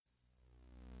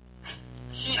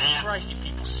Christ, you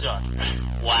people suck.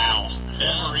 Wow.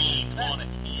 Wolverine on it.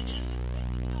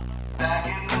 Back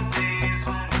in the days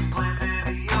when we played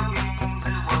video games,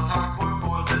 it was hardcore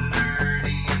for the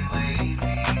nerdy and lazy.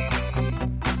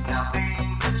 Now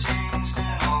things have changed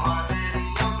and all our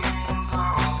video games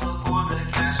are also for the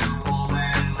casual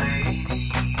and lady.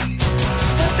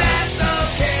 But that's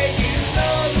okay, you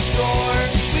know the score.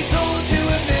 We told you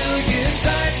a million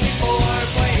times before.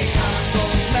 Playing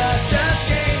consoles, not just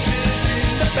games, is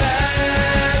in the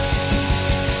past.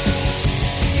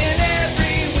 And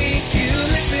every week you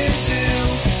listen to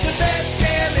the best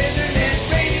damn internet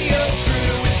radio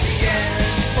crew. It's the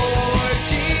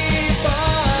N4G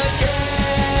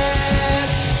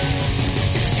podcast.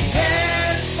 It's the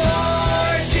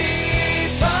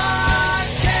N4G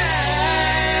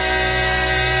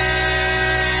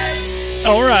podcast.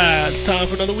 Alright, it's time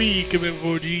for another week of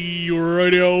N4G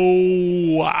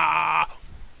Radio.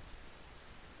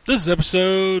 This is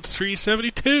episode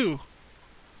 372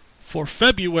 for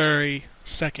February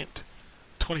 2nd,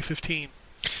 2015.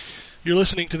 You're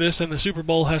listening to this and the Super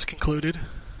Bowl has concluded.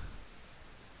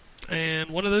 And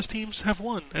one of those teams have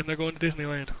won, and they're going to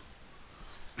Disneyland.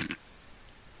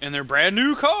 And their brand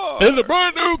new car. In the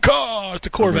brand new car! It's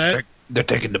a Corvette. They're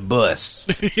taking the bus.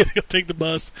 He'll take the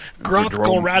bus. Gronk's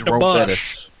gonna ride the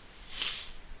bus.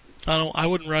 I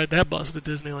wouldn't ride that bus to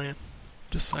Disneyland.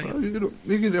 Just saying.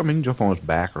 You could, jump on his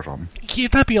back or something.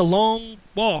 Can't that be a long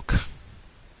walk?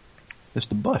 It's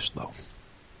the bus, though.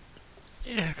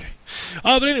 Yeah, okay.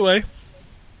 But anyway,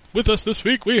 with us this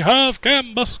week we have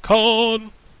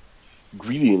GambusCon.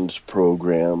 Greetings,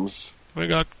 programs. We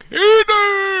got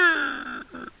Keener.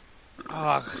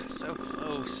 Oh, so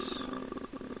close.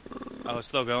 Oh, it's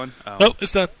still going? Oh. Nope,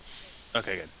 it's done.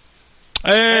 Okay, good.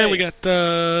 And Hey. we got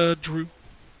Drew.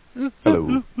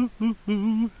 Hello.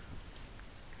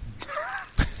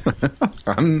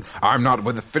 I'm not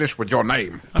finished with your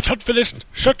name. I'm not finished.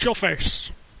 Shut your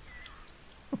face.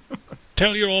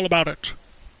 Tell you all about it.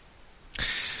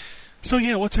 So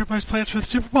yeah, what's everybody's plans for the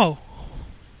Super Bowl?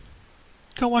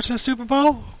 Go watch that Super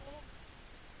Bowl?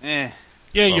 Eh.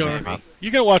 Yeah, Well, you are. maybe.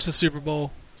 You're gonna watch the Super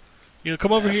Bowl. You know,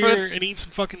 come over For here and eat some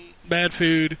fucking bad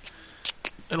food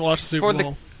and watch the Super For the-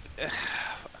 Bowl.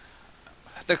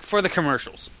 For the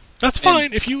commercials. That's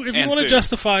fine. If you and want to food.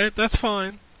 justify it, that's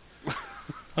fine.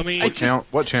 I mean,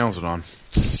 What channel's it on?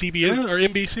 CBS or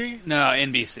NBC? No,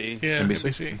 NBC. Yeah, NBC?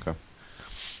 NBC. Okay.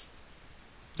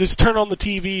 Just turn on the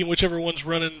TV and whichever one's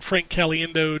running Frank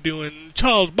Caliendo doing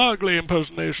Charles Barkley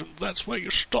impersonations, that's where you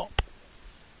stop.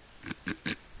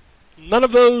 None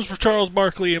of those were Charles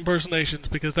Barkley impersonations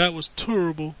because that was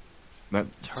terrible. That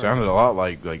sounded a lot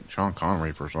like Sean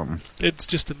Connery for something. It's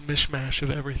just a mishmash of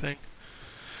everything.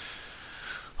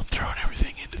 I'm throwing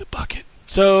everything into the bucket.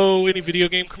 So, any video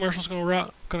game commercials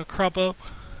gonna crop up?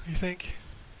 You think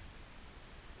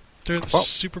during the Well,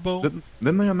 Super Bowl? Didn't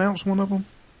they announce one of them?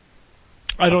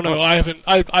 I don't know. I haven't.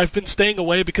 I've been staying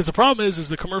away because the problem is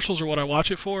the commercials are what I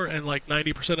watch it for, and like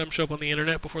 90% of them show up on the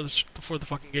internet before the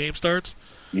fucking game starts.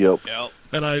 Yep. Yep.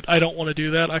 And I don't want to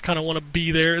do that. I kind of want to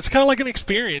be there. It's kind of like an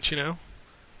experience, you know.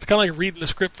 It's kind of like reading the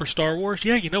script for Star Wars.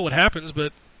 Yeah, you know what happens,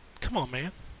 but come on,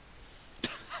 man.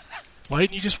 Why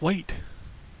didn't you just wait?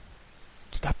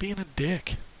 Stop being a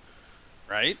dick.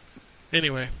 Right?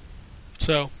 Anyway,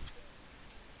 so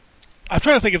I'm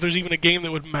trying to think if there's even a game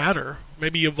that would matter.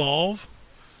 Maybe Evolve.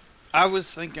 I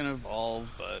was thinking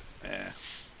Evolve, but I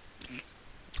Think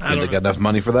don't they know. got enough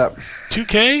money for that?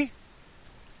 2K?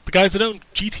 The guys that own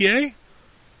GTA?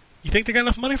 You think they got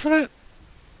enough money for that?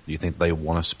 Do you think they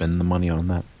want to spend the money on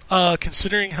that?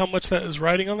 Considering how much that is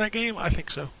riding on that game, I think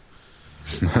so.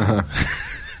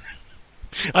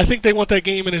 I think they want that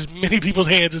game in as many people's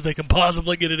hands as they can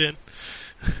possibly get it in.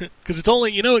 Because it's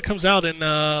only, it comes out in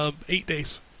 8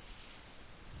 days.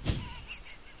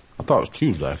 I thought it was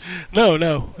Tuesday.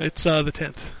 No, it's the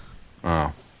 10th.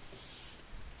 Oh.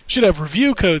 Should have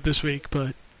review code this week,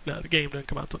 but no, the game doesn't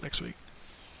come out till next week.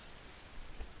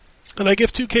 And I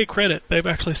give 2K credit. They've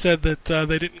actually said that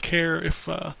they didn't care if,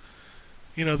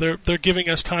 they're giving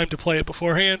us time to play it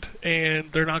beforehand,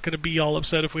 and they're not going to be all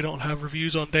upset if we don't have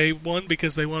reviews on day one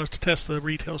because they want us to test the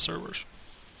retail servers.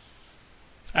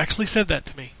 Actually said that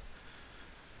to me.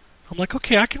 I'm like,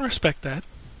 okay, I can respect that.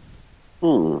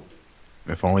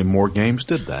 If only more games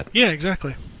did that. Yeah,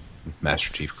 exactly.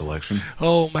 Master Chief Collection.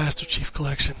 Oh, Master Chief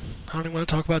Collection. I don't even want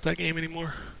to talk about that game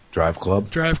anymore. Drive Club.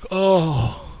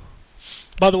 Oh.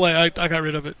 By the way, I got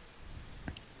rid of it.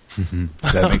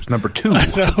 That makes number 2.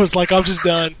 I was like, I'm just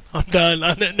done. I'm done.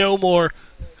 No more.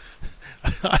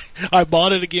 I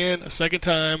bought it again a second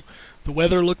time. The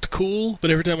weather looked cool, but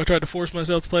every time I tried to force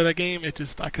myself to play that game,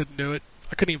 I couldn't do it.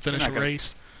 I couldn't even finish a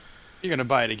race. You're going to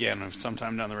buy it again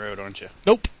sometime down the road, aren't you?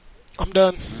 Nope. I'm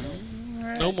done. All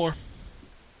right. No more.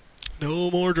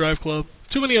 No more Drive Club.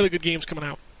 Too many other good games coming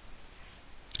out.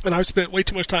 And I've spent way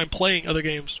too much time playing other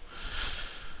games.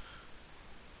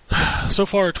 So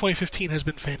far, 2015 has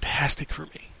been fantastic for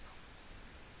me.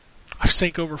 I've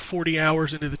sank over 40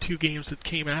 hours into the 2 games that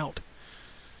came out.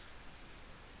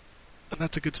 And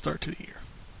that's a good start to the year.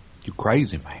 You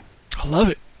crazy, man. I love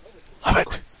it. Love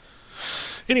it.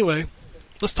 Anyway,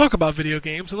 let's talk about video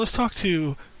games, and let's talk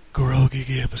to Groggy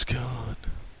Gamerscon.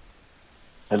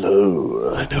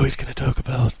 Hello. I know he's going to talk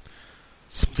about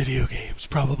some video games,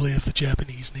 probably of the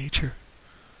Japanese nature.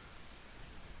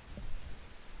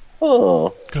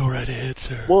 Oh. Go right ahead,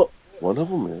 sir. Well, one of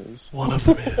them is. One of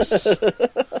them is.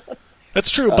 That's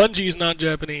true. Bungie's not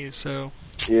Japanese, so.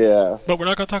 Yeah. But we're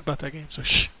not going to talk about that game, so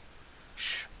shh.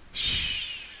 Shh.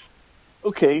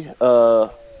 Okay.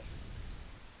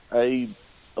 I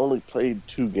only played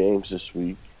 2 games this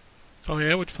week. Oh,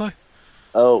 yeah? What'd you play?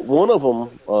 One of them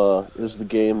is the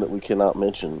game that we cannot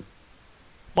mention.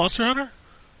 Monster Hunter?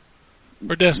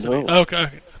 Or Destiny? No. Oh, okay.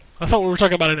 I thought we were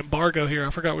talking about an embargo here. I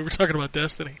forgot we were talking about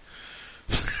Destiny.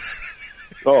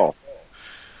 Oh.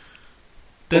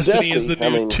 Destiny is the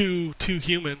Destiny, new too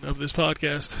human of this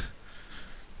podcast.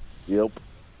 Yep.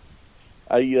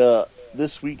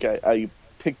 This week I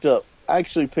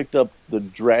actually picked up the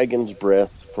Dragon's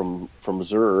Breath from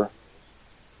Xur,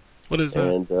 What is that?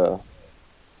 and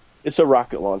it's a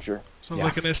rocket launcher. Sounds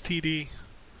like an STD.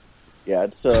 Yeah,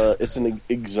 it's an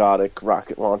exotic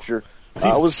rocket launcher.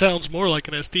 It sounds more like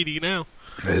an STD now.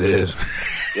 It is.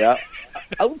 Yeah,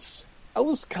 I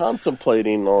was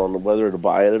contemplating on whether to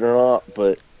buy it or not,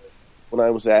 but when I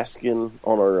was asking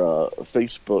on our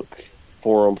Facebook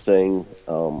forum thing,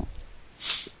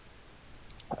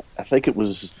 I think it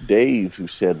was Dave who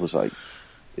said was like,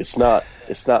 it's not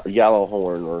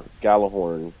Yellowhorn or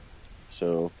Gallahorn,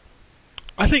 so.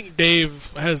 I think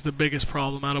Dave has the biggest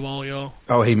problem out of all y'all.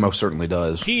 Oh, he most certainly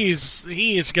does.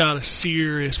 He's got a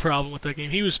serious problem with that game.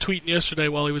 He was tweeting yesterday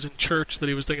while he was in church that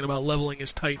he was thinking about leveling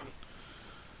his Titan.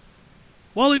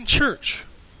 While in church.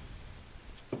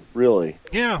 Really?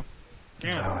 Yeah.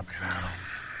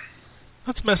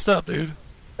 That's messed up, dude.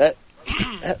 That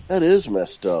is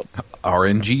messed up.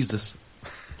 RN Jesus.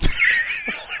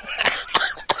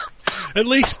 At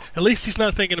least he's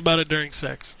not thinking about it during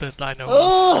sex that I know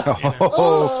Oh! of. You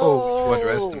know? You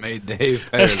underestimate Dave.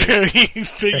 That's true.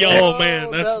 Oh man,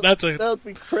 that's that would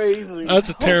be crazy. That's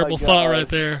a terrible Oh my thought God. right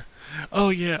there. Oh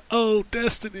yeah. Oh,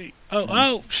 Destiny.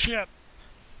 Oh shit.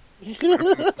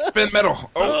 Spin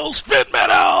metal. Oh, spin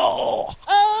metal.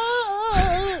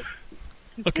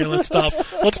 Okay, let's stop.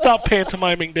 Let's stop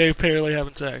pantomiming Dave Perley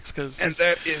having sex, And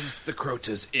that is the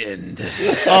Crota's end.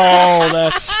 oh,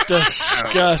 that's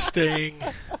disgusting.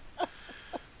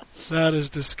 That is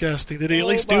disgusting. Did he at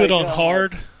least do my it on God.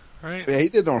 hard? Right? Yeah, he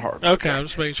did it on hard. Okay, I'm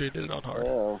just making sure he did it on hard.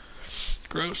 Yeah.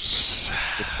 Gross.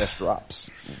 With the best drops.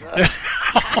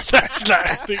 Oh, that's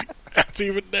nasty. That's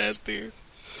even nastier.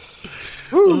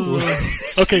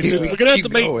 Okay, so we're gonna have to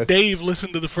Keep make going. Dave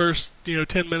listen to the first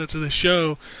 10 minutes of the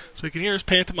show so he can hear his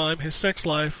pantomime, his sex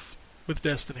life with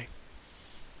Destiny.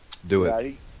 Do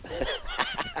it.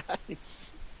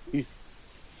 Yeah,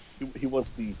 he wants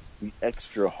the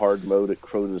extra hard mode at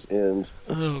Crota's end.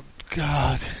 Oh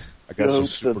God. I got some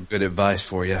Hopes super that- good advice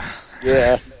for you.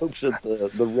 Yeah, hopes that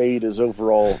the raid is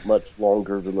overall much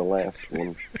longer than the last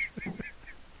one.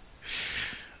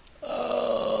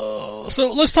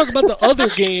 So let's talk about the other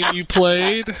game you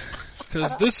played,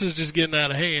 because this is just getting out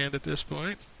of hand at this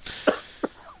point.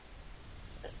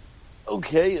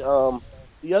 Okay,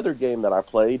 the other game that I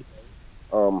played,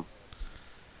 more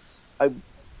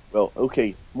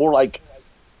like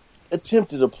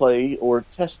attempted to play or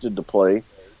tested to play,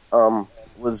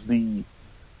 was the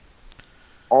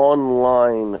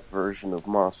online version of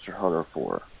Monster Hunter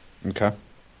 4. Okay.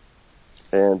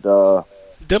 And,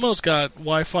 Demo's got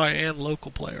Wi-Fi and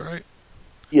local play, right?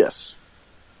 yes.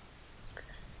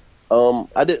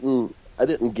 I didn't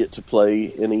get to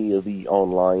play any of the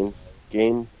online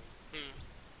game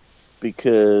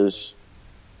because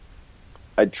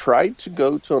I tried to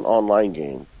go to an online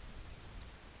game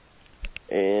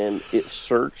and it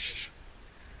searched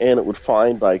and it would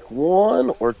find like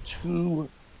 1 or 2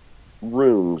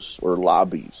 rooms or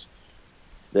lobbies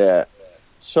that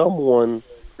someone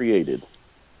created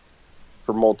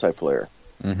for multiplayer.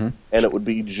 Mm-hmm. And it would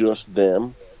be just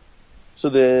them. So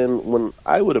then when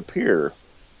I would appear,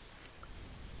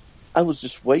 I was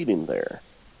just waiting there.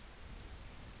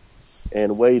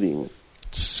 And waiting.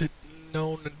 Sitting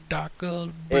on the dock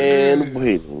of the And bay.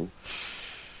 waiting.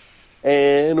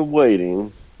 And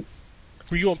waiting.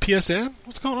 Were you on PSN?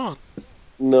 What's going on?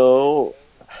 No,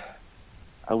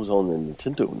 I was on the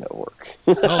Nintendo Network.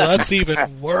 Oh, that's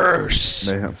even worse.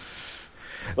 Yeah.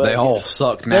 But, They all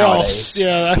suck They're all- nowadays.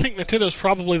 yeah, I think Nintendo's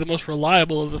probably the most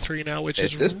reliable of the three now, which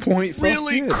At is this point, fuck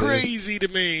really yeah, it is. crazy to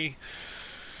me.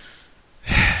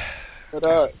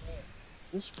 But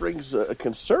this brings a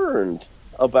concern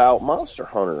about Monster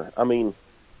Hunter. I mean,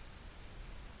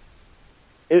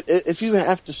 if you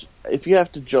have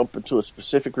to jump into a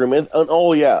specific room, and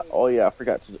oh yeah, I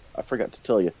forgot to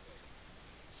tell you,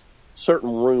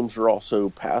 certain rooms are also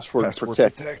password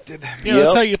protected. Yeah,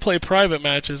 that's how you play private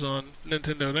matches on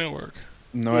Nintendo Network.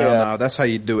 No, that's how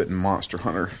you do it in Monster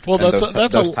Hunter. Well, and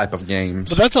that's those a- type of games.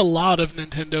 But that's a lot of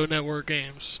Nintendo Network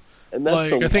games. And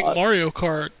that's Like, a I think lot. Mario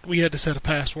Kart, we had to set a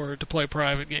password to play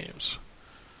private games.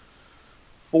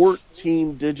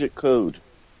 14-digit code.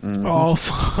 Oh,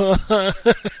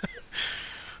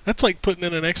 that's like putting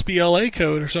in an XBLA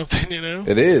code or something, you know?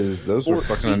 It is. Those are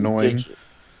fucking 14 annoying. digit.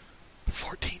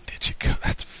 14-digit code.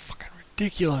 That's fucking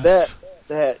ridiculous.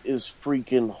 That is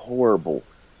freaking horrible.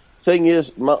 Thing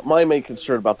is, my main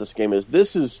concern about this game is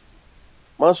this is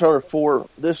Monster Hunter 4.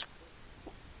 This,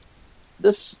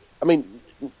 I mean,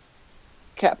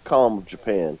 Capcom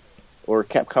Japan or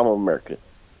Capcom America,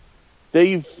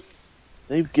 they've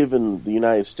given the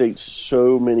United States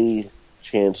so many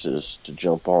chances to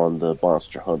jump on the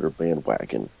Monster Hunter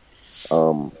bandwagon.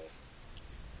 And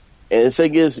the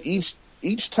thing is,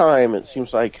 each time it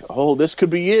seems like, oh, this could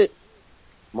be it.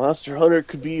 Monster Hunter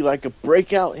could be like a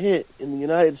breakout hit in the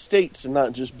United States and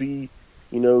not just be,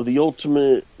 the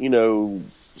ultimate,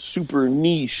 super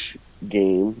niche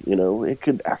game. It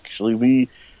could actually be,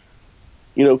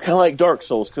 kind of like Dark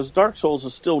Souls, because Dark Souls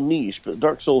is still niche, but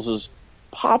Dark Souls is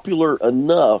popular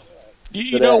enough.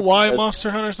 You know why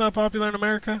Monster Hunter's not popular in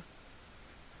America?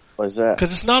 Why is that?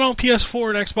 Because it's not on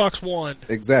PS4 and Xbox One.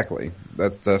 Exactly.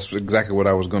 That's exactly what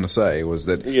I was going to say. Was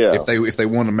that if they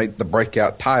want to make the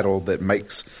breakout title that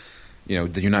makes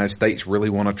the United States really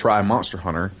want to try Monster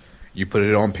Hunter, you put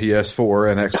it on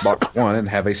PS4 and Xbox One and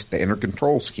have a standard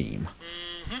control scheme.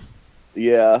 Mm-hmm.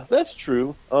 Yeah, that's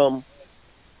true.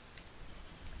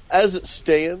 As it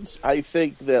stands, I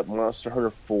think that Monster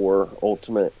Hunter 4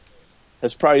 Ultimate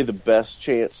has probably the best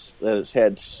chance that it's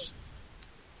had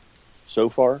so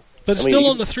far. But it's still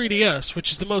on the 3DS,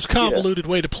 which is the most convoluted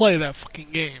way to play that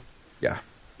fucking game. Yeah.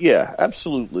 Yeah,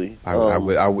 absolutely.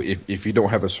 If you don't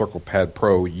have a Circle Pad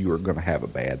Pro, you are going to have a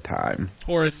bad time.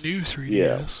 Or a new 3DS.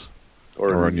 Yeah.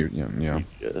 Or a new,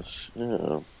 Yes.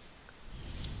 Yeah.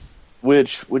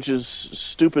 Which is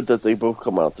stupid that they both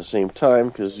come out at the same time,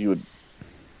 because you would...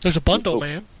 There's a bundle,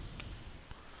 man.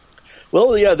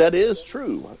 Well, yeah, that is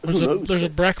true. There's a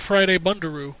Black Friday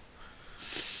bundaroo.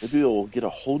 Maybe we'll get a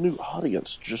whole new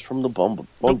audience just from the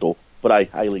bundle, but I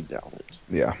highly doubt it.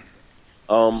 Yeah.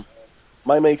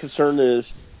 My main concern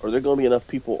is, are there going to be enough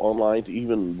people online to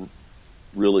even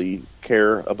really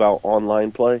care about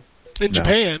online play? In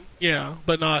Japan, yeah,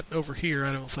 but not over here,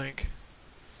 I don't think.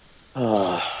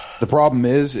 The problem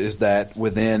is that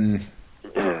within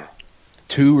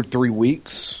 2 or 3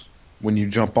 weeks, when you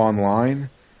jump online,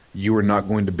 you are not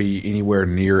going to be anywhere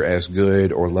near as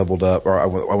good or leveled up, or I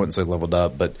wouldn't say leveled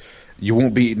up, but you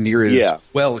won't be near as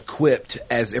well equipped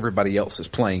as everybody else is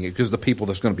playing it, because the people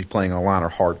that's going to be playing online are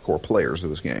hardcore players of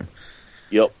this game.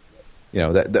 Yep.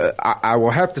 I will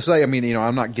have to say, I mean,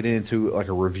 I'm not getting into like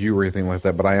a review or anything like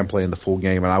that, but I am playing the full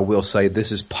game, and I will say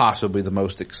this is possibly the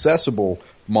most accessible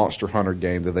Monster Hunter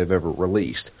game that they've ever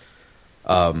released.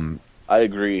 I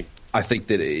agree. I think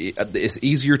that it's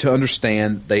easier to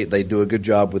understand. They do a good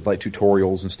job with like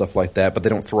tutorials and stuff like that, but they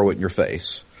don't throw it in your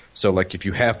face. So like if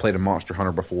you have played a Monster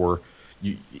Hunter before,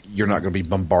 you're not going to be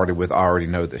bombarded with, I already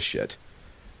know this shit.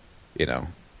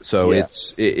 So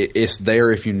it's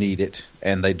there if you need it,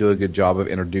 and they do a good job of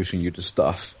introducing you to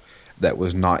stuff that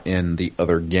was not in the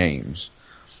other games.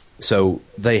 So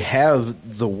they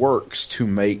have the works to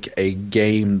make a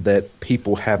game that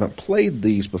people haven't played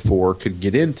these before could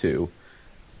get into.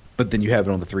 But then you have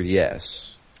it on the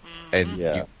 3DS, and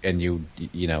you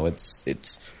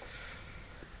it's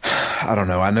I don't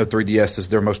know. I know 3DS is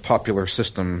their most popular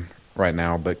system right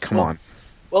now, but come on.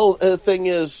 Well, the thing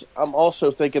is, I'm also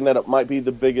thinking that it might be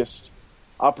the biggest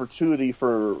opportunity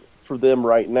for them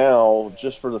right now,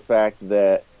 just for the fact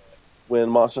that when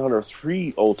Monster Hunter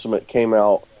 3 Ultimate came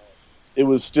out, it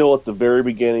was still at the very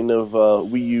beginning of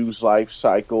Wii U's life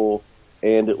cycle,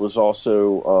 and it was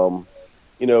also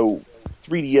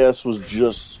 3DS was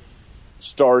just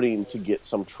starting to get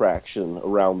some traction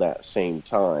around that same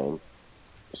time.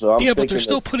 So I'm but they're thinking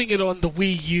still putting it on the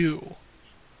Wii U.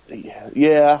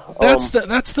 Yeah. That's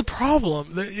the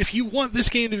problem. If you want this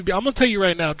game to be, I'm going to tell you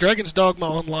right now, Dragon's Dogma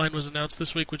Online was announced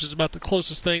this week, which is about the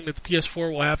closest thing that the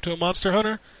PS4 will have to a Monster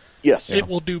Hunter. Yes. It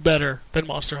will do better than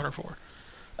Monster Hunter 4.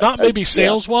 Not maybe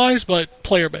sales-wise, but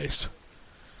player-based.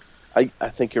 I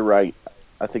think you're right.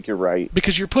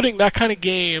 Because you're putting that kind of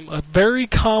game, a very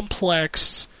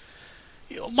complex...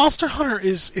 Monster Hunter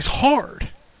is hard.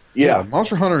 Yeah,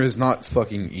 Monster Hunter is not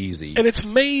fucking easy. And it's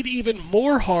made even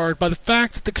more hard by the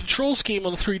fact that the control scheme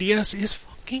on the 3DS is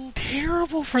fucking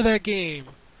terrible for that game.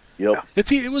 Yep.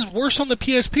 It was worse on the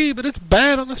PSP, but it's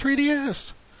bad on the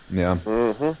 3DS. Yeah.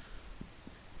 Mm-hmm.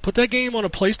 Put that game on a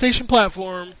PlayStation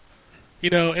platform,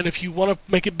 and if you want to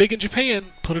make it big in Japan,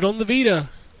 put it on the Vita.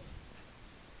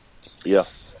 Yeah.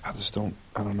 I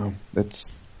don't know.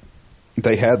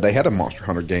 They had a Monster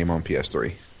Hunter game on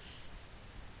PS3.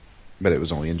 But it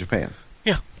was only in Japan.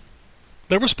 Yeah.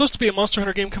 There was supposed to be a Monster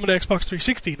Hunter game coming to Xbox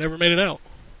 360. Never made it out.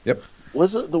 Yep.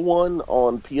 Was it the one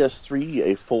on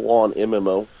PS3 a full-on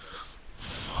MMO?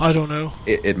 I don't know.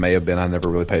 It may have been. I never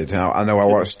really paid attention. I know I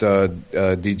watched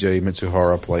DJ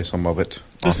Mitsuhara play some of it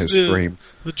on his stream.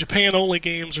 The Japan-only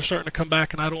games are starting to come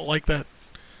back, and I don't like that.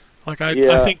 I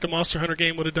think the Monster Hunter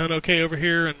game would have done okay over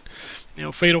here,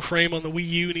 and Fatal Frame on the Wii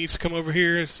U needs to come over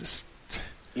here. It's just...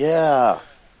 Yeah.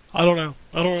 I don't know.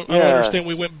 I don't understand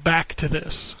we went back to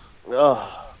this.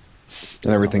 Ugh.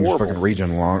 And everything's fucking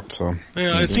region locked, so...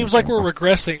 Yeah, it seems like we're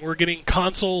regressing. We're getting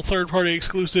console third-party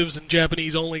exclusives and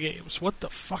Japanese-only games. What the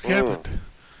fuck happened?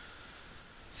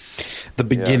 The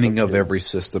beginning of every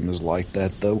system is like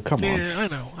that, though. Come on. Yeah,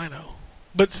 I know.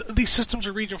 But these systems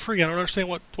are region-free. I don't understand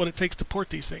what it takes to port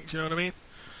these things, you know what I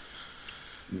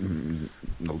mean?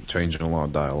 Changing a lot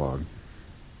of dialogue.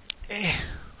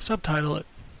 Subtitle it.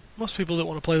 Most people that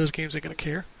want to play those games ain't going to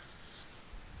care.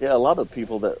 Yeah, a lot of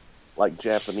people that like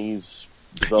Japanese...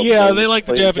 Yeah, they like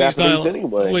the Japanese dialogue,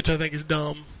 anyway. which I think is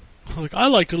dumb. Like, I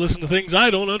like to listen to things I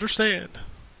don't understand.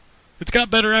 It's got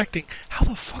better acting. How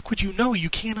the fuck would you know you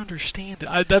can't understand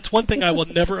it? That's one thing I will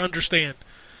never understand.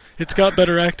 It's got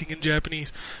better acting in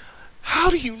Japanese. How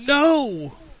do you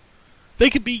know? They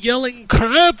could be yelling,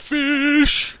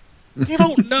 crabfish! You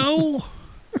don't know.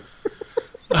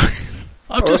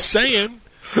 I'm just saying.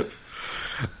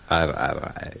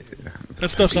 That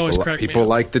stuff's always cracked me People up.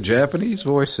 like the Japanese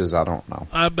voices. I don't know.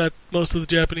 I bet most of the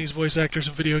Japanese voice actors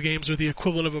in video games are the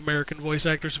equivalent of American voice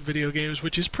actors in video games,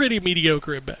 which is pretty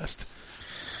mediocre at best.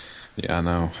 Yeah, I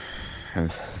know.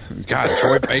 God,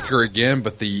 Troy Baker again,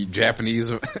 but the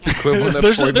Japanese equivalent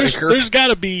of Troy Baker? There's got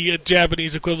to be a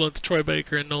Japanese equivalent to Troy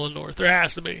Baker and Nolan North. There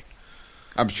has to be.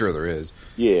 I'm sure there is.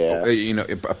 Yeah.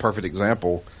 A perfect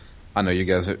example, I know you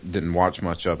guys didn't watch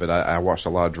much of it. I watched a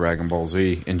lot of Dragon Ball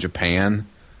Z. In Japan,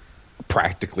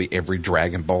 practically every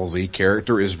Dragon Ball Z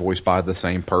character is voiced by the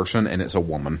same person, and it's a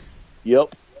woman.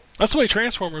 Yep. That's the way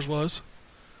Transformers was.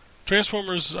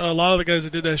 Transformers, a lot of the guys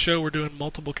that did that show were doing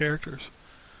multiple characters.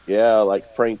 Yeah,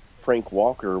 like Frank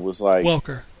Walker was like...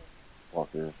 Welker.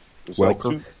 Walker. Was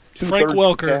Welker? Like two Frank thirds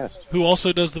Welker, of the cast. who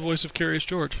also does the voice of Curious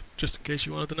George, just in case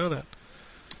you wanted to know that.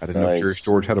 I didn't know Curious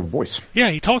George had a voice. Yeah,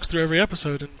 he talks through every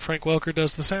episode, and Frank Welker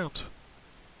does the sounds.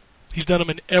 He's done them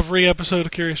in every episode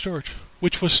of Curious George,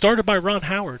 which was started by Ron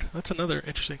Howard. That's another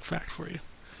interesting fact for you.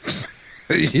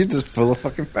 You're just full of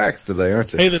fucking facts today,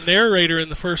 aren't you? Hey, the narrator in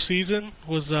the first season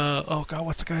was, oh god,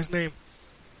 what's the guy's name?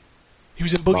 He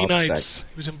was in Boogie Nights.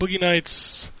 He was in Boogie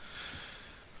Nights.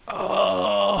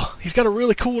 Oh, he's got a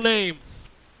really cool name.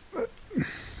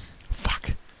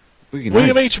 Fuck. Boogie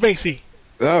William Nights. H. Macy.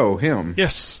 Oh, him.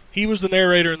 Yes, he was the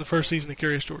narrator in the first season of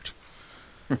Curious George,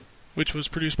 which was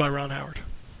produced by Ron Howard.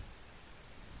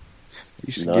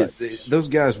 You should get those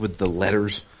guys with the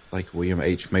letters, like William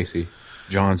H. Macy,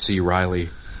 John C. Reilly.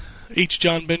 H.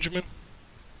 John Benjamin.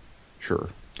 Sure.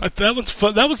 That one's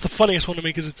fun. That was the funniest one to me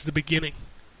because it's the beginning.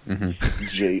 Mm-hmm.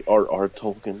 J.R.R.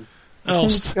 Tolkien. Oh,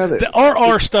 the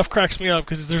R.R. stuff cracks me up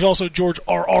because there's also George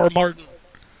R.R. Martin.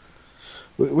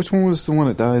 Which one was the one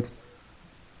that died?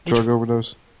 Drug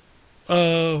overdose?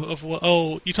 Of what?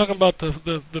 Oh, you talking about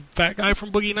the fat guy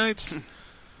from Boogie Nights?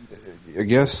 I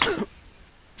guess.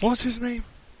 What was his name?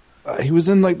 He was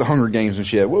in like the Hunger Games and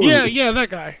shit. What was it? Yeah, that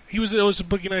guy. It was in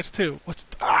Boogie Nights too.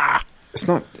 It's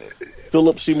not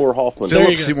Philip Seymour Hoffman.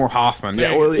 Philip Seymour Hoffman.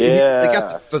 There Yeah, well, you go. they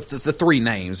got the three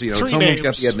names. You know, Three someone's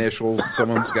got names. the initials,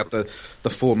 someone's got the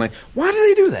full name. Why do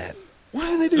they do that? Why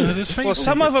do they do His that? face Well, was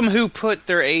some weird. of them who put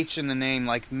their H in the name,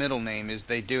 like middle name, is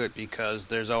they do it because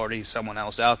there's already someone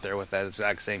else out there with that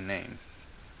exact same name.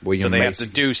 William So they Macy. have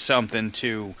to do something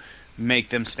to make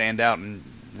them stand out and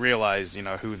realize,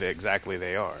 who exactly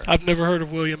they are. I've never heard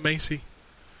of William Macy.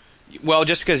 Well,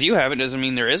 just because you have it doesn't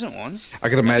mean there isn't one. I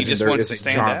can imagine just there wants is to a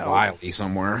stand John out. Wiley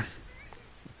somewhere.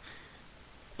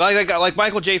 Like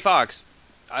Michael J. Fox.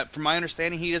 From my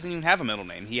understanding, he doesn't even have a middle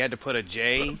name. He had to put a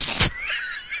J in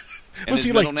Was his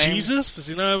he middle like name. Jesus? Does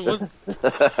he not? What?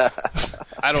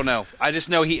 I don't know. I just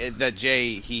know that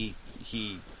J, he,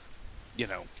 you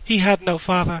know. He had no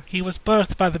father. He was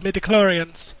birthed by the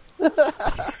midichlorians.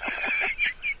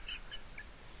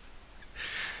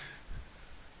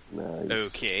 Nice.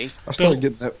 Okay. I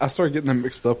started getting them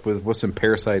mixed up with what's in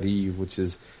Parasite Eve, which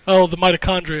is Oh, the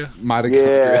mitochondria. mitochondria.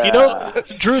 Yeah. You know,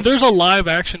 Drew, there's a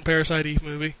live-action Parasite Eve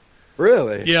movie.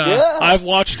 Really? Yeah, I've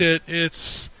watched it.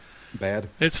 It's Bad.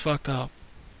 fucked up.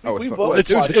 Oh, it's We fu- both well, It's,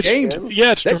 dude, watched the it's game.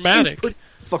 yeah, it's that dramatic. game's pretty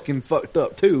fucking fucked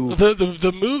up too.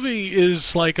 The movie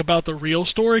is like about the real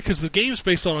story because the game's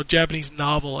based on a Japanese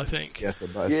novel, I think. Yes,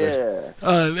 Yeah.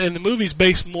 And the movie's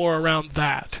based more around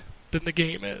that than the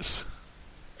game is,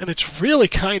 and it's really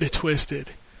kind of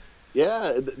twisted.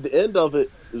 Yeah, the end of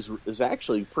it is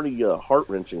actually pretty heart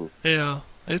wrenching. Yeah,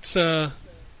 it's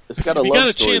It's got if a you love got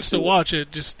a story chance to it. watch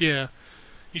it, just you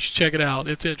should check it out.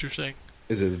 It's interesting.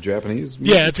 Is it a Japanese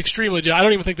movie? Yeah, it's extremely. I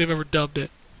don't even think they've ever dubbed it.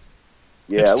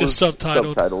 Yeah, it's it just was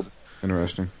subtitled.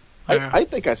 Interesting. Yeah. I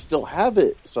think I still have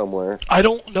it somewhere. I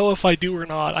don't know if I do or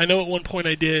not. I know at one point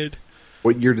I did.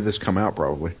 What year did this come out,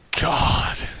 probably?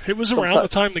 God, it was around the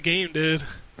time the game did.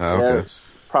 Oh, Yeah, okay. it's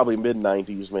probably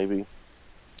mid-90s, maybe.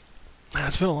 Man,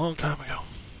 it's been a long time ago.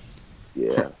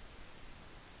 Yeah.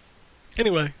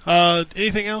 Anyway,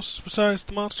 anything else besides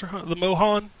the Monster Hunt? The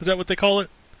Mohan? Is that what they call it?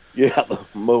 Yeah, the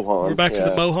Mohan. We're back to the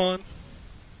yeah. Mohan.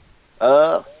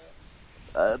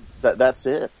 That's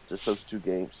it. Just those two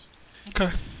games. Okay.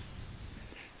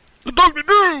 The Dr.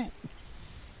 Drew!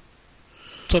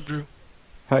 What's up, Drew?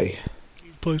 Hey.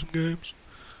 You play some games?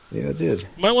 Yeah, I did. You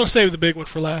might want to save the big one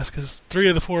for last, because 3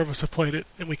 of the 4 of us have played it,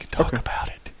 and we can talk Okay. about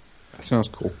it. That sounds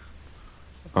cool.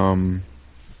 I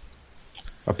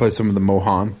played some of the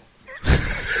Mohan.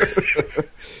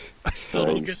 I still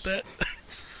don't get that.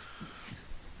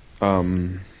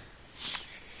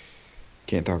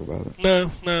 Can't talk about it.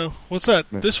 No. What's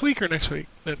that? No. This week or next week?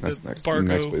 That's the next. embargo.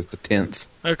 Next week is the 10th.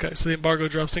 Okay, so the embargo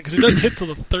drops in, because it doesn't hit till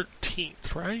the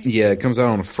 13th, right? Yeah, it comes out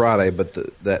on a Friday, but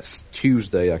that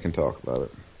Tuesday I can talk about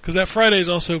it. Because that Friday is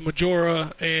also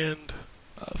Majora and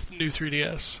new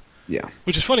 3DS. Yeah,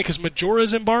 Which is funny, because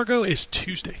Majora's embargo is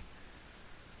Tuesday.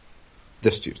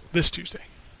 this Tuesday. This Tuesday.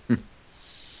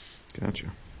 Gotcha.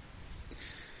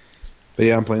 But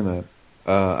yeah, I'm playing that.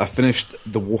 I finished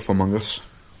The Wolf Among Us.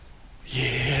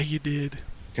 Yeah, you did.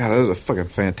 God, that was a fucking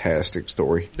fantastic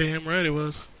story. Damn right it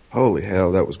was. Holy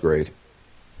hell, that was great.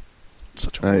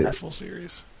 Such a wonderful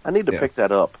series. I need to Yeah. pick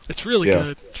that up. It's really Yeah.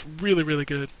 good. It's really, really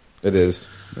good. It is.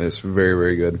 It's very,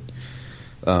 very good.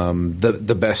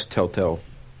 The best Telltale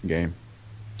game.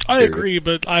 I Very agree,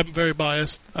 but I'm very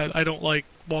biased. I don't like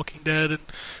Walking Dead,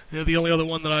 and the only other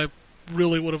one that I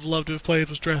really would have loved to have played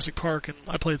was Jurassic Park, and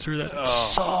I played through that. It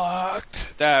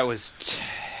sucked. That was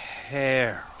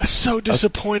terrible. It's so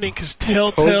disappointing because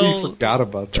Totally Telltale, forgot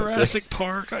about that. Jurassic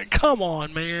Park. Come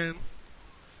on, man.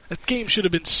 That game should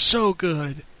have been so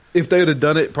good. If they would have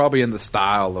done it probably in the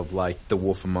style of like The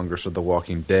Wolf Among Us or The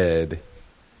Walking Dead,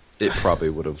 it probably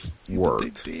would have But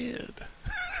worked. they did.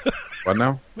 What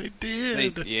now? They They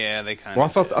did. kind Well,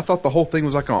 of. I thought the whole thing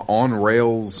was like an on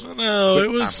rails. No, quick it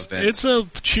time was. event. It's a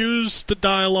choose the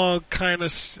dialogue kind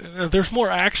of. There's more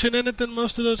action in it than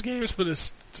most of those games, but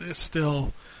it's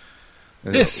still.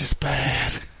 It's just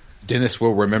bad. Dennis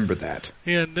will remember that.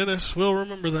 Yeah, Dennis will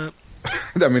remember that.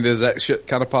 I mean, does that shit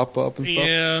kind of pop up and stuff?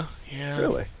 Yeah.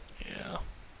 Really? Yeah.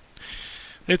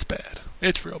 It's bad.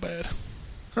 It's real bad.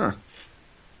 Huh.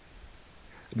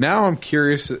 Now I'm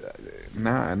curious.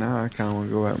 Now I kind of want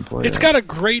to go out and play. It's got a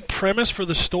great premise for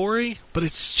the story, but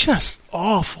it's just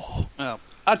awful. Well,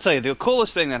 I'll tell you, the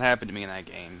coolest thing that happened to me in that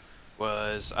game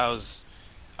was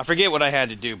I forget what I had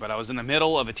to do, but I was in the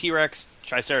middle of a T-Rex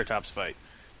Triceratops fight,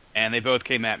 and they both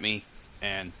came at me,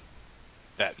 and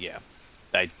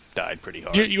I died pretty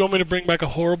hard. You want me to bring back a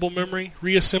horrible memory?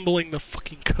 Reassembling the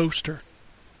fucking coaster.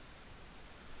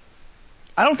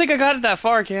 I don't think I got it that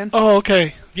far, Ken. Oh,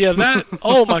 okay. Yeah, that.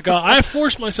 Oh my god, I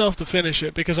forced myself to finish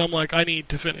it because I'm like, I need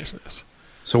to finish this.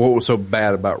 So what was so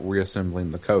bad about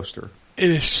reassembling the coaster? It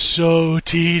is so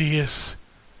tedious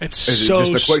and Is so. it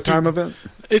just a quick time stupid. event?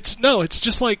 It's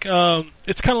just like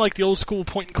it's kind of like the old school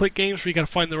point and click games where you got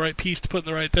to find the right piece to put in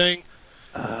the right thing.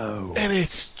 Oh. And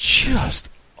it's just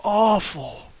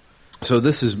awful. So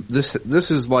this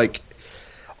is like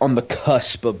on the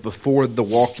cusp of before The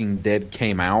Walking Dead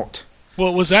came out, Well,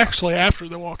 it was actually after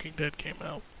The Walking Dead came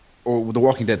out. or The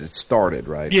Walking Dead had started,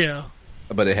 right? Yeah.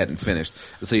 but it hadn't finished.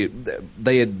 See,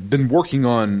 they had been working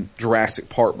on Jurassic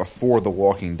Park before The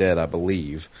Walking Dead, I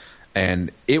believe,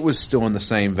 and it was still in the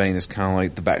same vein as kind of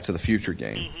like the Back to the Future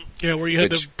game. Mm-hmm. Yeah, where you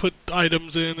had to put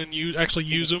items in and you actually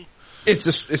use them. It's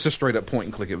a straight up point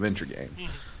and click adventure game.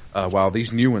 While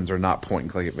these new ones are not point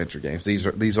and click adventure games,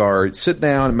 these are sit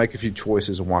down and make a few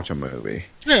choices and watch a movie.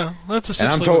 Yeah, that's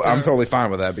essentially. And I'm totally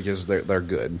fine with that because they're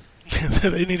good.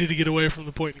 They needed to get away from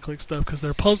the point and click stuff because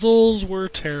their puzzles were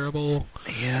terrible.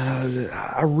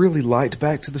 Yeah, I really liked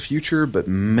Back to the Future, but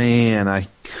man,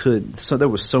 there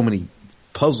was so many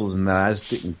puzzles in that I just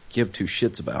didn't give two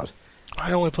shits about.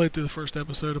 I only played through the first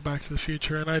episode of Back to the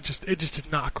Future, and it just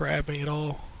did not grab me at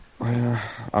all.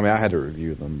 I mean, I had to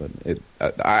review them, but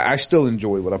I still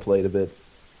enjoy what I played a bit.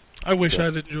 I wish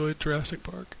I'd enjoyed Jurassic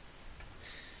Park.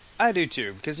 I do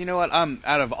too, because you know what?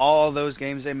 Out of all those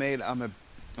games they made, I'm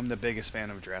the biggest fan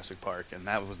of Jurassic Park, and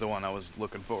that was the one I was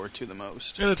looking forward to the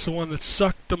most. And it's the one that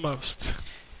sucked the most.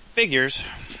 Figures.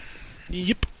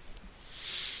 Yep.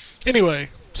 Anyway,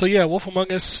 so yeah, Wolf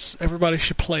Among Us, everybody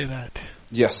should play that.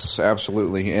 Yes,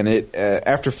 absolutely. And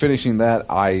after finishing that,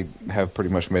 I have pretty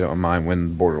much made up my mind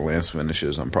when Borderlands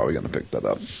finishes, I'm probably going to pick that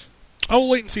up. I'll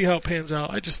wait and see how it pans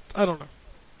out. I don't know.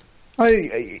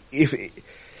 If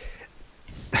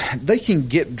they can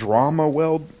get drama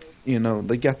well,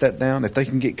 they got that down. If they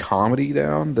can get comedy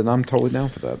down, then I'm totally down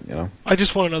for that, I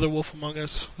just want another Wolf Among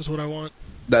Us, is what I want.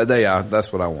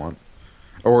 That's what I want.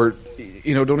 Or,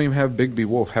 don't even have Big B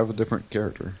Wolf. Have a different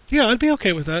character. Yeah, I'd be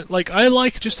okay with that. Like, I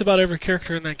like just about every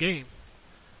character in that game.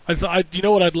 You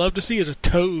know what I'd love to see is a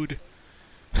Toad.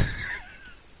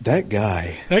 That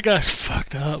guy. That guy's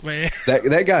fucked up, man.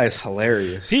 That guy is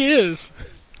hilarious. He is.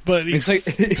 But he's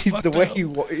the way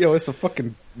up. It's a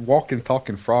fucking walking,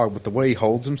 talking frog, but the way he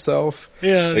holds himself.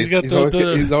 Yeah, he's got the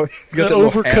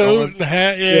overcoat and the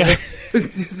hat, yeah.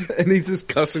 And he's just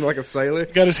cussing like a sailor.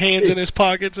 Got his hands in his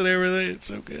pockets and everything. It's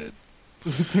so good.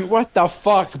 What the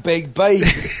fuck, Big baby?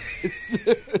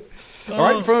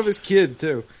 Right in front of his kid,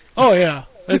 too. Oh, yeah.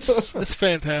 It's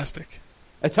fantastic.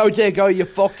 I told you to go your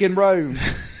fucking room.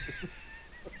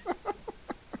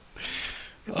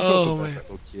 Oh, man. That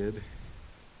little kid.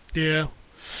 Yeah.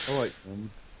 I like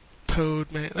him. Toad,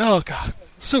 man. Oh, God.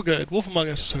 So good. Wolf Among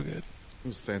Us was so good. It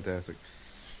was fantastic.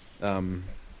 But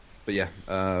yeah,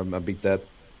 I beat that.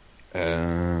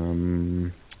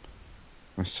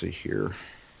 Let's see here.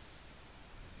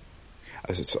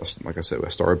 Like I said, I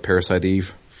started Parasite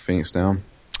Eve, Phoenix Down.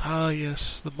 Ah,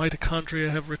 yes. The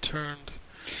mitochondria have returned.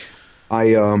 I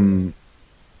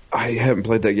haven't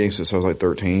played that game since I was like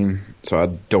 13, so I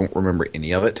don't remember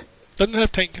any of it. Doesn't it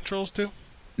have tank controls, too?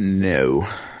 No.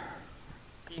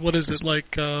 What is it,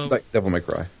 like Devil May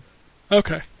Cry.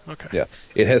 Okay. Yeah.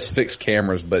 It has fixed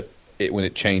cameras, but when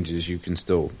it changes, you can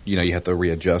still, you have to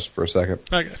readjust for a second.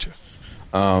 I got you.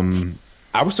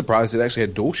 I was surprised it actually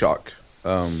had DualShock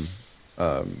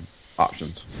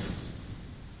options.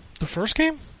 The first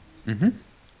game? Mm-hmm.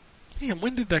 Damn,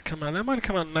 when did that come out? That might have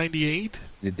come out in 98.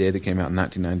 It did. It came out in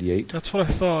 1998. That's what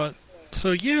I thought.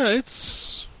 So, yeah,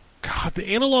 it's... God, the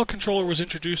analog controller was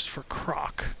introduced for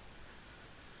Croc.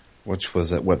 Which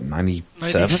was at, 97?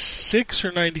 96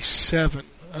 or 97.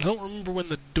 I don't remember when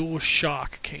the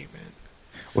DualShock came in.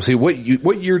 Well, see, what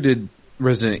year did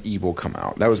Resident Evil come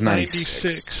out? That was 96.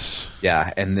 96.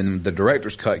 Yeah, and then the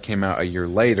director's cut came out a year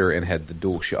later and had the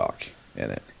DualShock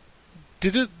in it.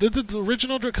 Did the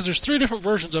original... Because there's 3 different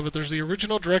versions of it. There's the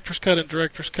original director's cut and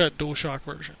director's cut DualShock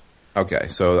version. Okay,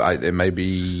 so it may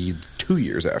be 2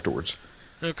 years afterwards.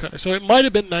 Okay, so it might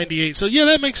have been 98. So, yeah,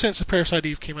 that makes sense if Parasite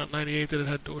Eve came out in 98 that it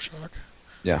had DualShock.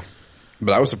 Yeah.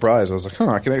 But I was surprised. I was like,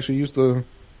 I can actually use the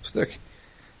stick.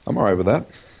 I'm all right with that.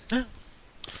 Yeah.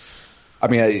 I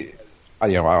mean,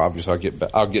 obviously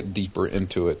I'll get deeper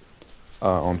into it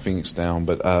on Phoenix Down,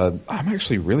 but I'm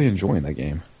actually really enjoying that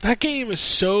game. That game is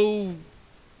so...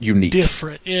 unique.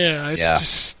 Different. Yeah, it's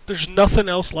just... There's nothing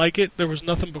else like it. There was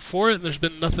nothing before it, and there's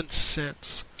been nothing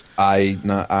since.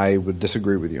 I would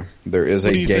disagree with you. There is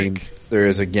a game. Think? There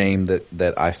is a game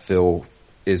that I feel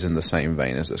is in the same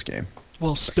vein as this game.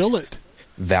 Well, spill it.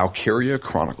 Valkyria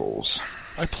Chronicles.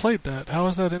 I played that. How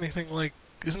is that anything like?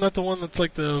 Isn't that the one that's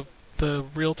like the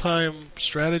real time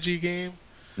strategy game?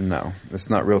 No,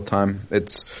 it's not real time.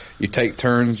 It's you take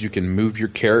turns. You can move your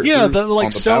characters. Yeah, the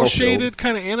like cell shaded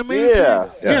kind of animated. Yeah.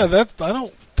 Yeah. That's. I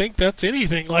don't think that's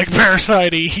anything like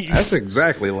Parasite Eve. That's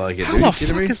exactly like it. How the fuck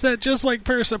is that just like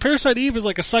Parasite? Parasite Eve is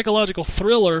like a psychological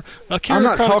thriller. I'm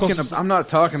not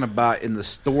talking about in the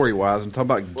story wise. I'm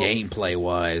talking about gameplay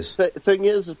wise. The thing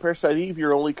is, in Parasite Eve,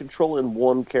 you're only controlling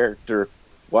one character,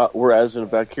 whereas in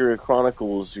Valkyria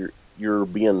Chronicles, you're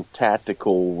being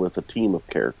tactical with a team of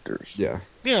characters. Yeah.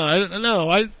 Yeah, I don't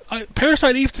know.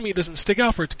 Parasite Eve to me doesn't stick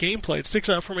out for its gameplay. It sticks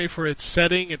out for me for its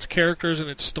setting, its characters, and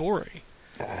its story.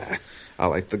 I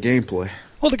like the gameplay.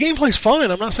 Well, the gameplay's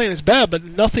fine. I'm not saying it's bad, but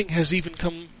nothing has even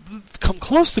come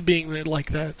close to being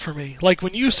like that for me. Like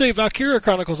when you say Valkyria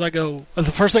Chronicles, I go,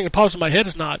 the first thing that pops in my head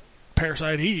is not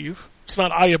Parasite Eve. It's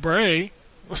not Aya Bray.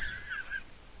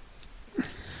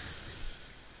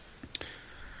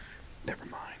 Never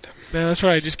mind. Yeah, that's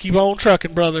right. Just keep on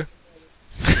trucking, brother.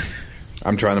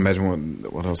 I'm trying to imagine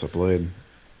what else I played.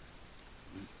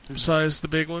 Besides the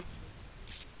big one.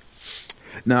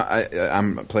 No,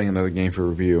 I'm playing another game for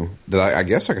review that I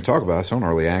guess I can talk about. It's on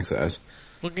early access.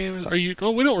 What game are you?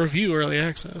 Well, we don't review early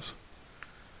access.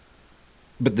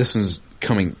 But this one's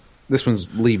coming. This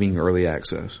one's leaving early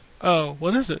access. Oh,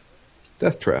 what is it?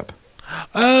 Death Trap.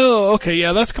 Oh, okay,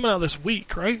 yeah, that's coming out this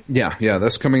week, right? Yeah,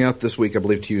 that's coming out this week, I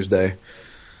believe Tuesday.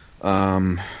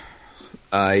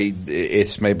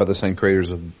 It's made by the same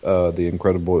creators of The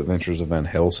Incredible Adventures of Van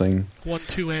Helsing. 1,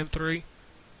 2, and 3.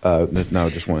 No,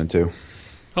 just 1 and 2.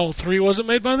 Oh, 3 wasn't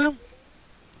made by them?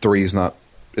 3 is not.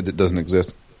 It doesn't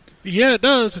exist. Yeah, it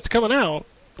does. It's coming out.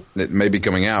 It may be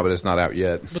coming out, but it's not out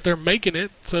yet. But they're making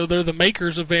it, so they're the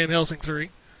makers of Van Helsing 3.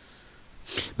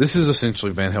 This is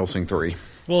essentially Van Helsing 3.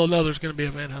 Well, no, there's going to be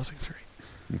a Van Helsing 3.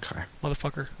 Okay.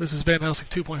 Motherfucker. This is Van Helsing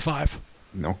 2.5.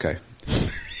 Okay.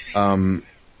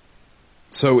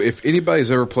 So if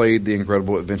anybody's ever played The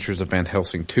Incredible Adventures of Van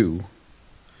Helsing 2,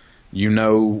 you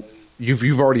know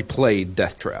you've already played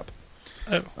Death Trap.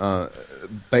 Oh.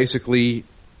 Basically,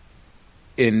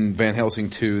 in Van Helsing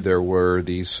 2, there were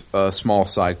these small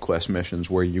side quest missions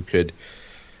where you could.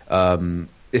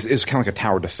 It's kind of like a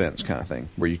tower defense kind of thing,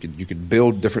 where you could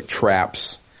build different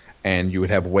traps, and you would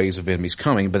have waves of enemies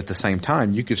coming, but at the same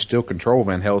time, you could still control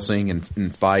Van Helsing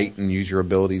and fight and use your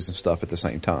abilities and stuff at the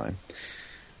same time.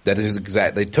 That is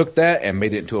exact. They took that and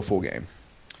made it into a full game.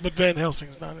 But Van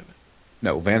Helsing's not in it.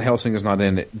 No, Van Helsing is not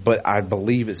in it, but I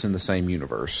believe it's in the same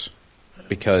universe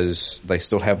because they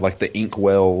still have like the ink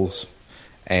wells,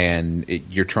 and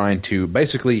you're trying to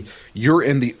basically you're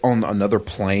on another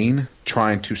plane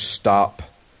trying to stop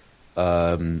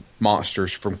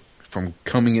monsters from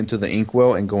coming into the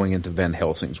inkwell and going into Van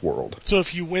Helsing's world. So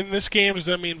if you win this game, does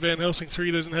that mean Van Helsing 3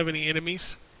 doesn't have any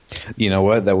enemies? You know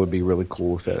what? That would be really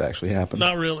cool if that actually happened.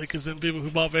 Not really, because then people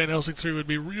who bought Van Helsing 3 would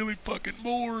be really fucking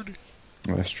bored.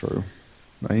 That's true.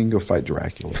 Now you can go fight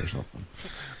Dracula or something.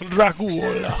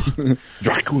 Dracula.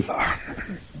 Dracula.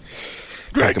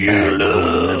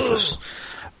 Dracula. Memphis.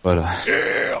 But,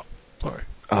 yeah. Sorry.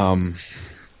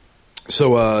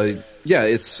 So, yeah,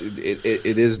 it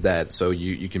is that. So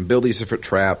you can build these different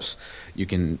traps. You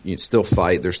can still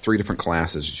fight. There's 3 different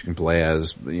classes you can play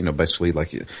as. Basically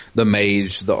like the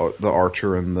mage, the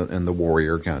archer, and the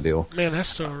warrior kind of deal. Man, that's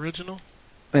so original.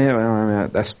 Yeah, well, I mean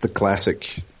that's the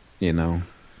classic,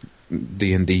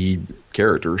 D&D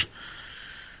characters.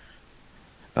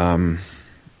 But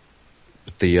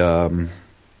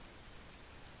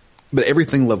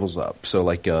everything levels up. So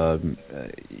like,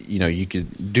 you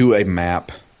could do a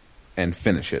map and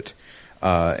finish it,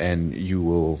 and you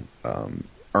will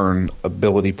earn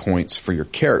ability points for your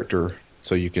character.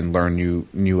 So you can learn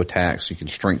new attacks. You can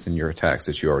strengthen your attacks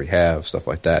that you already have, stuff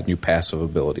like that, new passive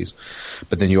abilities.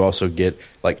 But then you also get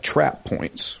like trap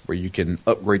points where you can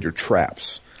upgrade your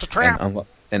traps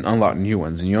and unlock new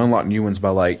ones. And you unlock new ones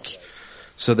by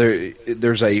so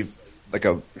there's a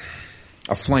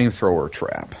flamethrower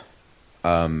trap.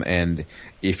 And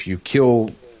if you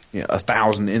kill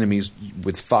 1,000 enemies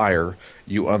with fire,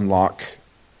 you unlock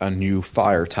a new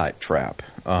fire type trap.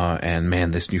 And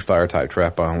man, this new fire type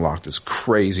trap I unlocked is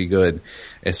crazy good.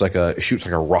 It's it shoots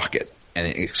like a rocket and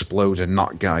it explodes and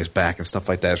knocks guys back and stuff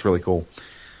like that. It's really cool.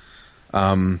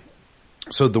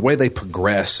 So the way they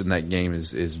progress in that game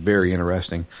is very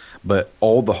interesting, but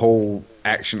the whole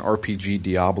action RPG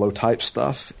Diablo type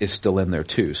stuff is still in there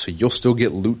too. So you'll still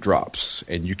get loot drops,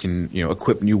 and you can,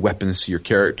 equip new weapons to your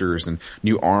characters and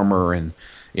new armor, and,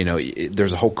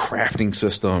 there's a whole crafting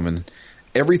system, and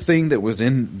everything that was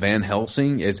in Van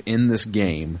Helsing is in this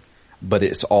game, but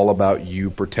it's all about you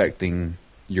protecting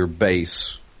your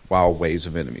base while waves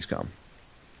of enemies come.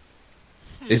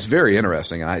 It's very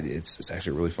interesting, and it's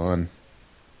actually really fun.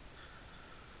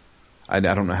 I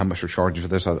don't know how much they're charging for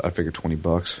this. I figured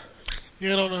 $20.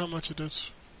 Yeah, I don't know how much it is.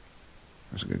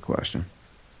 That's a good question.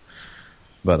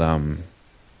 But,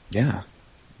 yeah.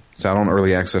 It's out on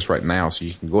early access right now, so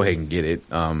you can go ahead and get it.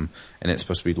 And it's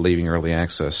supposed to be leaving early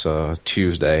access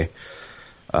Tuesday.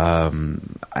 I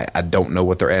don't know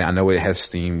what they're at. I know it has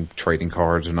Steam trading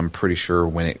cards, and I'm pretty sure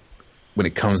when when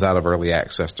it comes out of early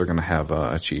access, they're going to have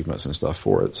achievements and stuff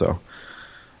for it. So,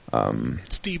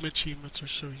 Steam achievements are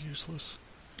so useless.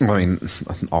 I mean,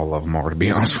 all of them are, to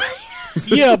be honest with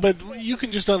you. Yeah, but you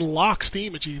can just unlock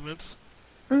Steam achievements.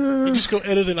 You just go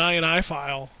edit an INI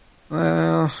file.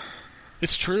 Well,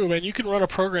 It's true, man. You can run a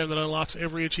program that unlocks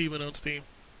every achievement on Steam,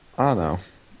 I know.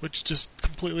 which just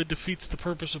completely defeats the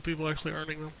purpose of people actually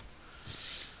earning them.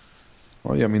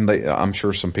 Well, yeah, I mean, I'm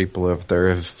sure some people out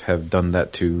there have done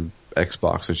that to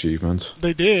Xbox achievements.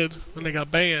 They did, and they got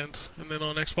banned. And then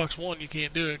on Xbox One, you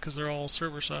can't do it because they're all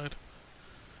server-side.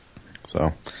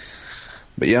 So,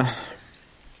 but yeah,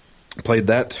 played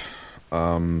that.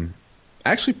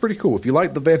 Actually pretty cool. If you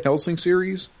like the Van Helsing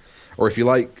series, or if you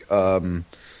like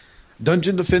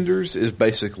Dungeon Defenders, is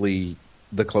basically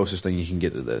the closest thing you can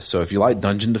get to this. So if you like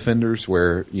Dungeon Defenders,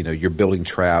 where you're building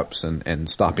traps and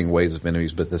stopping waves of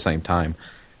enemies, but at the same time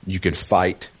you can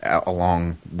fight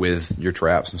along with your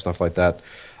traps and stuff like that,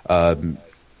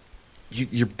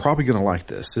 you're probably going to like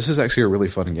this. This is actually a really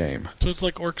fun game. So it's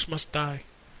like Orcs Must Die.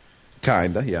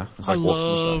 Kinda, yeah. It's I like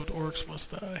loved Orcs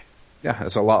Must Die. Yeah,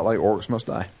 it's a lot like Orcs Must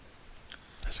Die.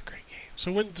 That's a great game.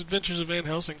 So when's Adventures of Van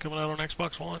Helsing coming out on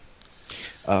Xbox One?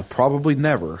 Probably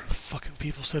never. The fucking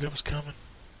people said it was coming.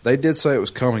 They did say it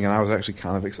was coming, and I was actually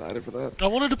kind of excited for that. I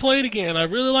wanted to play it again. I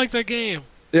really like that game.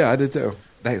 Yeah, I did too.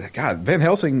 God, Van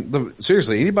Helsing,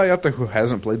 seriously, anybody out there who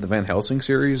hasn't played the Van Helsing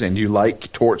series and you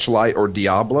like Torchlight or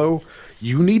Diablo,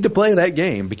 you need to play that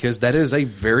game, because that is a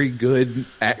very good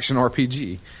action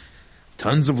RPG.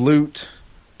 Tons of loot,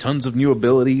 tons of new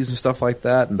abilities and stuff like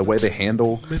that, and the way they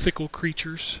handle mythical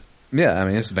creatures. Yeah, I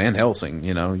mean, it's Van Helsing,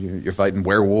 you're fighting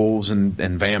werewolves and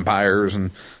vampires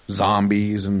and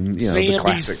zombies and,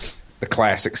 the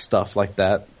classic stuff like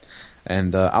that.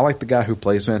 And, I like the guy who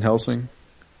plays Van Helsing.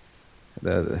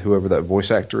 Whoever that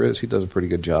voice actor is, he does a pretty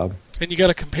good job. And you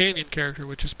got a companion character,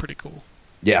 which is pretty cool.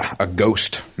 Yeah, a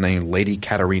ghost named Lady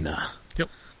Katarina. Yep.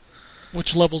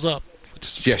 Which levels up.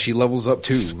 Yeah, she levels up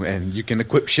too, and you can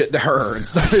equip shit to her and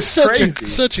stuff. It's crazy.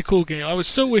 Such a cool game. I was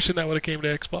so wishing that would have came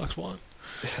to Xbox One.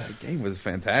 The game was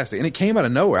fantastic, and it came out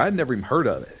of nowhere. I'd never even heard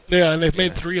of it. Yeah, and they've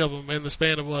made 3 of them in the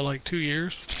span of, 2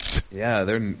 years? Yeah,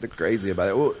 they're crazy about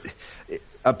it. Well,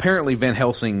 apparently Van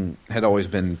Helsing had always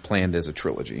been planned as a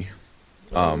trilogy.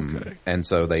 Okay. And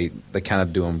so they kind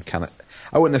of do them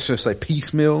I wouldn't necessarily say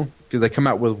piecemeal, because they come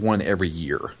out with one every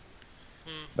year,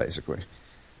 basically.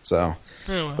 So,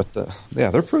 but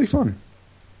they're pretty fun.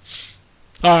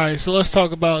 All right, so let's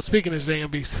talk about, speaking of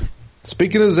zombies.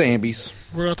 Speaking of zombies,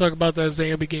 we're going to talk about that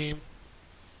zombie game.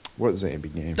 What zombie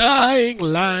game? Dying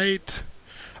Light.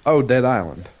 Oh, Dead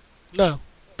Island. No,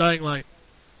 Dying Light.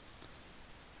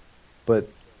 But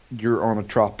you're on a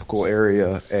tropical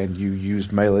area and you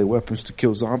use melee weapons to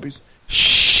kill zombies?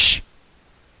 Shh.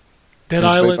 Dead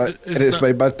Island is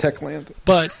made by Techland.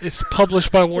 But it's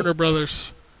published by Warner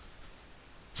Brothers.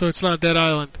 So it's not Dead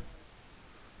Island.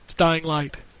 It's Dying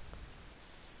Light.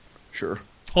 Sure.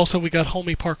 Also, we got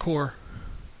Homie Parkour.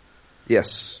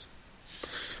 Yes.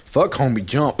 Fuck Homie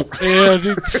Jump. Yeah,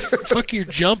 dude. Fuck your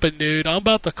jumping, dude. I'm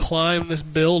about to climb this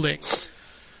building.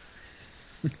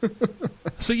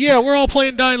 So yeah, we're all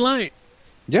playing Dying Light.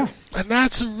 Yeah. And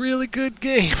that's a really good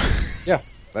game. Yeah,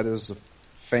 that is a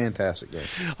fantastic game.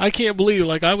 I can't believe,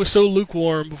 I was so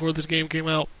lukewarm before this game came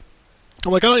out.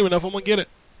 I'm like, I don't even know if I'm going to get it.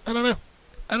 I don't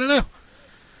know.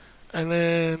 And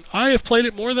then I have played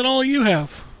it more than all of you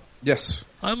have. Yes.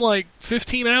 I'm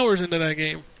 15 hours into that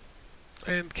game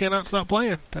and cannot stop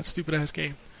playing that stupid ass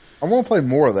game. I want to play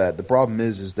more of that. The problem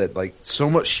is that so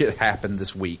much shit happened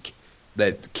this week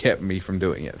that kept me from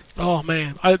doing it. Oh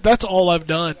man, that's all I've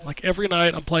done. Every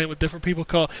night I'm playing with different people.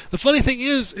 The funny thing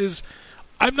is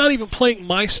I'm not even playing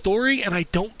my story, and I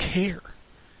don't care.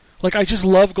 I just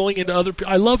love going into other.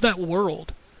 I love that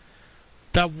world.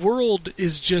 That world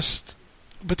is just,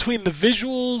 between the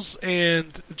visuals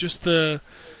and just the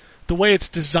way it's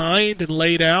designed and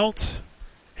laid out,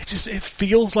 it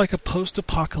feels like a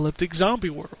post-apocalyptic zombie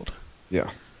world. Yeah.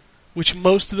 Which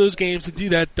most of those games that do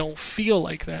that don't feel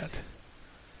like that.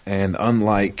 And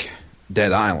unlike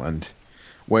Dead Island,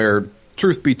 where,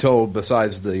 truth be told,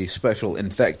 besides the special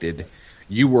infected,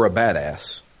 you were a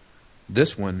badass,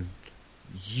 this one,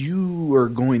 you are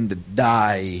going to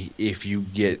die if you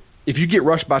get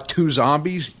rushed by 2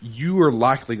 zombies, you are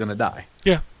likely going to die.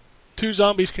 Yeah. 2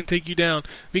 zombies can take you down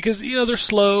because, they're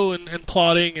slow and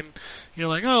plotting, and you're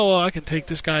like, oh, well, I can take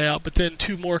this guy out, but then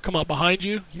 2 more come up behind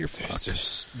you, you're fucked.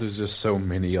 There's just so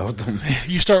many of them.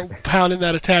 You start pounding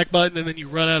that attack button, and then you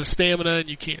run out of stamina, and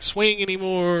you can't swing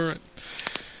anymore.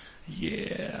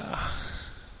 Yeah.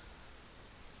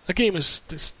 That game is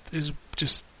just,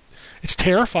 it's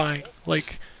terrifying.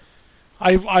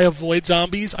 I avoid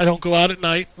zombies. I don't go out at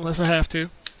night unless I have to.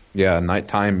 Yeah,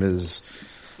 nighttime is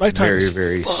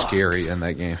very scary in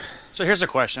that game. So here's a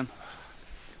question.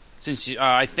 Since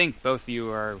I think both of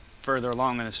you are further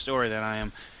along in the story than I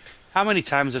am, how many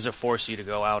times does it force you to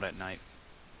go out at night?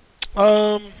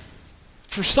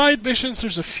 For side missions,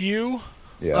 there's a few.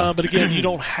 Yeah. But again, you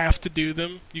don't have to do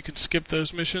them. You can skip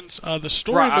those missions. The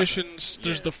story missions,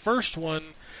 there's the first one,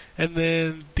 and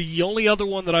then the only other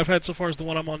one that I've had so far is the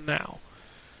one I'm on now,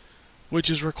 which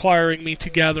is requiring me to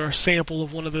gather a sample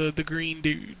of one of the green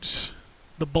dudes,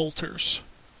 the bolters.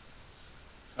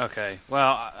 Okay.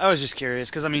 Well, I was just curious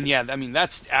because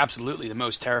that's absolutely the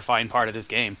most terrifying part of this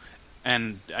game,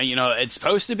 and it's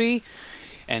supposed to be.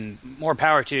 And more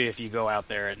power to you if you go out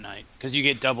there at night, because you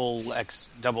get double.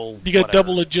 You get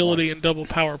double agility points. And double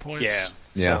power points. Yeah.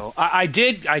 Yeah. So I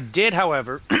did,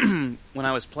 however, when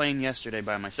I was playing yesterday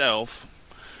by myself,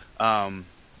 I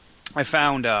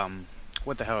found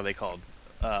what the hell are they called?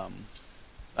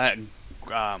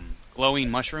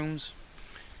 Glowing mushrooms.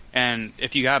 And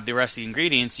if you have the rest of the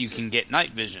ingredients, you can get night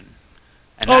vision.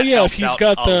 And if you've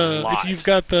got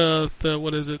the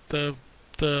what is it,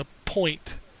 the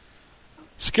point.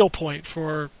 Skill point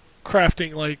for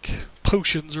crafting like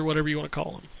potions or whatever you want to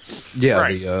call them. Yeah,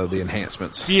 right. The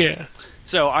enhancements. Yeah.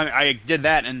 So I did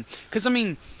that, and because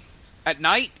at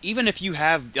night, even if you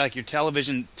have like your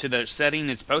television to the setting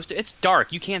it's supposed to, it's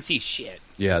dark. You can't see shit.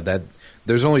 Yeah,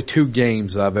 there's only 2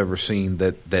 games I've ever seen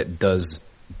that does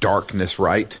darkness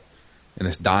right, and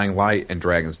it's Dying Light and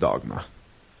Dragon's Dogma.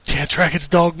 Yeah, Dragon's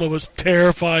Dogma was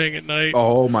terrifying at night.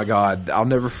 Oh my god, I'll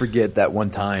never forget that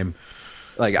one time.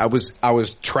 Like I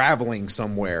was traveling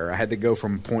somewhere. I had to go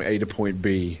from point A to point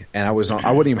B, and I wasn't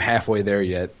even halfway there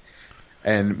yet.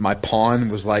 And my pawn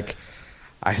was like,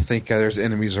 I think there's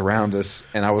enemies around us,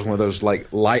 and I was one of those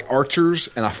like light archers,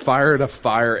 and I fired a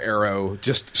fire arrow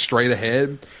just straight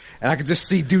ahead, and I could just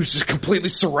see dudes just completely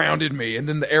surrounded me, and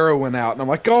then the arrow went out, and I'm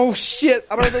like, oh shit,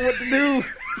 I don't know what to do.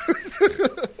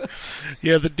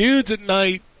 Yeah, the dudes at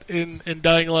night in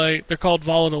Dying Light, they're called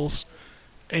volatiles,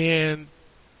 and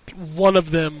one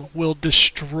of them will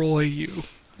destroy you.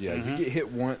 Yeah, you get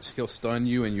hit once, he'll stun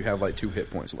you, and you have like 2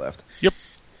 hit points left. Yep.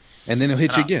 And then he'll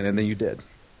hit you again, and then you're dead.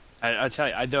 I tell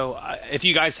you, if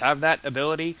you guys have that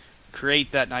ability,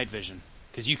 create that night vision,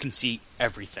 because you can see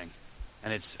everything,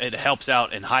 and it helps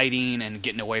out in hiding and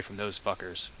getting away from those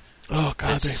fuckers. Oh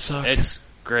god, they suck. It's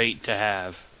great to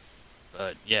have,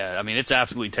 but yeah, it's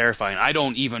absolutely terrifying. I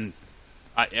don't even.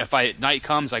 If night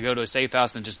comes, I go to a safe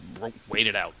house and just wait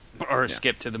it out. Or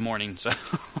skip to the morning. So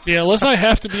yeah, unless I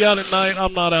have to be out at night,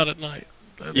 I'm not out at night.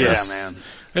 Yeah, man.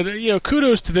 And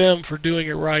kudos to them for doing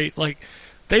it right. Like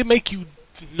they make you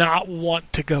not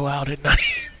want to go out at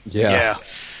night. Yeah.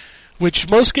 Which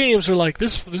most games are like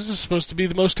this. This is supposed to be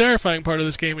the most terrifying part of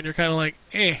this game, and you're kind of like,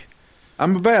 eh.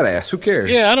 I'm a badass. Who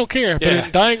cares? Yeah, I don't care. But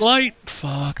in Dying Light,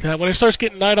 fuck that. When it starts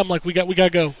getting night, I'm like, we gotta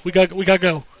go. We gotta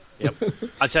go. Yep.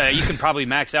 I'll tell you can probably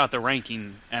max out the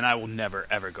ranking, and I will never,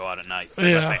 ever go out at night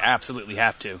unless I absolutely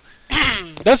have to.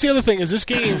 That's the other thing, is this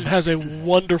game has a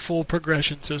wonderful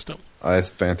progression system. It's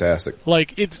fantastic.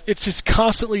 Like, it's just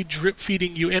constantly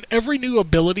drip-feeding you, and every new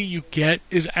ability you get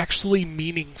is actually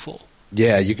meaningful.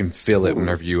 Yeah, you can feel it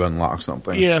whenever you unlock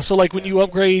something. Yeah, so like when you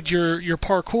upgrade your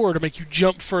parkour to make you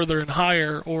jump further and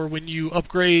higher, or when you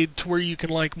upgrade to where you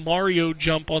can, like, Mario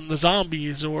jump on the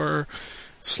zombies, or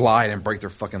slide and break their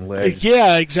fucking legs.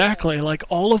 Yeah, exactly. Like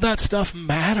all of that stuff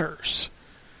matters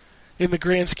in the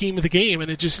grand scheme of the game, and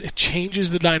it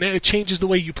changes the dynamic. It changes the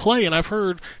way you play. And I've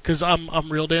heard, because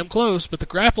I'm real damn close, but the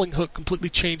grappling hook completely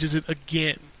changes it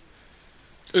again.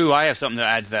 Ooh, I have something to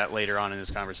add to that later on in this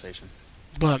conversation.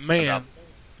 But man,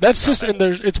 that system,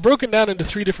 it's broken down into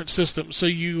 3 different systems. So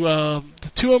you,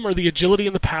 the 2 of them are the agility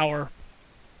and the power,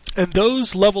 and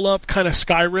those level up kind of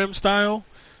Skyrim style,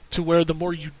 to where the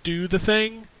more you do the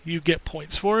thing, you get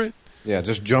points for it. Yeah,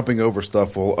 just jumping over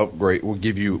stuff will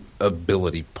give you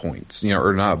ability points,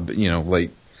 or not,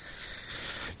 like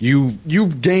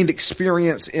you've gained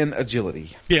experience in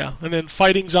agility. Yeah, and then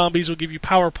fighting zombies will give you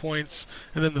power points,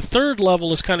 and then the 3rd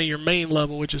level is kind of your main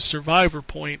level, which is survivor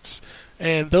points,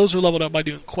 and those are leveled up by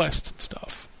doing quests and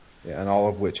stuff. Yeah, and all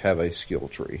of which have a skill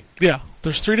tree. Yeah,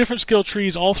 there's 3 different skill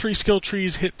trees. All 3 skill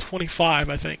trees hit 25,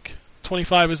 I think.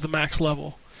 25 is the max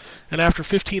level. And after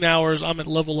 15 hours, I'm at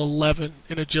level 11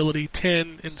 in agility,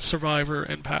 10 in survivor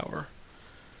and power.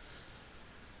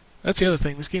 That's the other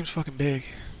thing. This game's fucking big.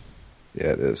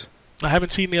 Yeah, it is. I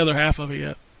haven't seen the other half of it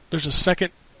yet. There's a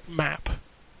second map.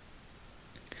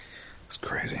 It's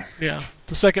crazy. Yeah.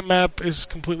 The second map is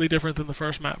completely different than the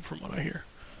first map, from what I hear.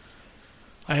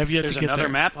 I have yet There's to get another there.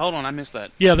 map? Hold on, I missed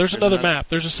that. Yeah, there's another map.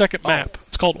 There's a second Oh. map.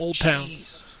 It's called Old Town.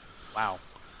 Jeez. Wow.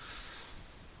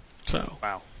 So,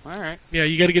 Wow. All right. yeah,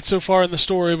 you got to get so far in the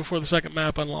story before the second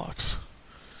map unlocks.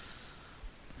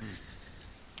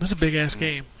 This is a big ass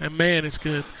game, and man, it's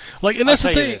good. Like, and that's the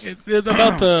I'll tell you thing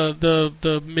about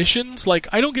the missions. Like,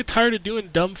 I don't get tired of doing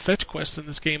dumb fetch quests in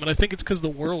this game, and I think it's because the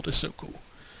world is so cool.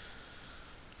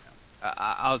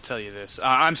 I'll tell you this.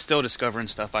 I'm still discovering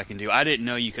stuff I can do. I didn't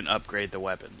know you can upgrade the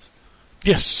weapons.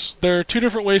 Yes, there are two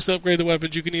different ways to upgrade the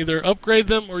weapons. You can either upgrade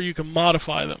them or you can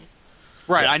modify them.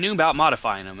 Right, Yeah. I knew about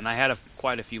modifying them, and I had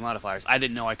quite a few modifiers. I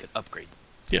didn't know I could upgrade them.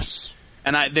 Yes.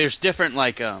 And there's different,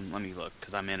 like, let me look,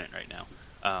 because I'm in it right now.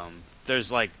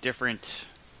 There's, like, different,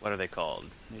 what are they called?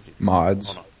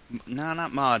 Mods. Hold on. No,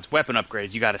 not mods. Weapon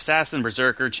upgrades. You got Assassin,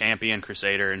 Berserker, Champion,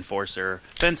 Crusader, Enforcer,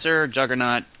 Fencer,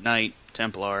 Juggernaut, Knight,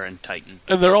 Templar, and Titan.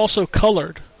 And they're also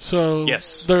colored, so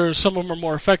Yes. some of them are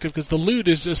more effective because the loot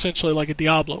is essentially like a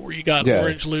Diablo, where you got Yeah.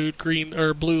 orange loot, green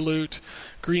or blue loot,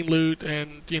 green loot,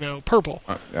 and purple.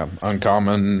 Yeah,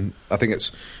 uncommon. I think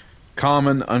it's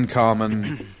common,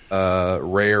 uncommon,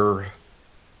 rare,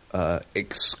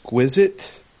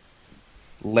 exquisite,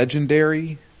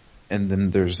 legendary, and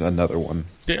then there's another one.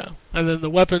 Yeah, and then the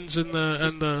weapons and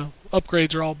the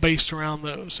upgrades are all based around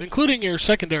those, including your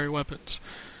secondary weapons,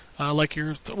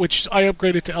 which I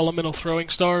upgraded to elemental throwing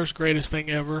stars, greatest thing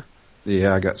ever.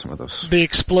 Yeah, I got some of those. The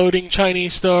exploding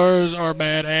Chinese stars are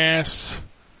badass.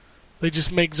 They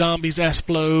just make zombies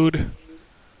explode.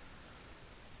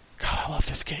 God, I love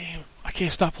this game. I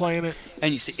can't stop playing it.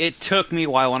 And you see, it took me a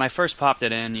while. When I first popped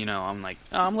it in, I'm like,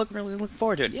 oh, I'm really looking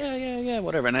forward to it. Yeah,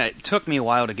 whatever. And it took me a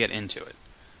while to get into it.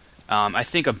 I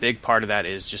think a big part of that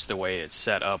is just the way it's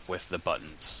set up with the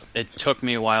buttons. It took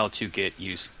me a while to get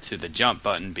used to the jump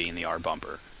button being the R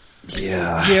bumper.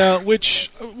 Yeah. Yeah,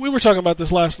 which we were talking about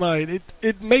this last night.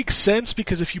 It makes sense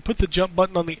because if you put the jump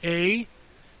button on the A,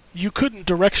 you couldn't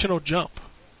directional jump.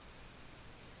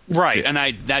 Right, and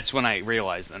that's when I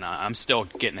realized, and I'm still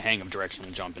getting the hang of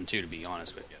directional jumping too, to be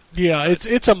honest with you. Yeah,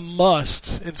 it's a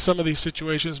must in some of these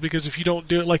situations because if you don't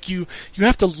do it, like you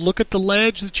have to look at the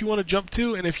ledge that you want to jump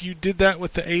to, and if you did that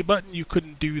with the A button, you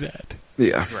couldn't do that.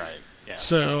 Yeah. Right. Yeah.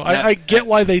 So I get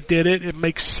why they did it. It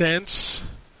makes sense.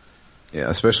 Yeah,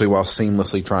 especially while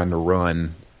seamlessly trying to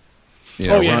run.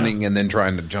 Running and then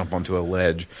trying to jump onto a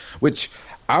ledge. Which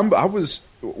I was,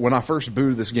 when I first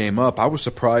booted this game up, I was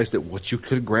surprised at what you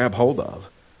could grab hold of.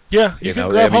 Yeah, you can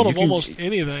grab hold of you almost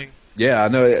anything. Yeah, I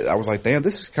know. I was like, damn,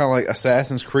 this is kind of like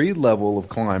Assassin's Creed level of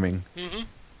climbing. Mm-hmm.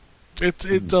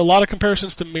 It's a lot of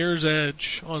comparisons to Mirror's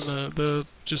Edge on the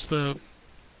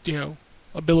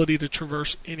ability to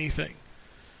traverse anything.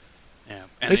 Yeah,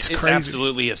 and It's it's crazy.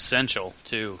 absolutely essential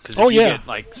too, because if you get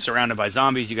like surrounded by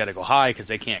zombies, you got to go high because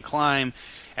they can't climb,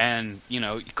 and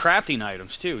crafting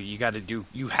items too.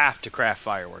 You have to craft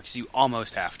fireworks. You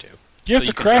almost have to. You have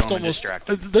So to can craft throw 'em and almost. distract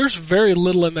 'em. There's very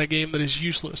little in that game that is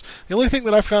useless. The only thing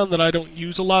that I found that I don't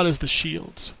use a lot is the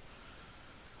shields.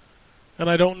 And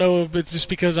I don't know if it's just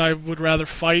because I would rather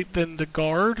fight than to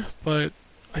guard, but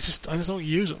I just don't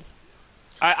use them.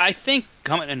 I think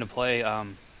coming into play,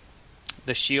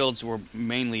 the shields were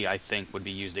mainly, I think, would be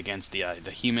used against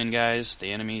the human guys,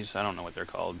 the enemies. I don't know what they're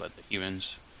called, but the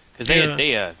humans, because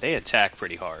they attack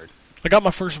pretty hard. I got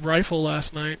my first rifle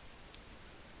last night.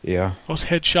 Yeah. I was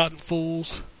headshotting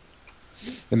fools.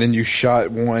 And then you shot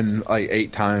one like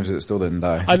 8 times and it still didn't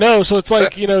die. I know, so it's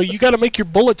like, you got to make your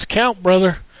bullets count,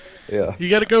 brother. Yeah. You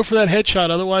got to go for that headshot,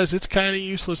 otherwise it's kind of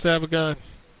useless to have a gun.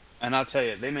 And I'll tell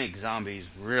you, they make zombies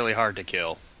really hard to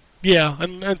kill. Yeah,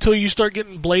 and until you start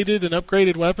getting bladed and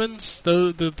upgraded weapons,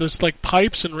 those like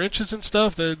pipes and wrenches and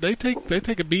stuff, they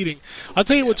take a beating. I'll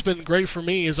tell you what's been great for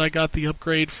me is I got the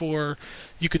upgrade for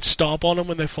you can stomp on them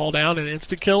when they fall down and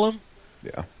instant kill them.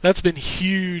 Yeah. That's been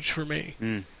huge for me.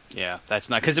 Yeah, that's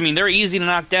not because they're easy to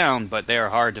knock down, but they are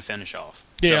hard to finish off.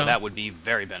 Yeah. So that would be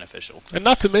very beneficial. And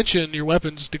not to mention your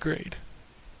weapons degrade.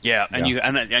 Yeah, and Yeah.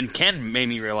 and Ken made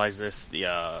me realize this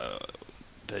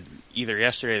either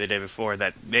yesterday or the day before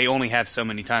that they only have so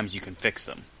many times you can fix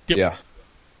them. Yep. Yeah.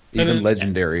 And Even then-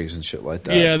 legendaries and shit like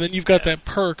that. Yeah, then you've got that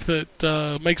perk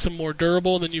that makes them more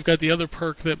durable, and then you've got the other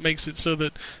perk that makes it so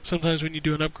that sometimes when you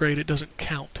do an upgrade, it doesn't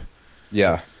count.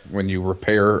 Yeah. When you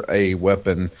repair a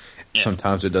weapon, Yeah.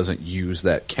 sometimes it doesn't use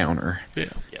that counter. Yeah.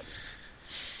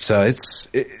 So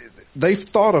they've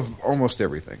thought of almost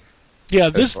everything. Yeah,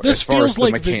 this as far feels as the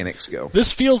like mechanics go.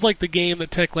 This feels like the game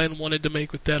that Techland wanted to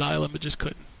make with Dead Island, but just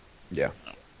couldn't. Yeah.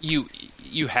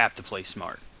 You have to play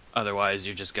smart, otherwise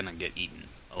you're just gonna get eaten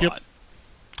a Yep. lot.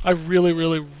 I really,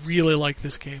 really, really like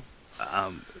this game.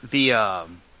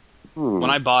 When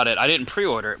I bought it, I didn't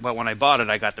pre-order it, but when I bought it,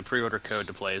 I got the pre-order code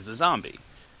to play as the zombie.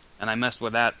 And I messed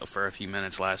with that for a few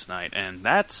minutes last night, and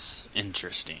that's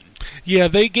interesting. Yeah,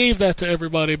 they gave that to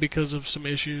everybody because of some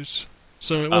issues.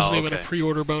 So it wasn't even a okay.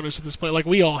 pre-order bonus at this point. Like,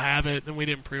 we all have it, and we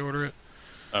didn't pre-order it.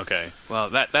 Okay. Well,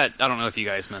 that I don't know if you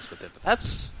guys messed with it, but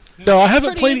that's... No, I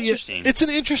haven't pretty played it yet. interesting. It's an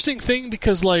interesting thing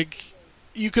because, like,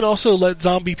 you can also let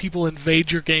zombie people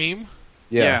invade your game,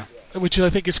 Yeah. which I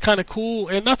think is kind of cool.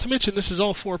 And not to mention, this is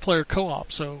all 4-player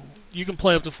co-op, so you can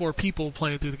play up to 4 people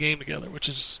playing through the game together, which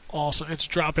is awesome. It's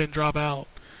drop in, drop out.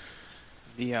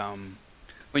 The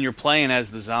when you're playing as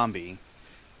the zombie,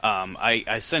 I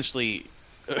essentially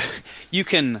you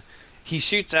can he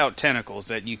shoots out tentacles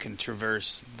that you can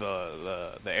traverse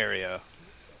the area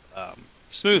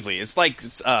smoothly. It's like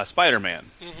Spider-Man.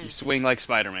 You swing like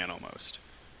Spider-Man almost,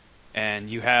 and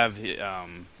you have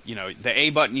the A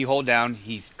button you hold down.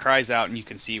 He cries out, and you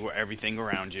can see everything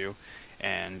around you.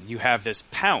 And you have this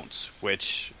pounce,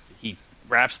 which he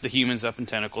wraps the humans up in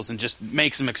tentacles and just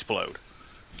makes them explode.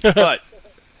 But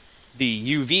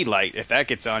the UV light, if that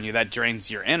gets on you, that drains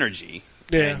your energy,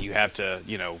 and you have to,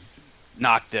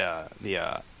 knock the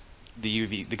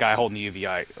guy holding the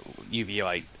UV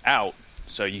light out,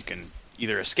 so you can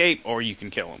either escape or you can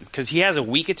kill him. Because he has a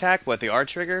weak attack with the R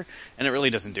trigger, and it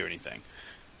really doesn't do anything.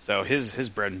 So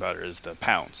his bread and butter is the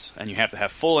pounce, and you have to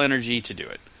have full energy to do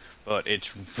it. But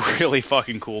it's really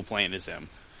fucking cool playing as him.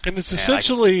 And it's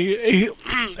essentially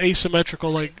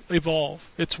asymmetrical, like Evolve.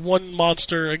 It's one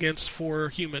monster against 4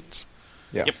 humans.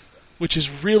 Yeah. Yep. Which is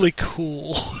really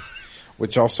cool.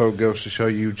 Which also goes to show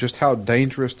you just how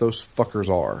dangerous those fuckers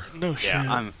are. No shit.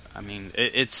 Yeah,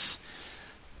 it's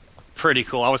pretty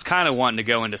cool. I was kind of wanting to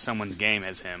go into someone's game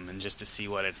as him and just to see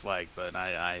what it's like, but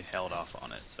I held off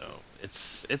on it. So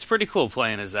it's pretty cool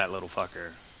playing as that little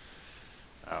fucker.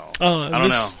 I don't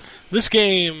know. This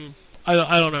game, I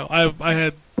don't know. I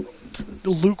had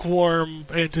lukewarm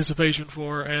anticipation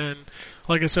for, and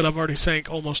like I said, I've already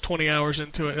sank almost 20 hours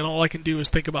into it, and all I can do is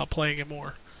think about playing it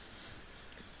more.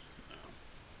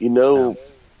 You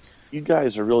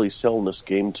guys are really selling this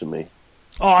game to me.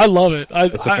 Oh, I love it.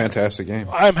 It's a fantastic game.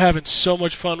 I'm having so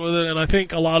much fun with it, and I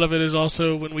think a lot of it is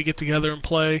also when we get together and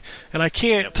play, and I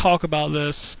can't talk about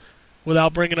this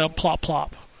without bringing up Plop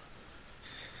Plop.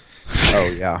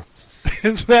 Oh, yeah.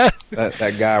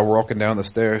 that guy walking down the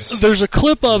stairs. There's a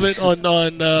clip of it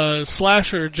on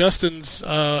Slasher, Justin's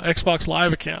Xbox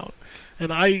Live account,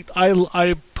 and I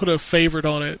put a favorite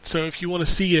on it. So if you want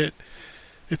to see it,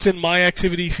 it's in my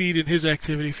activity feed and his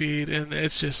activity feed, and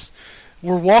it's just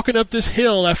we're walking up this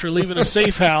hill after leaving a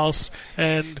safe house,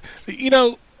 and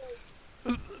they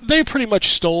pretty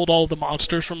much stole all the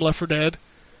monsters from Left 4 Dead.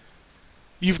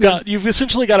 You've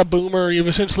essentially got a boomer, you've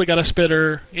essentially got a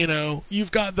spitter,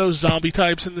 you've got those zombie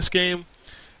types in this game,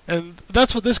 and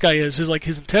that's what this guy is. His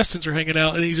intestines are hanging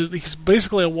out, and he's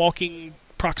basically a walking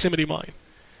proximity mine,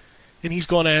 and he's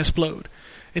going to explode.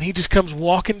 And he just comes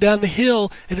walking down the hill,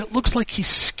 and it looks like he's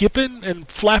skipping and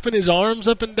flapping his arms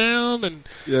up and down, and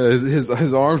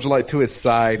his arms are like to his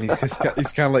side, and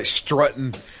he's kind of like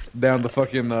strutting down the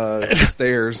fucking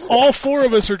stairs. All 4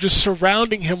 of us are just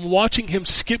surrounding him, watching him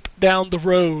skip down the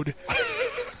road,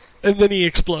 and then he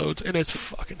explodes, and it's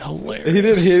fucking hilarious. He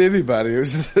didn't hit anybody. It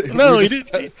was just,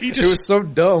 it was so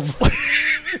dumb.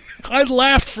 I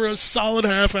laughed for a solid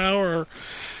half hour,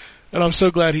 and I'm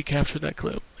so glad he captured that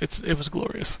clip. It was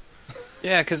glorious.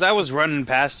 Yeah, because I was running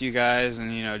past you guys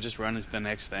and, just running to the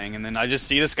next thing, and then I just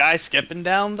see this guy skipping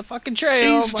down the fucking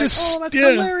trail. He's that's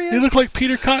hilarious. He looked like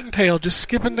Peter Cottontail just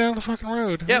skipping down the fucking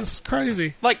road. Yep. It was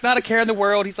crazy. Like, not a care in the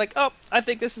world. He's like, oh, I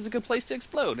think this is a good place to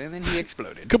explode. And then he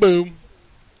exploded. Kaboom.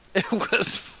 It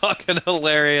was fucking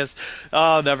hilarious.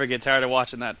 Oh, I'll never get tired of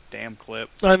watching that damn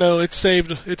clip. I know, it's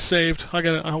saved.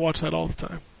 I watch that all the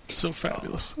time. It's so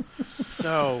fabulous.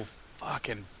 So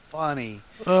fucking funny.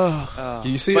 Do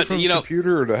you see it from the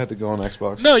computer, or do I have to go on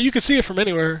Xbox? No, you can see it from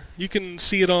anywhere. You can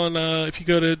see it on, if you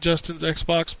go to Justin's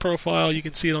Xbox profile, you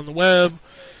can see it on the web.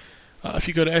 If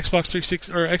you go to Xbox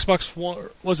 360 or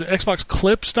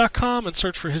Xboxclips.com and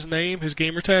search for his name, his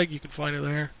gamer tag, you can find it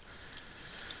there.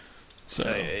 So,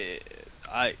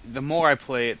 the more I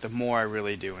play it, the more I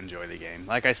really do enjoy the game.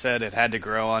 Like I said, it had to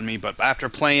grow on me, but after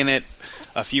playing it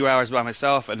a few hours by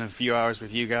myself and a few hours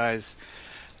with you guys,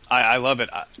 I love it,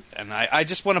 and I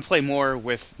just want to play more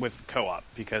with co-op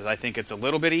because I think it's a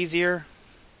little bit easier.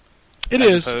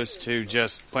 As opposed to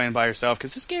just playing by yourself,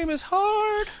 because this game is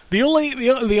hard. The only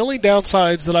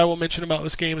downsides that I will mention about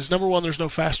this game is, number one, there's no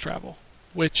fast travel,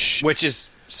 which is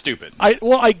stupid.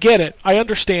 I get it. I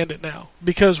understand it now,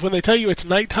 because when they tell you it's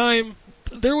nighttime,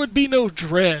 there would be no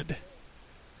dread.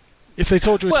 If they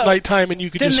told you it's Well, nighttime and you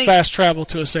could then just they- fast travel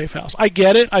to a safe house. I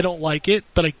get it. I don't like it,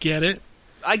 but I get it.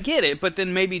 I get it, but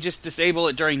then maybe just disable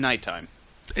it during nighttime.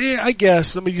 Yeah, I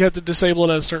guess. I mean, you have to disable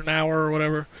it at a certain hour or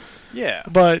whatever. Yeah.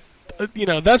 But,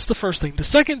 that's the first thing. The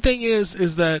second thing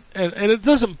is that, and it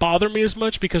doesn't bother me as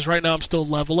much because right now I'm still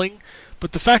leveling,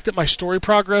 but the fact that my story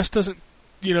progress doesn't,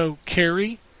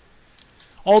 carry.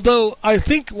 Although, I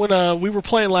think when we were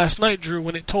playing last night, Drew,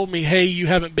 when it told me, hey, you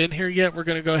haven't been here yet, we're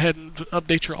going to go ahead and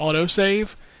update your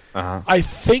autosave, I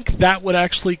think that would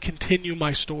actually continue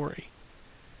my story.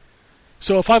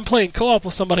 So if I'm playing co-op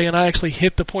with somebody and I actually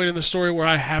hit the point in the story where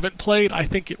I haven't played, I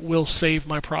think it will save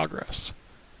my progress.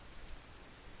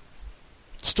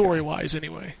 Story-wise,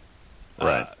 anyway.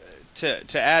 Right.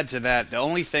 To add to that, the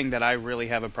only thing that I really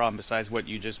have a problem besides what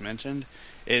you just mentioned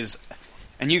is,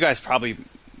 and you guys probably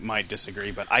might disagree,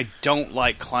 but I don't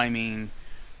like climbing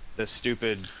the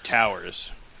stupid towers.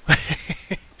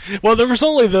 Well, there was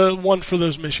only the one for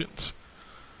those missions.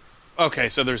 Okay,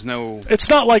 so there's no... It's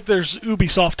not like there's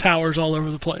Ubisoft towers all over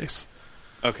the place.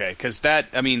 Okay, because that,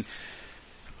 I mean,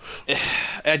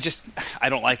 I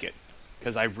don't like it.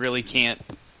 Because I really can't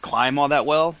climb all that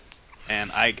well,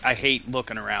 and I hate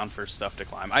looking around for stuff to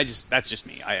climb. That's just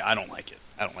me. I don't like it.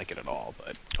 I don't like it at all.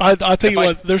 But I'll tell you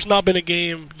what, there's not been a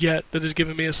game yet that has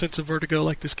given me a sense of vertigo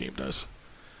like this game does.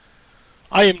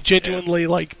 I am genuinely,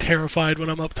 terrified when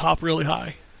I'm up top really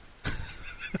high.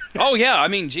 Oh yeah, I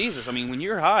mean, Jesus, I mean, when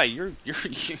you're high,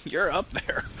 you're up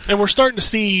there. And we're starting to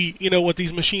see, what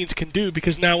these machines can do,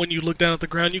 because now when you look down at the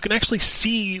ground, you can actually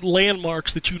see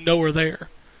landmarks that you know are there.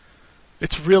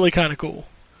 It's really kind of cool.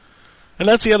 And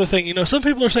that's the other thing, some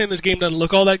people are saying this game doesn't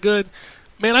look all that good.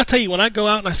 Man, I tell you, when I go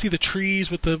out and I see the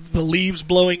trees with the leaves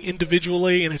blowing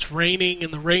individually, and it's raining,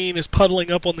 and the rain is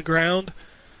puddling up on the ground,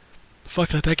 fuck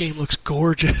that game looks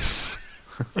gorgeous.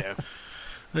 Yeah.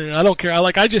 I don't care.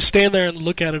 I just stand there and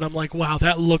look at it. I'm like, wow,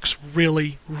 that looks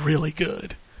really, really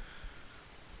good.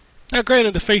 Now,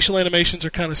 granted, the facial animations are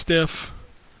kind of stiff,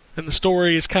 and the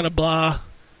story is kind of blah,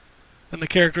 and the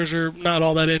characters are not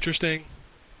all that interesting.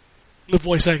 The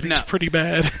voice acting's pretty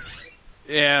bad.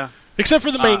 Yeah. Except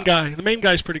for the main guy. The main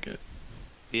guy's pretty good.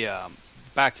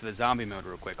 Back to the zombie mode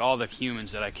real quick. All the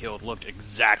humans that I killed looked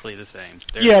exactly the same.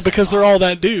 Because they're all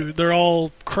that dude. They're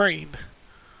all Crane.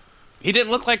 He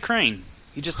didn't look like Crane.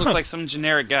 He just looked like some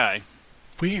generic guy.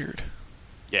 Weird.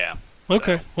 Yeah.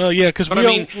 Okay. So. Well, yeah, because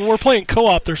when we're playing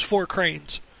co-op, there's 4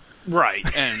 Cranes. Right.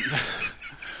 And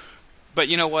but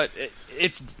you know what?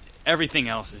 It's everything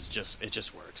else is it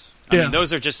just works. I mean,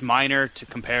 those are just minor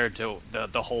compared to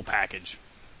the whole package.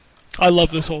 I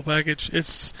love this whole package.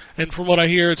 And from what I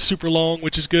hear, it's super long,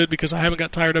 which is good because I haven't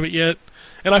got tired of it yet.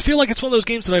 And I feel like it's one of those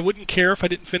games that I wouldn't care if I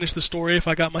didn't finish the story if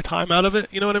I got my time out of it.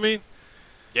 You know what I mean?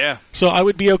 Yeah. So I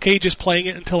would be okay just playing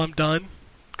it until I'm done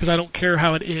because I don't care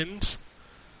how it ends.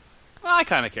 Well, I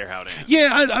kind of care how it ends.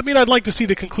 Yeah, I mean, I'd like to see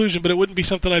the conclusion, but it wouldn't be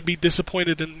something I'd be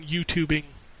disappointed in YouTubing.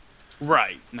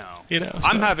 Right. No.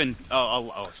 I'm so. having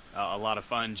a lot of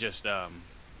fun just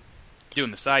doing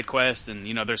the side quest, and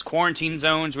there's quarantine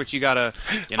zones which you gotta.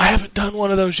 I haven't done one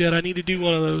of those yet. I need to do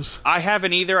one of those. I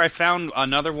haven't either. I found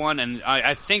another one, and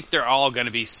I think they're all going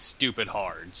to be stupid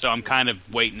hard. So I'm kind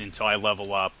of waiting until I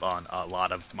level up on a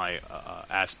lot of my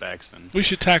aspects. And we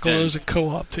should tackle those in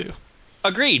co-op too.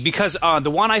 Agreed, because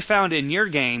the one I found in your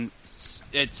game,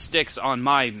 it sticks on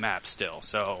my map still.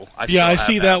 So I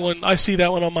see that one. I see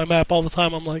that one on my map all the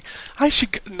time. I'm like,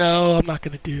 no, I'm not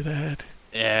going to do that.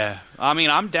 Yeah, I mean,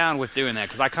 I'm down with doing that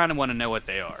because I kind of want to know what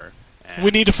they are. And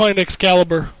we need to find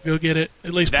Excalibur. Go get it.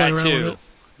 At least play around with it.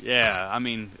 Yeah, I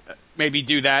mean, maybe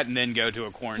do that and then go to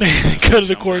a quarantine. Go to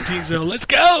the quarantine zone. Let's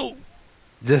go.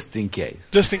 Just in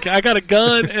case. I got a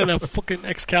gun and a fucking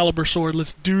Excalibur sword.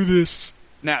 Let's do this.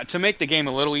 Now, to make the game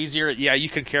a little easier, you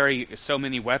can carry so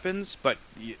many weapons, but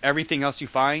everything else you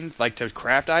find, like to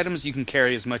craft items, you can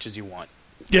carry as much as you want.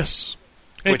 Yes.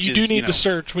 And you do need to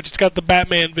search, which it's got the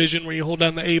Batman vision where you hold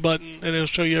down the A button and it'll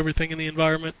show you everything in the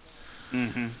environment.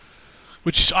 Mm-hmm.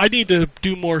 Which I need to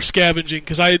do more scavenging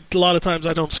because a lot of times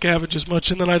I don't scavenge as much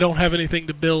and then I don't have anything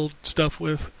to build stuff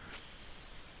with.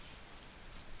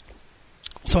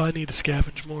 So I need to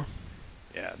scavenge more.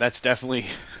 Yeah, that's definitely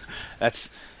it's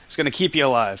going to keep you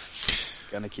alive.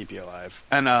 Going to keep you alive.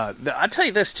 And I'll tell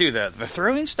you this too: the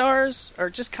throwing stars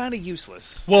are just kind of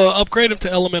useless. Well, upgrade them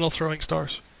to elemental throwing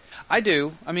stars. I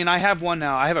do. I mean, I have one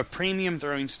now. I have a premium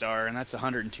throwing star, and that's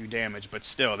 102 damage. But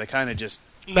still, they kind of just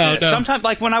no. Sometimes,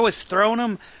 like when I was throwing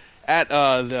them at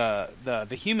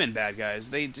the human bad guys,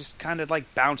 they just kind of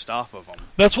like bounced off of them.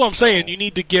 That's what I'm saying. You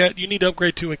need to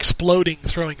upgrade to exploding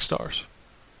throwing stars.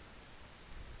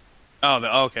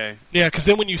 Oh, okay. Yeah, because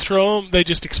then when you throw them, they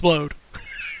just explode,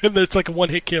 and it's like a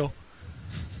one-hit kill.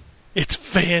 It's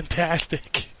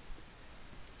fantastic.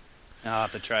 I'll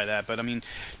have to try that. But I mean,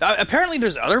 apparently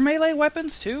there's other melee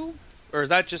weapons too, or is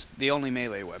that just the only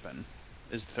melee weapon?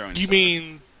 Is throwing? You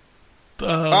mean?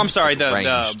 I'm sorry,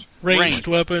 the ranged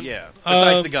weapon. Yeah,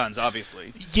 besides the guns,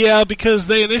 obviously. Yeah, because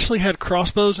they initially had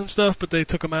crossbows and stuff, but they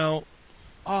took them out.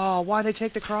 Oh, why they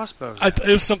take the crossbows? It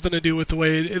was something to do with the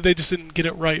way they just didn't get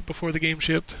it right before the game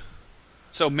shipped.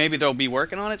 So maybe they'll be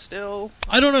working on it still?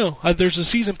 I don't know. There's a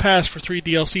season pass for 3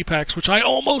 DLC packs, which I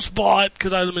almost bought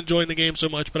because I'm enjoying the game so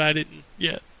much, but I didn't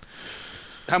yet.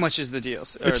 How much is the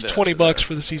DLC? It's $20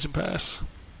 for the season pass.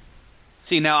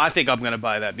 See, now I think I'm going to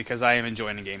buy that because I am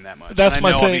enjoying the game that much. That's and my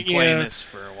I know thing, I'll be playing yeah. this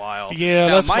for a while. Yeah,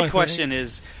 now, that's my my question thing.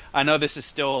 is, I know this is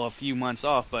still a few months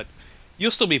off, but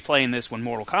you'll still be playing this when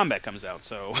Mortal Kombat comes out,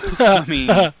 so, I mean...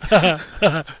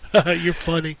 You're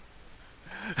funny.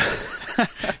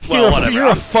 Well, whatever. You're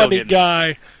a funny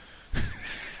guy.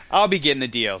 I'll be getting the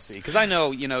DLC, because I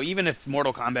know, even if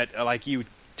Mortal Kombat, like you,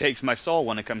 takes my soul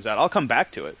when it comes out, I'll come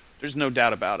back to it. There's no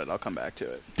doubt about it. I'll come back to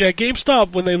it. Yeah,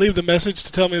 GameStop, when they leave the message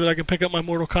to tell me that I can pick up my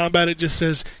Mortal Kombat, it just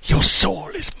says, "Your soul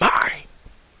is mine."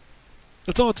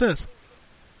 That's all it says.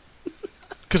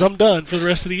 Because I'm done for the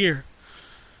rest of the year.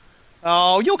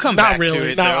 Oh, you'll come Not back really. to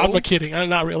it, No, though. I'm kidding.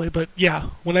 Not really, but yeah,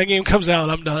 when that game comes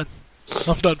out, I'm done.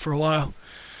 I'm done for a while.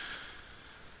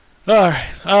 Alright,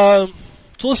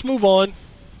 so let's move on,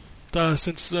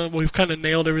 since we've kind of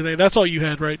nailed everything. That's all you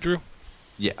had, right, Drew?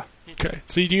 Yeah. Okay,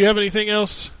 so do you have anything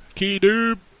else, Key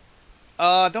Doob?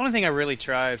 The only thing I really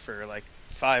tried for,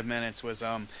 5 minutes was,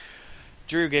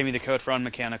 Drew gave me the code for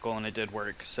Unmechanical, and it did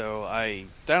work, so I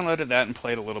downloaded that and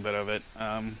played a little bit of it.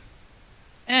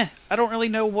 I don't really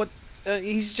know what...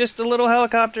 he's just a little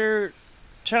helicopter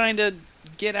trying to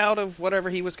get out of whatever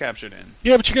he was captured in.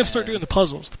 Yeah, but you got to start doing the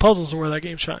puzzles. The puzzles are where that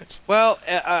game shines. Well,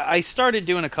 I started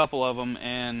doing a couple of them,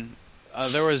 and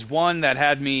there was one that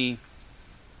had me,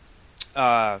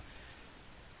 I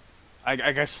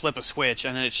guess, flip a switch,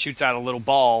 and then it shoots out a little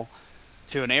ball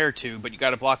to an air tube, but you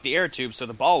got to block the air tube so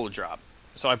the ball will drop.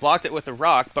 So I blocked it with a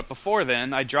rock, but before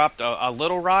then, I dropped a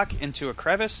little rock into a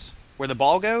crevice where the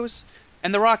ball goes,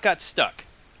 and the rock got stuck.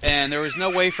 And there was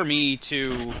no way for me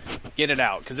to get it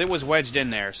out, because it was wedged in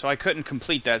there, so I couldn't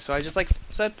complete that, so I just,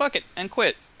 said, fuck it, and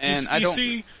quit. And you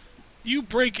see, you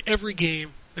break every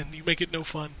game, and you make it no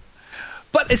fun.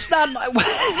 But it's not my...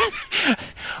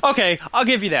 Okay, I'll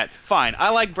give you that. Fine, I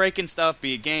like breaking stuff,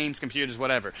 be it games, computers,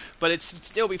 whatever, but it should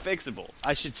still be fixable.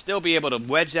 I should still be able to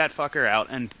wedge that fucker out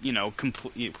and,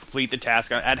 complete the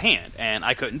task at hand, and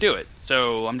I couldn't do it.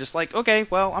 So I'm just like, okay,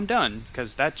 well, I'm done,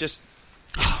 because that just...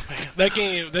 Oh man,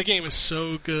 that game is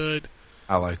so good.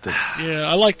 I liked it. Yeah,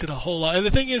 I liked it a whole lot. And the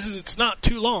thing is it's not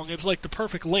too long. It's like the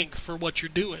perfect length for what you're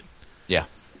doing. Yeah.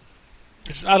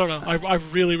 I don't know. I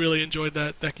really, really enjoyed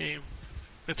that game.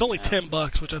 It's only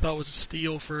 $10, which I thought was a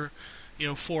steal for,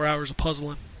 4 hours of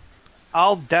puzzling.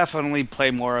 I'll definitely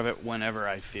play more of it whenever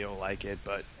I feel like it,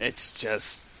 but it's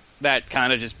just... That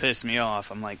kind of just pissed me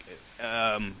off. I'm like,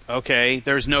 okay,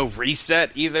 there's no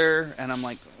reset either, and I'm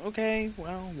like, okay,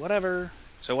 well, whatever.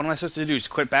 So what am I supposed to do? Just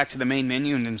quit back to the main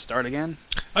menu and then start again?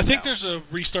 I think there's a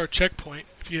restart checkpoint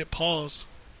if you hit pause.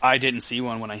 I didn't see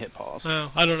one when I hit pause.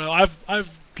 No, I don't know.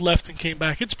 I've left and came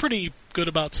back. It's pretty good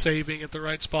about saving at the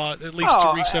right spot, at least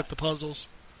to reset the puzzles.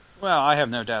 Well, I have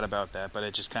no doubt about that, but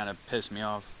it just kind of pissed me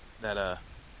off that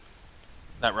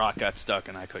that rock got stuck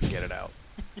and I couldn't get it out.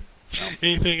 So.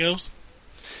 Anything else?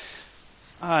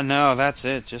 No, that's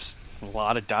it. Just a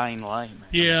lot of Dying Light, man.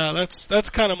 Yeah, that's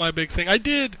kind of my big thing. I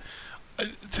did,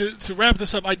 to wrap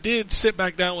this up, I did sit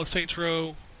back down with Saints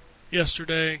Row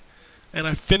yesterday, and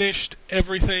I finished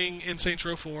everything in Saints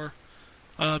Row 4.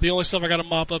 The only stuff I got to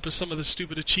mop up is some of the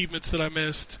stupid achievements that I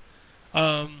missed.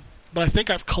 But I think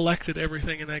I've collected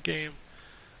everything in that game.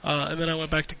 And then I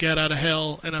went back to Get Out of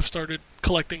Hell, and I've started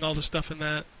collecting all the stuff in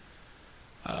that.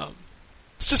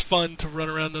 It's just fun to run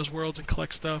around those worlds and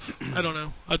collect stuff. I don't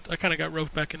know. I kind of got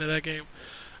roped back into that game.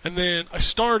 And then I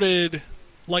started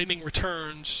Lightning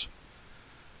Returns.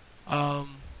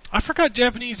 I forgot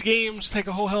Japanese games take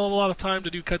a whole hell of a lot of time to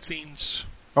do cutscenes.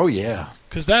 Oh, yeah.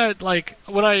 Because that,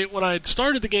 when I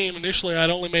started the game initially,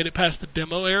 I'd only made it past the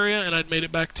demo area, and I'd made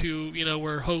it back to,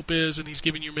 where Hope is, and he's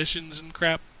giving you missions and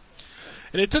crap.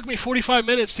 And it took me 45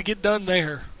 minutes to get done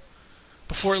there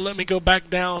before it let me go back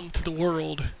down to the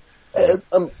world.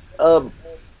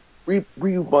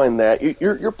 Rewind that.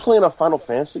 You're playing a Final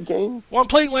Fantasy game? Well, I'm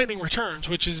playing Lightning Returns,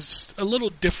 which is a little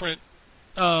different.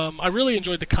 I really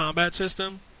enjoyed the combat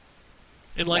system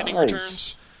in Lightning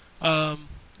Returns.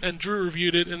 And Drew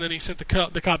reviewed it, and then he sent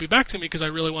the copy back to me because I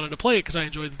really wanted to play it because I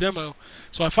enjoyed the demo.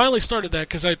 So I finally started that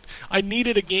because I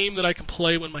needed a game that I can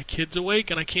play when my kid's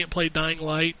awake, and I can't play Dying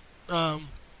Light and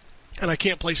I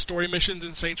can't play story missions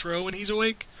in Saints Row when he's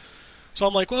awake. So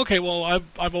I'm like, well, okay, well,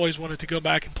 I've always wanted to go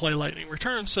back and play Lightning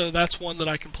Returns, so that's one that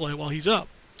I can play while he's up.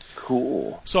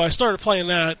 Cool. So I started playing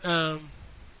that, and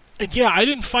yeah, I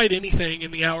didn't fight anything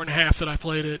in the hour and a half that I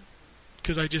played it,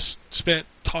 because I just spent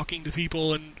talking to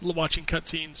people and watching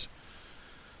cutscenes.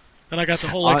 And I got the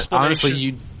whole explanation.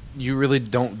 Honestly, you really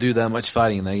don't do that much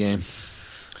fighting in that game.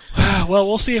 Well,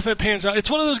 we'll see if it pans out. It's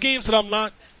one of those games that I'm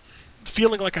not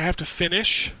feeling like I have to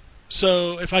finish.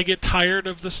 So if I get tired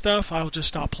of the stuff, I'll just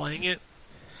stop playing it.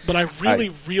 But I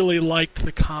really liked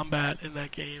the combat in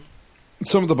that game.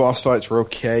 Some of the boss fights were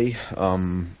okay.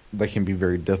 They can be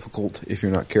very difficult if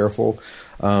you're not careful.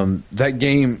 That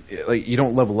game, like, you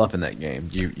don't level up in that game.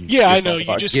 I know.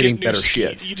 You just getting get better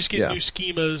shit. You just get new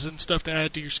schemas and stuff to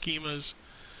add to your schemas.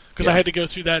 Because I had to go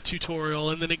through that tutorial,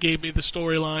 and then it gave me the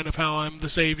storyline of how I'm the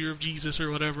savior of Jesus or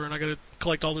whatever, and I got to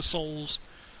collect all the souls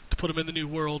to put them in the new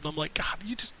world. And I'm like, God,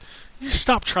 you just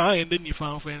stopped trying, didn't you,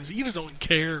 Final Fantasy? You just don't even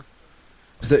care.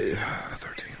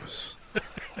 13 was.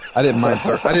 I didn't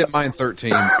mind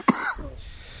 13.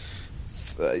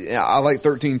 Yeah, I like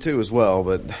 13 too as well,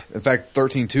 but in fact,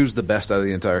 13-2 is the best out of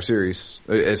the entire series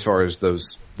as far as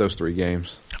those three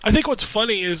games. I think what's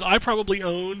funny is I probably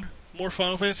own more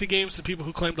Final Fantasy games than people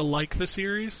who claim to like the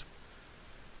series.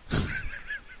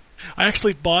 I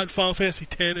actually bought Final Fantasy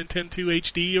X and X-2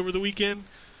 HD over the weekend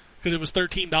because it was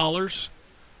 $13.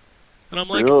 And I'm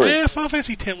like, really? Final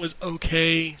Fantasy X was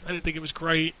okay. I didn't think it was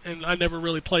great, and I never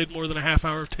really played more than a half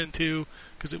hour of X-2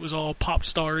 because it was all pop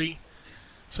star-y.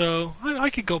 So I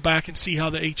could go back and see how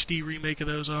the HD remake of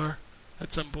those are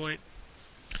at some point.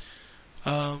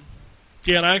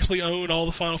 Yeah, and I actually own all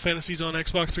the Final Fantasies on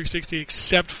Xbox 360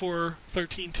 except for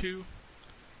 13-2.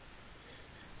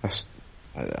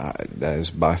 That is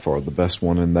by far the best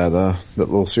one in that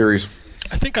little series.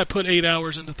 I think I put 8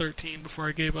 hours into 13 before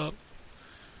I gave up.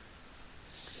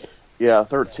 Yeah,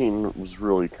 13 was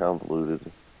really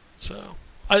convoluted. So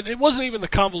it wasn't even the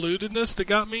convolutedness that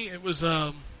got me. It was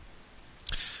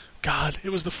it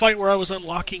was the fight where I was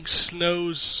unlocking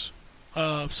Snow's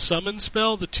summon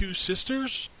spell, the two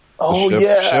sisters. Oh,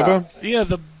 yeah. Shiva? Yeah,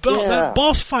 that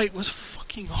boss fight was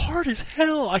fucking hard as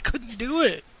hell. I couldn't do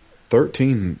it.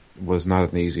 13 was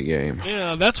not an easy game.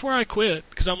 Yeah, that's where I quit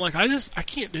because I'm like, I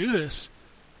can't do this.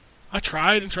 I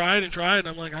tried and tried and tried, and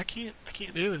I'm like, I can't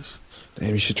do this.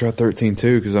 Damn, you should try 13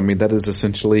 too, because I mean that is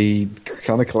essentially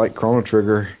kind of like Chrono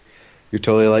Trigger. You're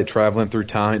totally like traveling through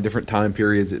different time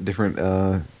periods at different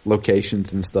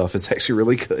locations and stuff. It's actually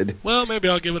really good. Well, maybe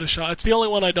I'll give it a shot. It's the only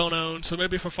one I don't own, so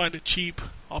maybe if I find it cheap,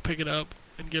 I'll pick it up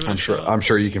and give it a shot. I'm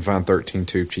sure you can find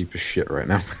 13-2 cheap as shit right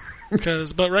now.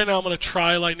 But right now I'm going to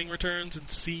try Lightning Returns and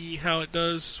see how it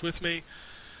does with me.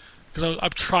 Because I'm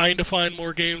trying to find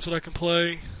more games that I can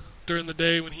play during the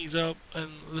day when he's up,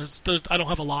 and I don't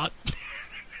have a lot.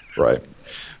 Right.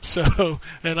 So,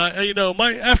 and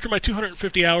after my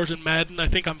 250 hours in Madden, I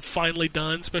think I'm finally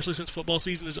done, especially since football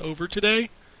season is over today.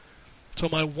 So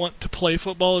my want to play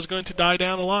football is going to die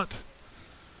down a lot.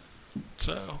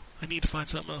 So I need to find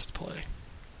something else to play.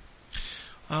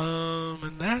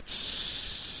 And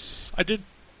I did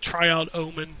try out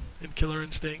Omen and Killer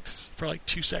Instincts for like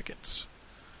 2 seconds.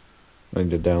 I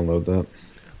need to download that.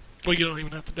 Yeah. Well, you don't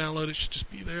even have to download it; it should just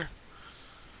be there.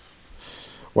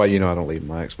 Well, I don't leave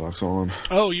my Xbox on.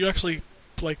 Oh, you actually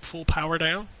like full power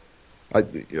down?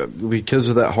 Because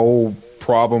of that whole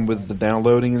problem with the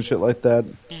downloading and shit like that.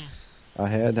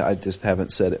 I just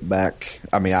haven't set it back.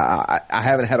 I mean, I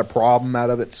haven't had a problem out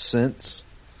of it since.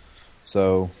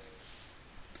 So,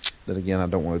 then again, I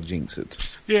don't want to jinx it.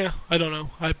 Yeah, I don't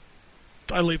know. I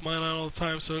leave mine on all the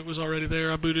time, so it was already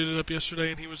there. I booted it up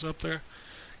yesterday, and he was up there.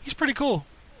 He's pretty cool.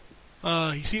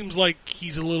 He seems like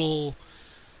he's a little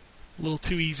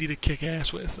too easy to kick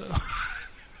ass with, though.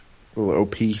 A little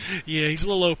OP. Yeah, he's a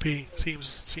little OP.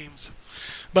 Seems.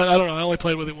 But I don't know. I only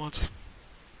played with him once.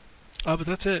 But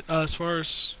that's it. As far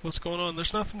as what's going on,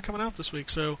 there's nothing coming out this week.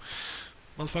 So,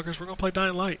 motherfuckers, we're gonna play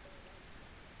Dying Light.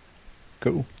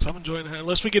 Cool. So I'm enjoying that.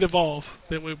 Unless we get Evolve,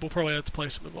 then we'll probably have to play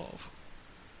some Evolve.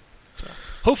 So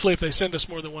hopefully, if they send us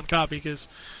more than one copy, because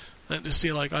I just see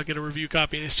I'll get a review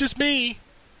copy and it's just me.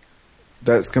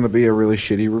 That's going to be a really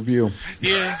shitty review.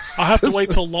 Yeah, I'll have to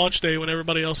wait till launch day when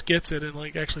everybody else gets it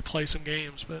and actually play some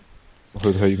games. But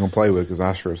who the hell are you going to play with? Because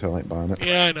I sure as hell ain't buying it.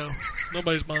 Yeah, I know.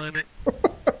 Nobody's buying it.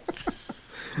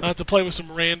 I'll have to play with some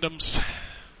randoms.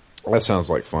 That sounds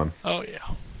like fun. Oh, yeah.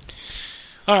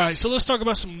 All right, so let's talk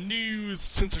about some news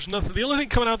since there's nothing. The only thing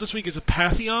coming out this week is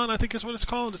Apatheon, I think is what it's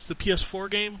called. It's the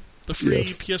PS4 game, the free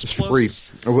PS it's Plus. Free.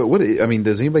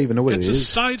 Does anybody even know what it is? It's a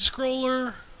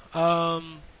side-scroller.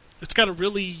 it's got a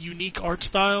really unique art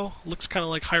style. Looks kind of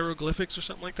like hieroglyphics or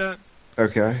something like that.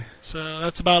 Okay. So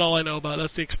that's about all I know about it.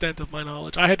 That's the extent of my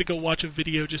knowledge. I had to go watch a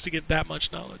video just to get that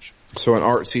much knowledge. So an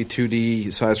artsy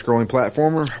 2D side-scrolling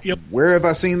platformer? Yep. Where have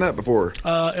I seen that before?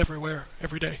 Everywhere.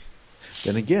 Every day.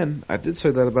 Then again, I did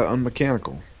say that about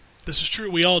Unmechanical. This is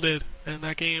true. We all did. And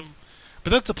that game...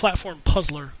 But that's a platform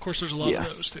puzzler. Of course, there's a lot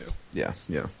of those, too. Yeah.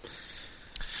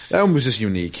 That one was just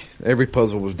unique. Every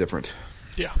puzzle was different.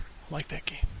 Yeah. I like that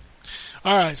game.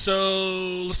 All right,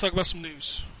 so let's talk about some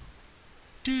news.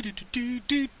 Is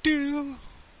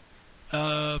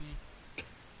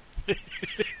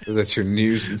that your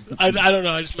news? I don't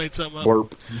know. I just made something up.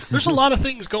 Blurp. There's a lot of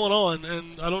things going on,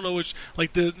 and I don't know which.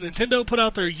 Like, the Nintendo put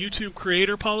out their YouTube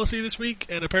creator policy this week,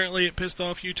 and apparently it pissed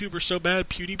off YouTubers so bad,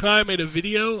 PewDiePie made a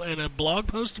video and a blog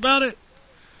post about it.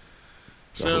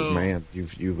 So, oh, man,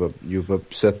 you've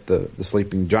upset the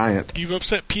sleeping giant. You've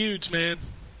upset Pewds, man.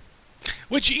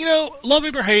 Which, you know, love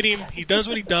him or hate him, he does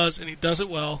what he does, and he does it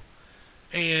well.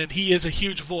 And he is a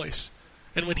huge voice.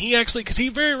 And when he actually, because he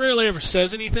very rarely ever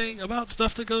says anything about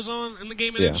stuff that goes on in the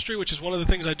gaming industry, which is one of the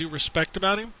things I do respect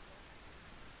about him.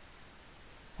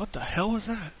 What the hell was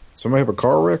that? Somebody have a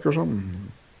car wreck or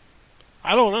something?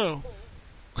 I don't know.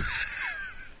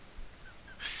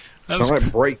 Sound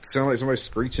like brakes. Sound like somebody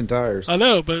screeching tires. I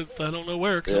know, but I don't know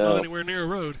where because I'm not anywhere near a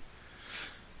road.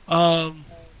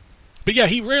 But yeah,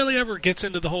 he rarely ever gets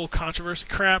into the whole controversy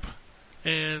crap,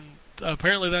 and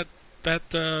apparently that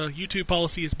YouTube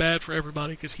policy is bad for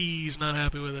everybody because he's not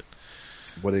happy with it.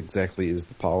 What exactly is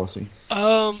the policy?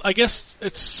 I guess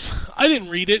I didn't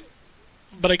read it,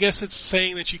 but I guess it's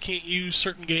saying that you can't use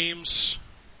certain games.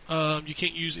 You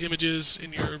can't use images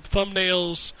in your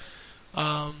thumbnails.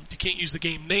 You can't use the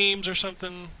game names or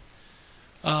something.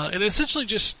 And essentially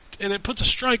and it puts a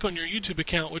strike on your YouTube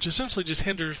account, which essentially just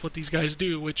hinders what these guys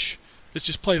do, which is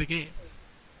just play the game.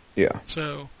 Yeah.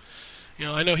 So, you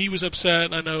know, I know he was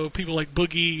upset. I know people like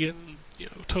Boogie and, you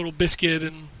know, Total Biscuit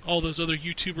and all those other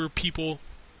YouTuber people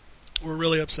were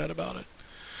really upset about it.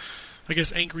 I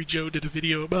guess Angry Joe did a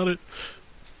video about it.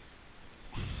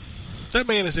 That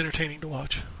man is entertaining to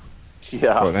watch.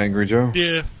 Yeah. What, Angry Joe?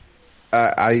 Yeah.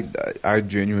 I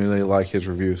genuinely like his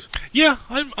reviews. Yeah,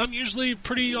 I'm usually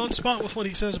pretty on spot with what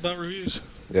he says about reviews.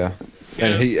 Yeah.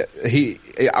 And he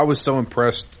I was so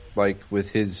impressed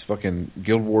with his fucking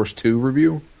Guild Wars 2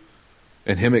 review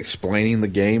and him explaining the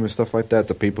game and stuff like that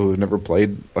to people who've never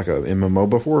played like a MMO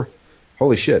before.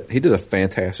 Holy shit, he did a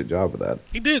fantastic job of that.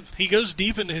 He did. He goes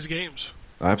deep into his games.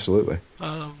 Absolutely.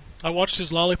 I watched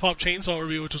his Lollipop Chainsaw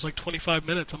review, which was like 25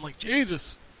 minutes. I'm like,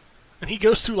 Jesus. And he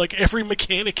goes through like every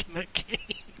mechanic in that game.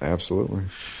 Absolutely.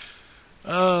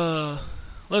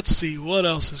 Let's see, what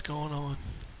else is going on?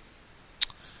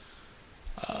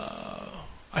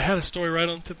 I had a story right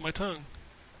on the tip of my tongue.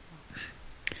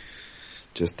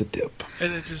 Just the tip.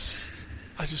 And I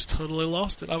just totally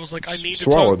lost it. I was like, I need to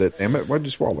swallowed it, damn it. Why'd you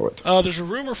swallow it? There's a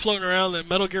rumor floating around that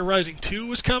Metal Gear Rising 2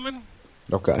 was coming.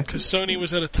 Okay. Because Sony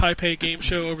was at a Taipei game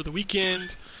show over the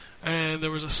weekend, and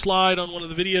there was a slide on one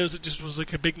of the videos that just was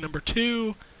like a big number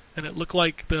 2, and it looked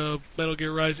like the Metal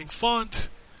Gear Rising font.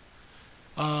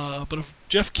 But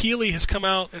Jeff Keighley has come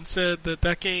out and said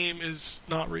that game is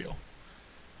not real.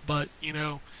 But, you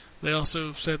know, they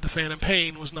also said the Phantom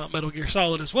Pain was not Metal Gear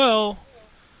Solid as well.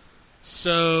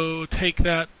 So take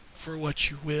that for what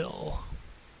you will.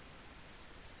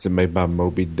 Is it made by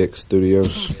Moby Dick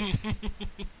Studios?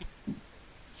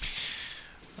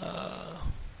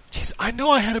 Jeez, I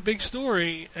know I had a big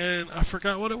story, and I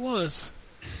forgot what it was.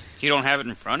 You don't have it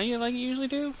in front of you like you usually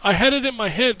do? I had it in my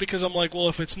head because I'm like, well,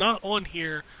 if it's not on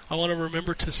here, I want to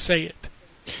remember to say it.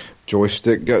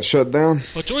 Joystick got shut down?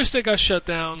 Well, Joystick got shut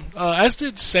down, as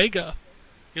did Sega.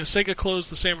 You know, Sega closed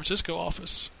the San Francisco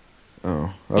office.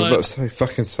 Oh, I was about to say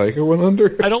fucking Sega went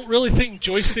under. I don't really think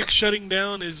Joystick shutting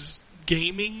down is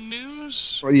gaming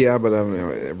news. Well, yeah, but I mean,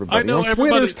 everybody on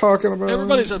Twitter's talking about it.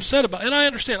 Everybody's upset about it. And I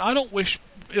understand. I don't wish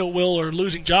ill will or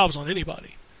losing jobs on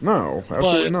anybody. No,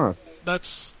 absolutely not.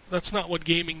 That's not what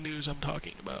gaming news I'm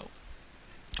talking about.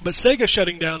 But Sega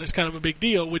shutting down is kind of a big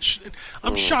deal, which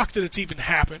I'm shocked that it's even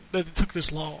happened, that it took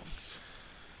this long.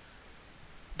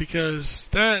 Because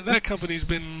that company's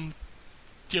been,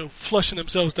 you know, flushing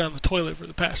themselves down the toilet for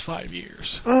the past 5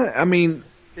 years. I mean,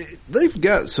 they've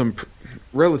got some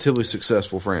relatively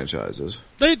successful franchises.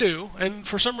 They do, and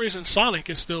for some reason Sonic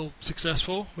is still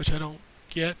successful, which I don't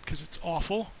get because it's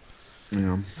awful.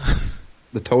 Yeah.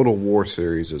 The Total War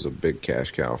series is a big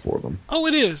cash cow for them. Oh,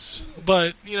 it is.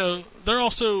 But, you know, they're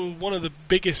also one of the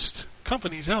biggest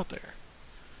companies out there.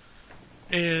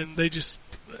 And they just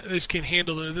can't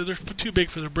handle it. They're too big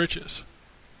for their britches.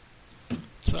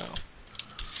 So.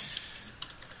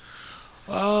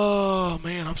 Oh,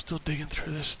 man, I'm still digging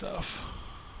through this stuff.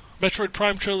 Metroid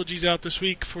Prime Trilogy's out this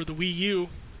week for the Wii U,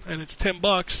 and it's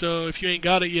 $10, so if you ain't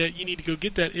got it yet, you need to go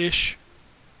get that ish.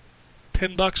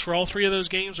 $10 for all 3 of those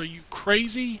games? Are you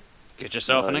crazy? Get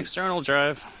yourself an external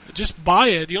drive. Just buy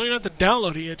it. You don't even have to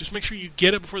download it yet. Just make sure you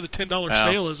get it before the $10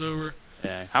 sale is over.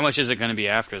 Yeah. How much is it going to be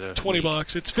after the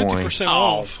 $20. It's 50%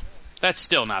 off. That's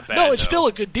still not bad. No, it's though. still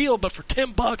a good deal, but for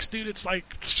 $10, dude, it's like.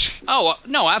 Oh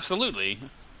no, absolutely.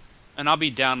 And I'll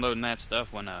be downloading that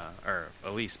stuff when, or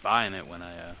at least buying it when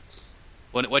I.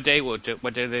 What day? What day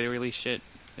do they release shit?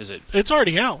 Is it? It's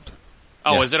already out.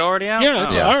 Oh, Yeah. is it already out? Yeah,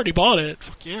 Oh. I already bought it.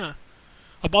 Fuck yeah.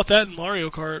 I bought that in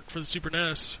Mario Kart for the Super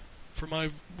NES for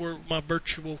my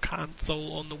virtual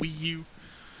console on the Wii U.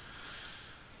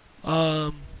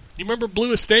 You remember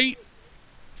Blue Estate?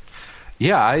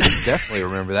 Yeah, I definitely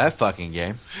remember that fucking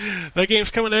game. That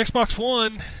game's coming to Xbox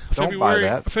One Don't buy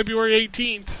that. February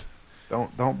 18th.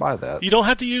 Don't buy that. You don't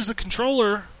have to use the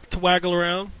controller to waggle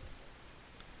around.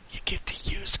 You get to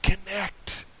use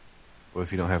Kinect. What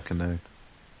if you don't have Kinect?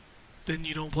 Then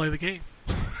you don't play the game.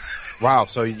 Wow,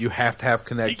 so you have to have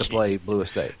Kinect to play Blue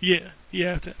Estate. Yeah, you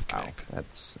have to have Wow,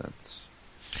 Kinect. that's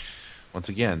once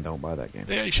again, don't buy that game.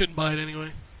 Yeah, you shouldn't buy it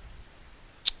anyway.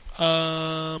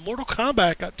 Mortal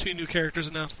Kombat got 2 new characters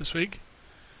announced this week.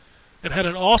 And had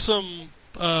an awesome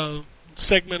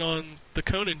segment on the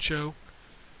Conan show.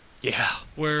 Yeah.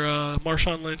 Where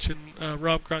Marshawn Lynch and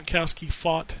Rob Gronkowski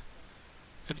fought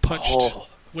and punched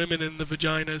women in the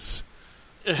vaginas.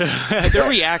 Their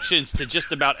reactions to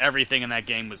just about everything in that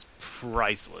game was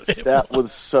priceless. That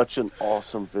was such an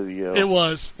awesome video. It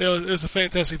was a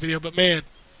fantastic video, but man,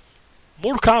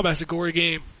 Mortal Kombat's a gory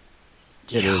game.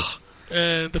 It is.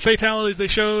 And the fatalities they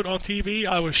showed on TV,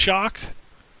 I was shocked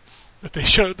that they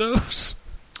showed those.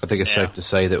 I think it's safe to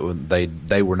say that when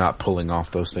they were not pulling off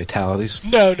those fatalities.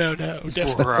 No,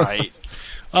 definitely. Right.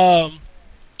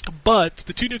 But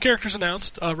the 2 new characters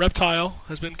announced. Reptile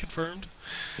has been confirmed.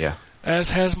 Yeah. As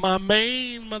has my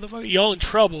main motherfucker. Y'all in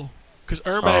trouble because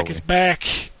Ermac is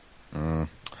back.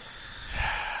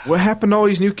 What happened to all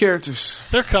these new characters?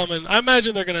 They're coming. I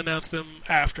imagine they're going to announce them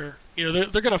after. You know,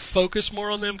 they're going to focus more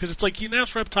on them because it's like you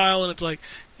announce Reptile and it's like,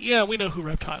 yeah, we know who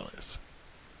Reptile is.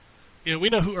 You know, we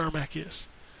know who Ermac is.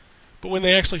 But when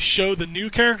they actually show the new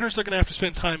characters, they're going to have to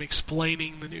spend time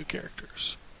explaining the new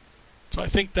characters. So I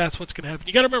think that's what's going to happen.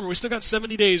 You got to remember, we still got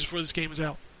 70 days before this game is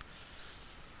out.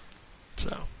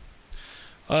 So,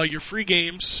 your free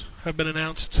games have been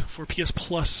announced for PS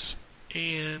Plus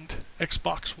and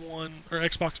Xbox One, or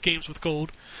Xbox Games with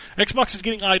Gold. Xbox is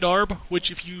getting iDarb,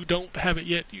 which if you don't have it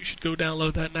yet, you should go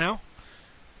download that now,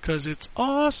 because it's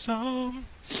awesome.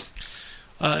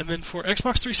 And then for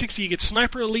Xbox 360, you get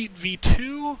Sniper Elite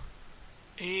V2,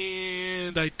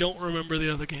 and I don't remember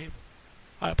the other game.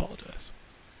 I apologize.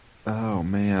 Oh,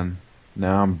 man.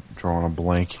 Now I'm drawing a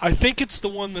blank. I think it's the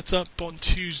one that's up on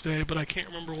Tuesday, but I can't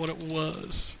remember what it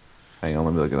was. Hang on,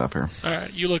 let me look it up here.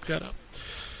 Alright, you look that up.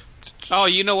 Oh,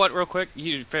 you know what, real quick?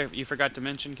 You forgot to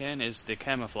mention, Ken, is the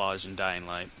camouflage in Dying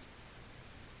Light.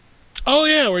 Oh,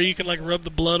 yeah, where you can, like, rub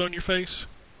the blood on your face.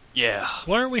 Yeah.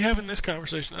 Why aren't we having this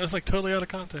conversation? That's, like, totally out of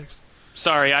context.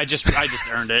 Sorry, I just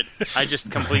earned it. I just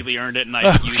completely earned it, and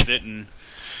I used it, and...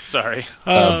 Sorry.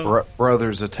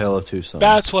 Brothers, A Tale of Two Sons.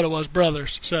 That's what it was,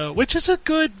 Brothers. So, which is a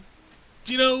good,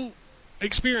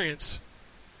 experience.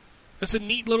 It's a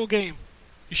neat little game.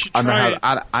 You should try it.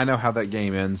 I know how that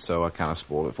game ends, so it kind of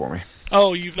spoiled it for me.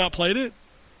 Oh, you've not played it?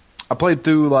 I played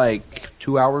through,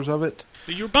 2 hours of it.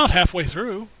 You're about halfway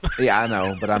through. Yeah, I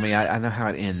know, but I mean, I know how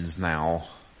it ends now.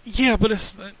 Yeah, but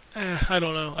it's... I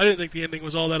don't know. I didn't think the ending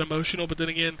was all that emotional, but then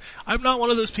again, I'm not one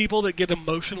of those people that get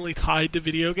emotionally tied to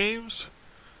video games.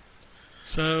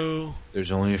 So...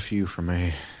 There's only a few for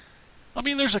me. I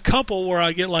mean, there's a couple where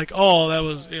I get like, oh, that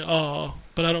was... oh,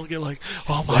 but I don't get like,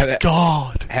 oh my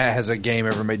God. Has a game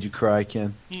ever made you cry,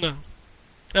 Ken? No.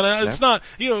 And it's not...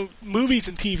 movies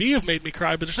and TV have made me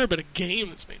cry, but there's never been a game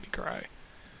that's made me cry.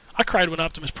 I cried when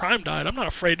Optimus Prime died. I'm not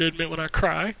afraid to admit when I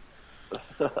cry.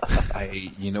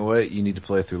 You know what? You need to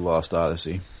play through Lost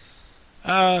Odyssey.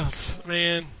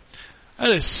 Man,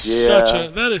 that is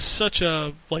such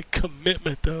a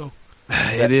commitment though.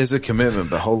 It is a commitment,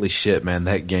 but holy shit, man,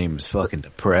 that game is fucking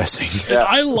depressing. Yeah.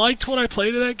 I liked what I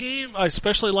played of that game. I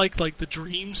especially liked the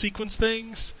dream sequence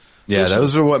things. Yeah,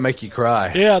 those are what make you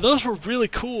cry. Yeah, those were really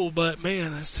cool. But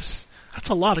man, that's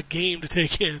a lot of game to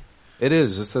take in. It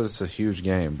is. It's a huge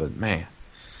game, but man.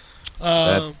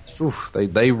 Um,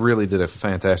 they really did a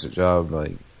fantastic job,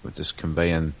 with just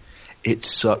conveying. It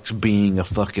sucks being a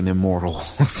fucking immortal.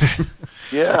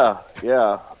 Yeah.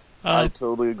 I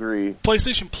totally agree.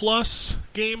 PlayStation Plus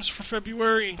games for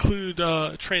February include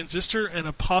Transistor and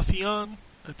Apotheon.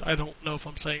 I don't know if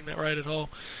I'm saying that right at all.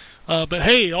 But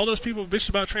hey, all those people bitched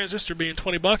about Transistor being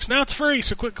 $20. Now it's free,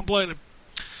 so quit complaining.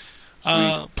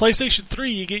 PlayStation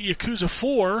 3, you get Yakuza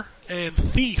 4 and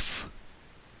Thief.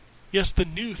 Yes, the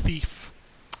new Thief.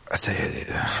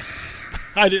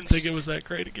 I didn't think it was that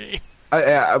great a game.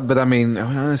 But I mean,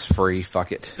 well, it's free.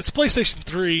 Fuck it. It's PlayStation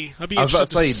 3. I was about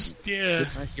to say, yeah.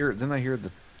 Didn't I hear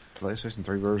the PlayStation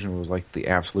 3 version was like the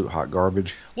absolute hot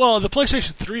garbage? Well, the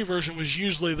PlayStation 3 version was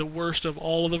usually the worst of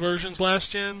all of the versions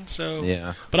last gen. So,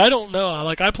 yeah. But I don't know.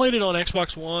 Like, I played it on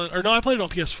Xbox One, or no, I played it on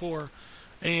PS4,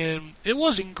 and it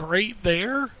wasn't great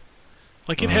there.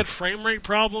 Like, it had frame rate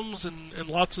problems and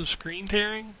lots of screen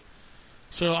tearing.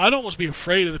 So I'd almost be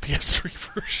afraid of the PS3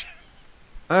 version.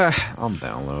 I'll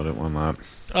download it, why not?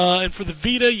 And for the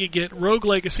Vita, you get Rogue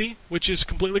Legacy, which is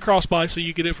completely cross-buy, so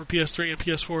you get it for PS3 and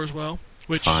PS4 as well.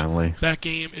 Which, finally. That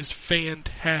game is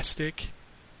fantastic.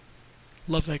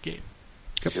 Love that game.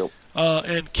 Yep.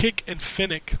 And Kick and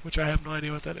Finnick, which I have no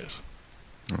idea what that is.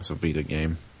 That's a Vita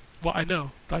game. Well, I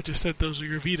know. I just said those are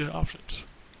your Vita options.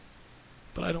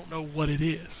 But I don't know what it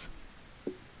is.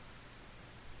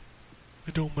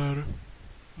 It don't matter.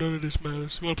 None of this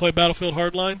matters. You want to play Battlefield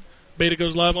Hardline? Beta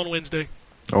goes live on Wednesday.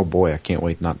 Oh boy, I can't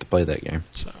wait not to play that game.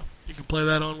 So, you can play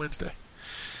that on Wednesday.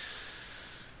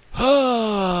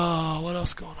 Oh, what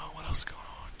else going on?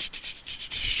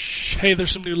 Hey,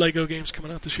 there's some new Lego games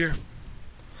coming out this year.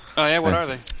 Oh, yeah? What are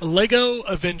they? Lego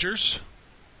Avengers.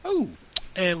 Ooh.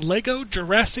 And Lego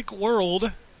Jurassic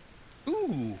World.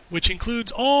 Ooh. Which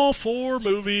includes all 4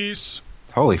 movies.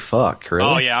 Holy fuck, really?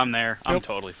 Oh, yeah, I'm there. I'm Yep.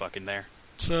 totally fucking there.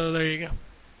 So, there you go.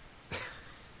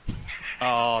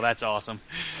 Oh, that's awesome.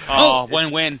 Oh,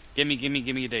 win-win. Give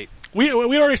me a date. We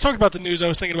already talked about the news I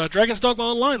was thinking about. Dragon's Dogma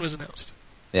Online was announced.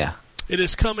 Yeah. It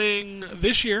is coming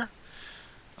this year.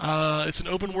 It's an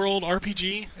open world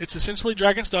RPG. It's essentially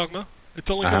Dragon's Dogma. It's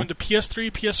only coming to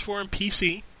PS3, PS4, and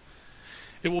PC.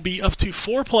 It will be up to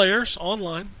 4 players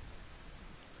online.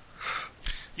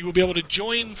 You will be able to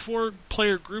join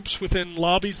 4-player groups within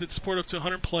lobbies that support up to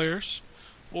 100 players.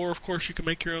 Or, of course, you can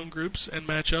make your own groups and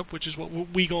match up, which is what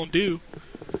we gonna do.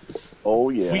 Oh,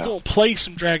 yeah. We gonna play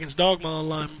some Dragon's Dogma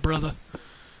online, brother.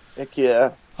 Heck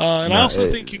yeah. And I also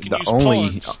think you can use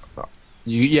pawns.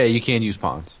 You can use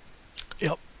pawns.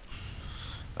 Yep.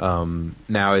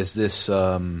 Now, is this...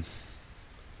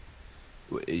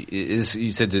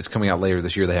 you said it's coming out later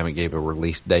this year. They haven't gave a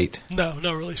release date? No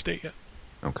release date yet.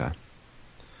 Okay.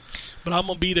 But I'm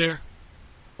gonna be there.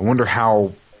 I wonder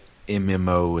how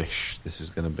MMO-ish this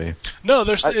is going to be. No,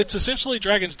 it's essentially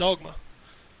Dragon's Dogma.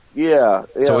 Yeah.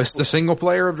 So it's the single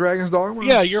player of Dragon's Dogma?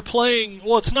 Yeah, you're playing...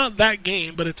 Well, it's not that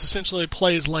game, but it's essentially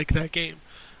plays like that game.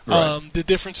 Right. The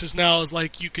difference is now is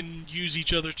like you can use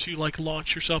each other to like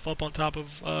launch yourself up on top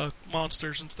of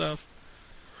monsters and stuff.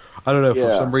 I don't know.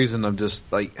 For some reason, I'm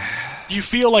just like... You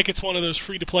feel like it's one of those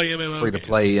free-to-play MMO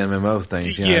Free-to-play MMO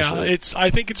things, yeah. Yeah,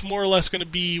 I think it's more or less going to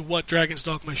be what Dragon's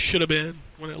Dogma should have been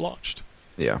when it launched.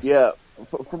 Yeah. Yeah.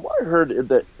 From what I heard,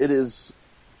 that it is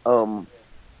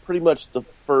pretty much the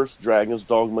first Dragon's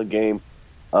Dogma game,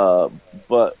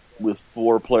 but with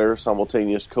 4-player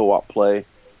simultaneous co-op play.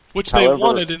 Which they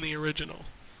wanted in the original.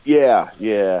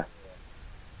 Yeah.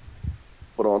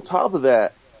 But on top of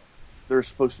that, there's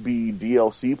supposed to be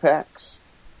DLC packs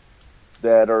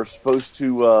that are supposed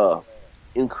to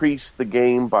increase the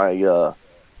game by the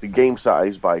game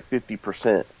size by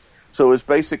 50%. So it's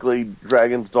basically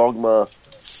Dragon's Dogma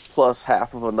plus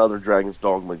half of another Dragon's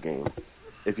Dogma game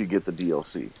if you get the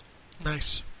DLC.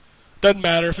 Nice. Doesn't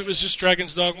matter. If it was just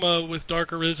Dragon's Dogma with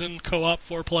Dark Arisen co-op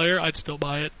 4-player, I'd still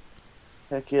buy it.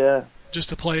 Heck yeah. Just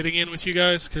to play it again with you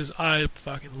guys, because I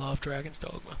fucking love Dragon's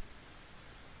Dogma.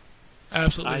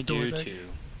 Absolutely adore that. I do too.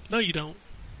 No, you don't.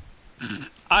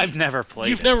 I've never played it.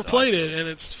 You've never played it, and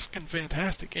it's a fucking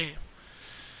fantastic game.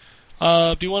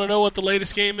 Do you want to know what the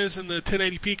latest game is in the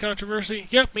 1080p controversy?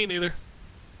 Yep, me neither.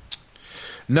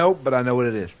 No, but I know what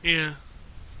it is. Yeah.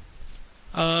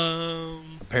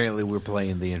 Apparently we're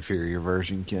playing the inferior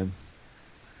version, Ken.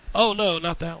 Oh, no,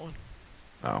 not that one.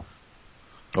 Oh,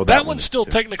 that one's still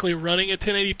technically running at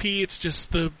 1080p. It's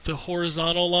just the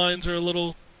horizontal lines are a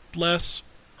little less.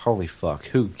 Holy fuck!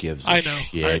 Who gives a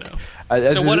shit? I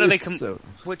know. So what are they?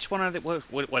 Which one are they?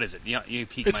 What is it? You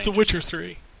piqued It's my The Witcher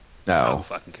 3. No, I don't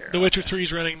fucking care. The Witcher 3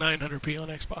 is running 900p on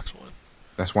Xbox One.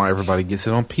 That's why everybody gets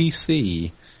it on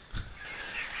PC.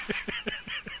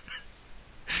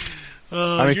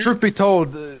 I mean, truth be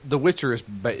told, The Witcher is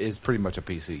pretty much a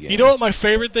PC game. You know what my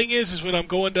favorite thing is when I'm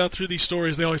going down through these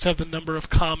stories, they always have the number of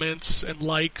comments and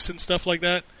likes and stuff like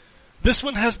that. This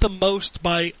one has the most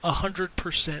by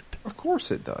 100%. Of course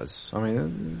it does. I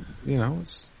mean,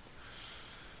 it's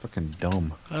fucking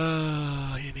dumb.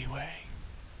 Anyway.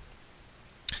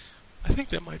 I think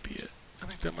that might be it. I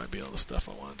think that might be all the stuff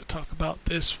I wanted to talk about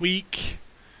this week.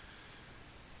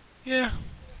 Yeah.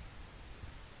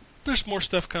 There's more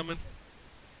stuff coming.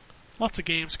 Lots of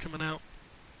games coming out.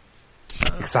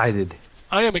 So, Excited.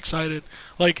 I am excited.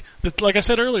 Like I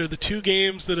said earlier, the 2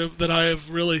 games that I have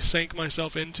really sank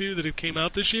myself into that have came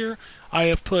out this year, I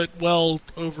have put well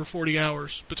over 40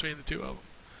 hours between the 2 of them.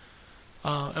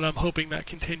 And I'm hoping that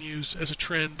continues as a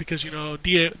trend because,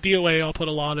 DOA I'll put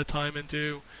a lot of time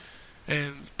into,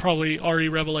 and probably RE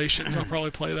Revelations, I'll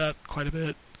probably play that quite a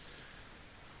bit.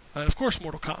 And of course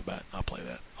Mortal Kombat, I'll play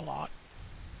that a lot.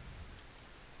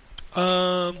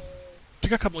 I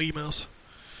got a couple emails.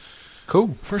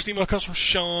 Cool. First email comes from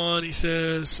Sean. He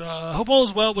says, hope all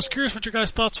is well. Was curious what your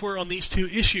guys' thoughts were on these 2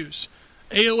 issues.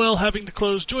 AOL having to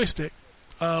close Joystick.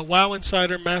 WoW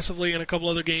Insider massively and a couple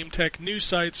other game tech news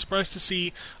sites. Surprised to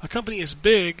see a company as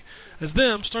big as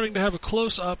them starting to have a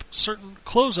close up certain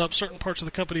parts of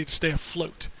the company to stay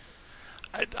afloat.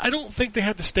 I don't think they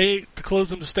had to close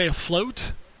them to stay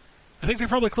afloat. I think they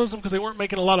probably closed them because they weren't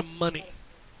making a lot of money.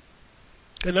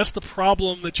 And that's the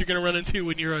problem that you're going to run into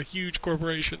when you're a huge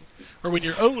corporation, or when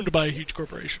you're owned by a huge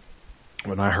corporation.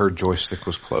 When I heard Joystick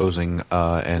was closing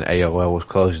and AOL was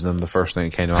closing them, the first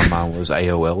thing that came to my mind was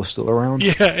AOL is still around.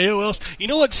 Yeah, AOL's. You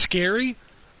know what's scary?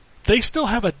 They still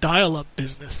have a dial-up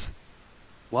business.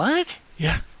 What?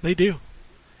 Yeah, they do.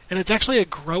 And it's actually a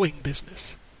growing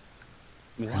business.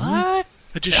 What?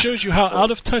 It just shows you how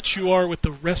out of touch you are with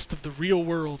the rest of the real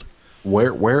world.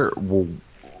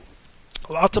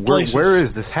 Lots of places. Where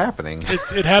is this happening?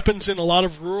 It happens in a lot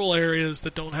of rural areas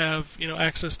that don't have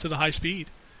access to the high speed.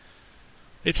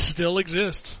 It still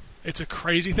exists. It's a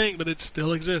crazy thing, but it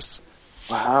still exists.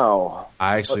 Wow.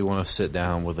 I actually want to sit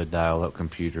down with a dial-up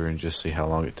computer and just see how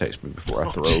long it takes me before I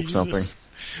throw something.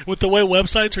 With the way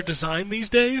websites are designed these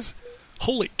days,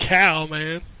 holy cow,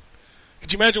 man.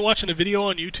 Could you imagine watching a video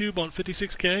on YouTube on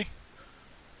 56K?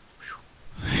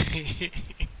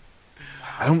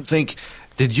 I don't think...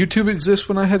 Did YouTube exist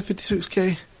when I had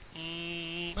 56K?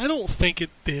 I don't think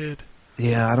it did.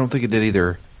 Yeah, I don't think it did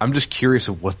either. I'm just curious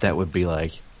of what that would be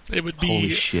like. It would be, holy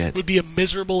shit. It would be a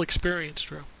miserable experience,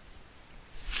 Drew.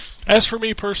 As for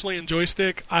me personally in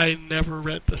Joystick, I never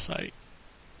read the site.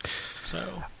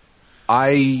 So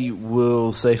I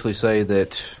will safely say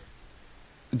that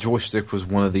Joystick was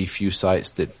one of the few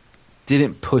sites that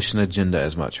didn't push an agenda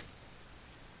as much.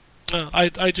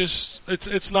 I just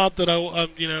it's not that I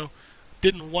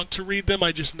didn't want to read them,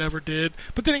 I just never did.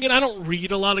 But then again, I don't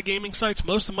read a lot of gaming sites.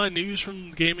 Most of my news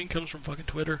from gaming comes from fucking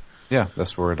Twitter. Yeah,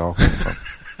 that's where it all comes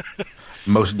from.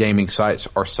 Most gaming sites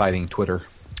are citing Twitter.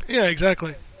 Yeah,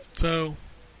 exactly. So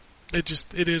it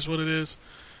is what it is.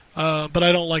 But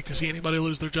I don't like to see anybody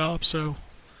lose their jobs, so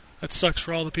that sucks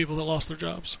for all the people that lost their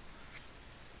jobs.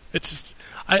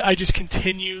 I just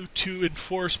continue to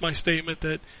enforce my statement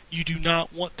that you do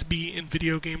not want to be in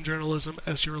video game journalism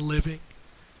as your living.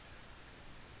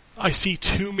 I see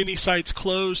too many sites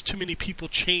close, too many people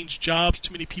change jobs,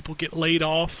 too many people get laid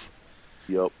off.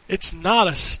 Yep. It's not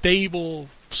a stable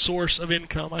source of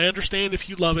income. I understand if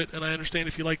you love it, and I understand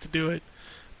if you like to do it,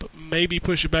 but maybe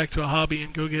push it back to a hobby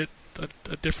and go get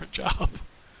a different job.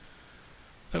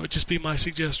 That would just be my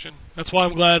suggestion. That's why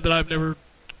I'm glad that I've never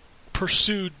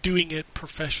pursued doing it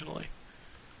professionally.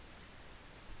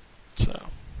 So...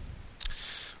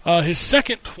 his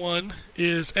second one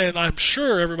is, and I'm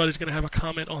sure everybody's going to have a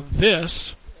comment on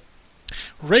this,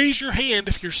 raise your hand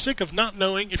if you're sick of not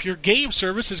knowing if your game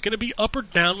service is going to be up or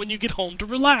down when you get home to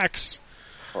relax.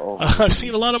 I've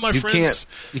seen a lot of my friends...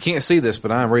 You can't see this,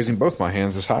 but I'm raising both my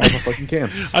hands as high as I fucking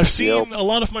can. I've seen a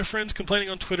lot of my friends complaining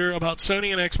on Twitter about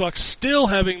Sony and Xbox still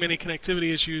having many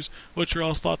connectivity issues. What's your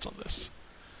all's thoughts on this?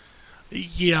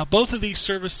 Yeah, both of these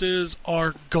services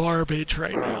are garbage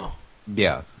right now.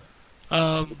 Yeah.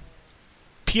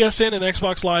 PSN and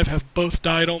Xbox Live have both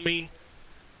died on me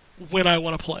when I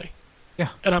want to play. Yeah.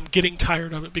 And I'm getting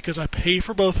tired of it because I pay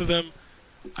for both of them.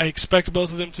 I expect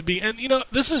both of them to be... And,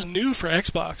 this is new for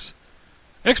Xbox.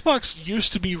 Xbox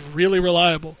used to be really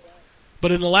reliable.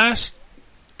 But in the last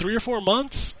 3 or 4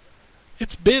 months,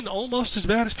 it's been almost as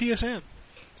bad as PSN.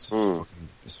 It's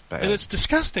bad. And it's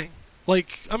disgusting. We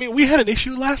had an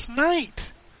issue last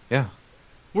night. Yeah.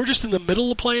 We're just in the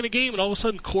middle of playing a game, and all of a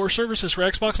sudden, core services for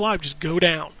Xbox Live just go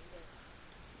down.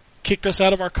 Kicked us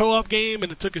out of our co-op game,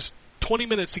 and it took us 20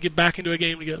 minutes to get back into a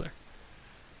game together.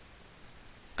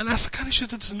 And that's the kind of shit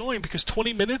that's annoying, because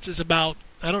 20 minutes is about,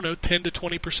 10 to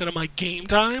 20% of my game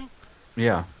time.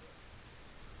 Yeah.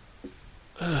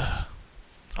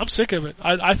 I'm sick of it.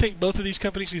 I think both of these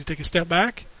companies need to take a step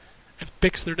back and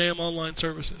fix their damn online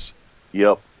services.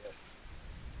 Yep.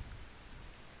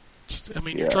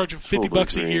 You're charging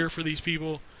 $50 a year for these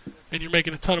people, and you're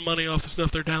making a ton of money off the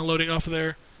stuff they're downloading off of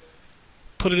there.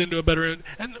 Put it into a better...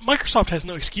 And Microsoft has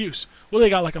no excuse. Well, they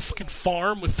got like a fucking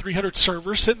farm with 300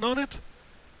 servers sitting on it?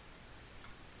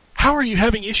 How are you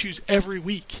having issues every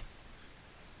week?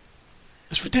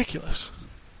 It's ridiculous.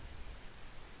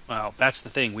 Well, that's the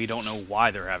thing. We don't know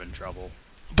why they're having trouble.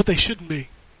 But they shouldn't be.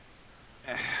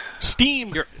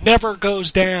 Steam never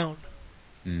goes down.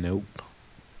 Nope.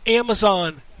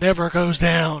 Amazon never goes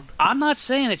down. I'm not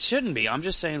saying it shouldn't be. I'm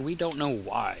just saying we don't know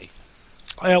why.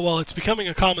 Yeah, well, it's becoming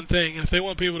a common thing, and if they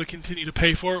want people to continue to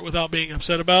pay for it without being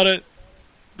upset about it,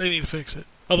 they need to fix it.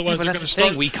 Otherwise, they're going to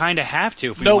start. We kind of have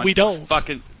to. No, we don't.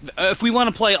 If we want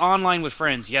to play online with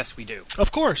friends, yes, we do.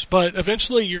 Of course, but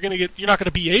eventually you're not going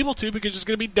to be able to because it's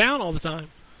going to be down all the time.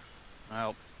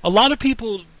 Well, a lot of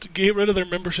people get rid of their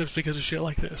memberships because of shit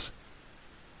like this.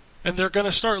 And they're going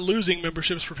to start losing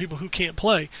memberships for people who can't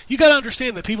play. You got to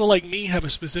understand that people like me have a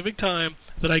specific time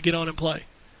that I get on and play.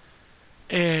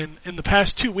 And in the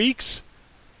past 2 weeks,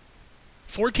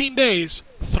 14 days,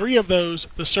 3 of those,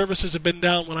 the services have been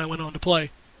down when I went on to play.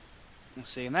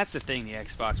 See, and that's the thing, the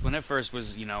Xbox, when it first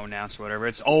was, announced or whatever,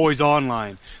 it's always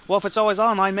online. Well, if it's always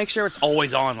online, make sure it's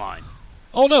always online.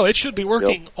 Oh, no, it should be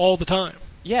working all the time.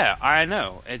 Yeah, I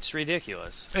know. It's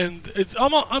ridiculous. And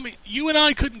you and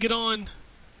I couldn't get on.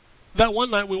 That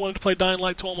one night we wanted to play Dying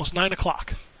Light till almost 9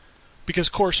 o'clock because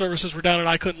core services were down and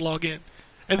I couldn't log in.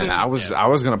 And then, I was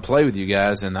going to play with you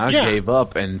guys, and I gave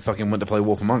up and fucking went to play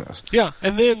Wolf Among Us. Yeah,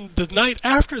 and then the night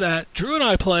after that, Drew and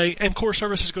I play, and core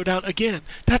services go down again.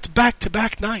 That's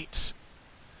back-to-back nights.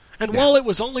 And while it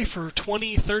was only for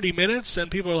 20, 30 minutes, and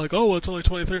people are like, oh, it's only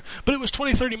 20, 30, but it was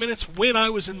 20, 30 minutes when I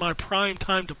was in my prime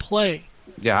time to play.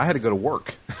 Yeah, I had to go to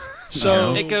work.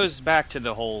 So it goes back to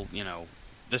the whole,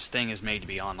 this thing is made to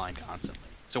be online constantly.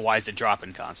 So why is it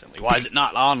dropping constantly? Why is it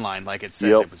not online like it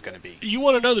said it was going to be? You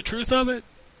want to know the truth of it?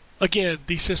 Again,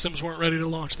 these systems weren't ready to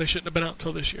launch. They shouldn't have been out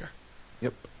until this year.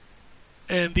 Yep.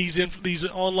 And these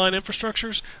online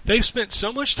infrastructures, they've spent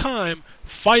so much time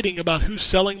fighting about who's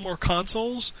selling more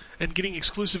consoles and getting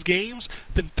exclusive games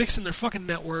than fixing their fucking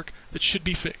network that should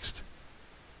be fixed.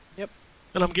 Yep.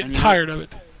 And I'm getting tired of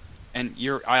it. And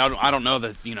I don't know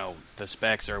the the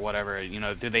specs or whatever.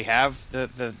 Do they have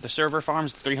the server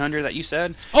farms, the 300 that you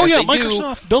said? Oh yeah,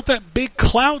 Microsoft built that big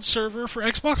cloud server for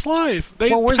Xbox Live.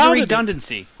 Where's the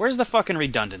redundancy? Where's the fucking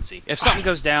redundancy? If something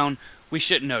goes down, we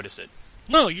shouldn't notice it.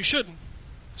 No, you shouldn't.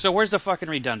 So where's the fucking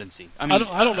redundancy? I mean,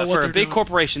 I don't know what for they're a big doing.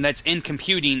 corporation that's in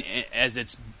computing as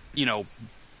its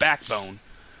backbone.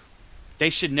 They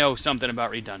should know something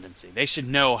about redundancy. They should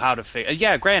know how to fix...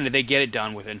 Yeah, granted, they get it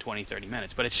done within 20, 30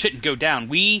 minutes, but it shouldn't go down.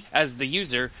 We, as the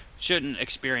user, shouldn't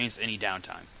experience any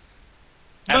downtime.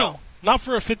 No, not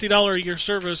for a $50 a year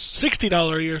service,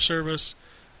 $60 a year service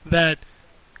that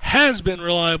has been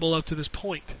reliable up to this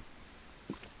point.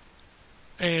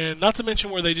 And not to mention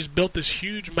where they just built this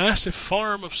huge, massive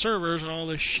farm of servers and all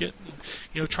this shit.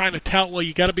 And, trying to tout, well,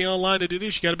 you got to be online to do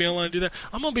this, you got to be online to do that.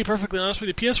 I'm going to be perfectly honest with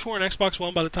you. PS4 and Xbox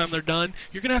One, by the time they're done,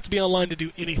 you're going to have to be online to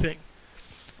do anything.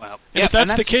 Well, and if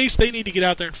that's the case, they need to get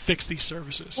out there and fix these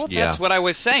services. Well, that's what I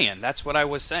was saying.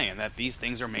 That these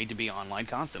things are made to be online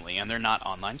constantly, and they're not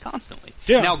online constantly.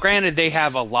 Yeah. Now, granted, they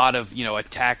have a lot of,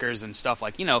 attackers and stuff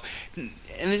like, in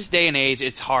this day and age,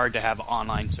 it's hard to have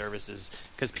online services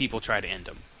because people try to end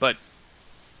them. But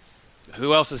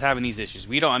who else is having these issues?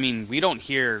 We don't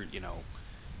hear,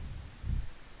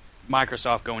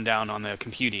 Microsoft going down on the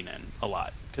computing end a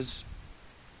lot because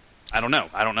I don't know.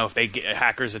 I don't know if they get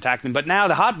hackers attack them, but now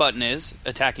the hot button is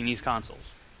attacking these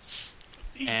consoles.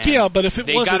 And yeah, but if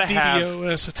it was a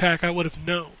DDoS attack, I would have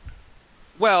known.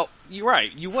 Well, you're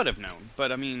right. You would have known,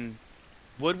 but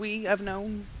would we have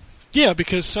known? Yeah,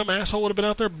 because some asshole would have been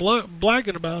out there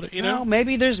blagging about it. Well,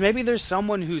 maybe there's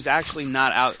someone who's actually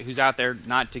who's out there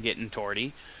not to get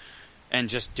notoriety and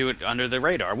just do it under the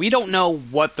radar. We don't know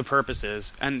what the purpose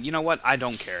is, and you know what? I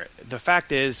don't care. The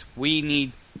fact is, we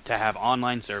need to have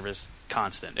online service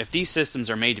constant. If these systems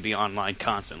are made to be online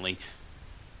constantly,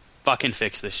 fucking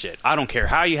fix this shit. I don't care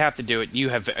how you have to do it. You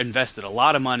have invested a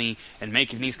lot of money in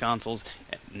making these consoles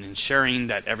and ensuring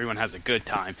that everyone has a good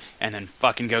time, and then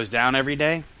fucking goes down every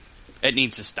day. It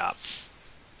needs to stop.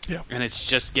 Yeah. And it's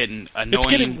just getting annoying. It's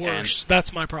getting worse.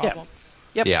 That's my problem.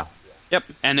 Yep. Yeah. Yep.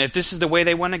 And if this is the way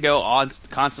they want to go,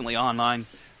 constantly online,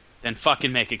 then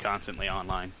fucking make it constantly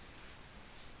online.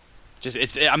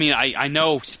 I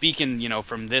know speaking,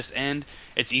 from this end,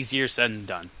 it's easier said than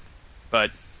done.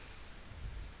 But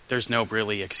there's no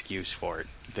really excuse for it.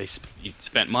 You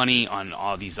spent money on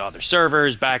all these other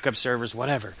servers, backup servers,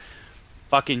 whatever.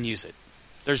 Fucking use it.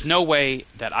 There's no way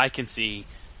that I can see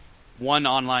one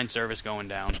online service going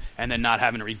down and then not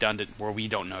having redundant where we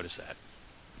don't notice that.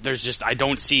 I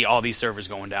don't see all these servers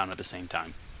going down at the same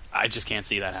time. I just can't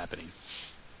see that happening.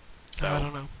 So, I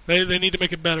don't know. They need to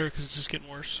make it better because it's just getting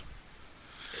worse.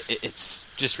 It's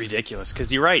just ridiculous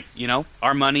because you're right.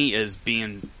 Our money is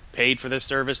being paid for this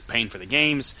service, paying for the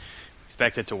games,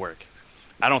 expect it to work.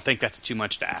 I don't think that's too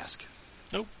much to ask.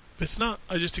 Nope, it's not.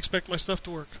 I just expect my stuff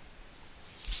to work.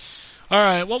 All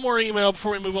right, one more email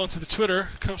before we move on to the Twitter.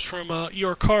 It comes from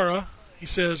Yorkara. He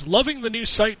says, loving the new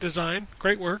site design.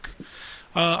 Great work.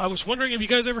 I was wondering if you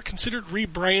guys ever considered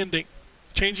rebranding,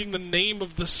 changing the name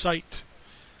of the site.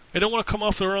 I don't want to come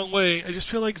off the wrong way. I just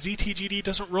feel like ZTGD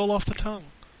doesn't roll off the tongue,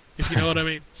 if you know what I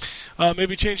mean.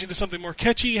 Maybe changing to something more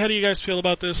catchy. How do you guys feel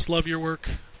about this? Love your work.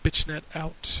 Bitchnet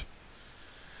out.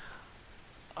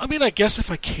 I mean, I guess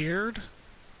if I cared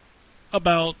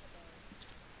about,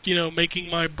 making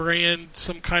my brand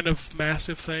some kind of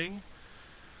massive thing,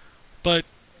 but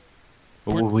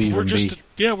we're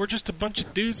just a bunch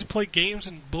of dudes who play games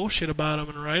and bullshit about them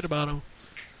and write about them.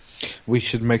 We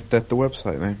should make that the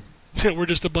website name. We're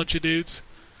just a bunch of dudes.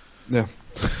 Yeah.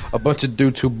 A bunch of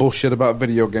dudes who bullshit about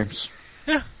video games.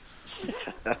 Yeah.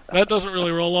 That doesn't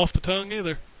really roll off the tongue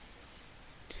either.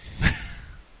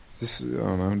 This is, I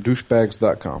don't know,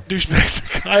 douchebags.com.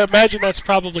 Douchebags. I imagine that's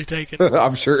probably taken.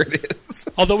 I'm sure it is.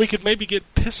 Although we could maybe get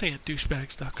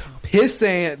pissantdouchebags.com.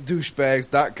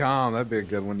 Pissantdouchebags.com. That'd be a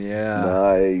good one, yeah.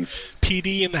 Nice.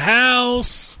 PD in the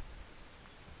house.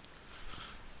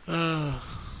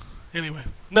 Anyway.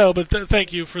 No, but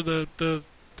thank you for the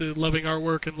loving our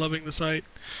work and loving the site.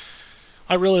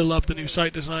 I really love the new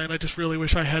site design. I just really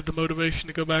wish I had the motivation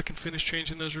to go back and finish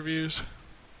changing those reviews.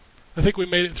 I think we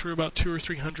made it through about 200 or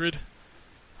 300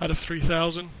 out of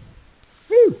 3,000.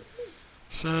 Woo!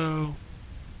 So,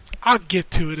 I'll get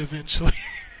to it eventually.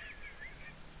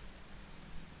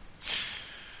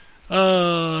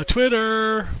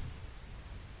 Twitter.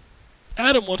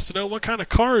 Adam wants to know what kind of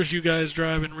cars you guys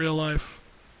drive in real life.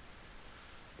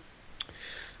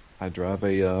 I drive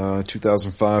a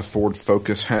 2005 Ford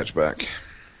Focus hatchback.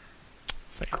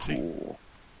 Fancy. Cool.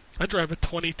 I drive a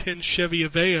 2010 Chevy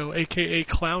Aveo, a.k.a.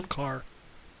 clown car.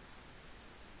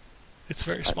 It's a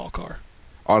very small car.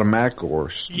 Automatic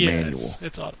or manual?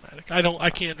 It's automatic.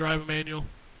 I can't drive a manual.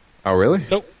 Oh, really?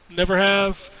 Nope, never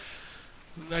have.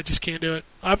 I just can't do it.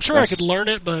 I'm sure I could learn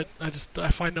it, but I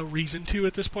find no reason to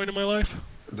at this point in my life.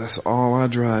 That's all I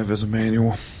drive is a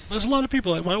manual. There's a lot of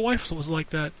people. My wife was like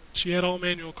that. She had all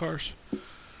manual cars.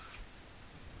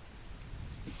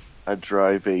 I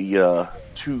drive a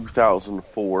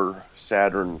 2004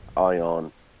 Saturn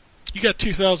Ion. You got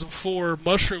 2004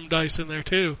 mushroom dice in there,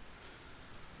 too.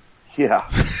 Yeah.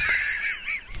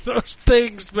 Those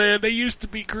things, man, they used to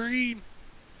be green.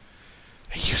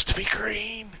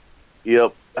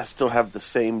 Yep. I still have the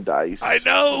same dice. I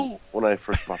know. When I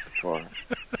first bought the car.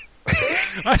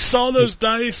 I saw those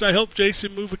dice. I helped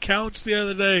Jason move a couch the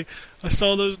other day. I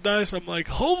saw those dice. I'm like,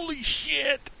 holy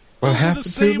shit. What happened the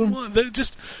same to them? one. They're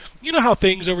just, you know how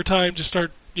things over time just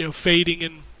start, fading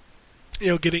and,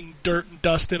 getting dirt and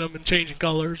dust in them and changing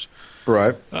colors.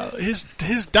 Right.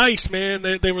 His dice, man,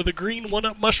 they were the green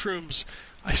 1-Up mushrooms.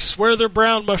 I swear they're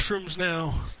brown mushrooms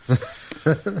now. It's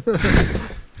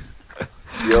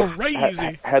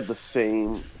crazy. Had the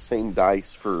same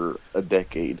dice for a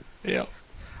decade. Yeah.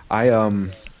 I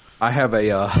have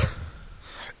a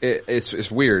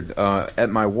it's weird. At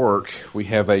my work, we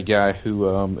have a guy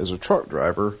who is a truck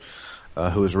driver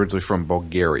who is originally from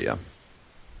Bulgaria.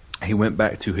 He went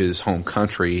back to his home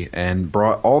country and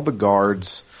brought all the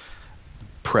guards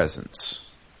presents.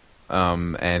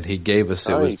 And he gave us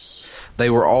they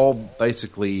were all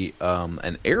basically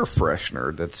an air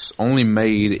freshener that's only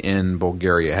made in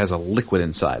Bulgaria. It has a liquid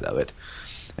inside of it.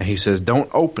 And he says, don't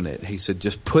open it. He said,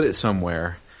 just put it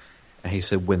somewhere. And he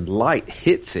said, when light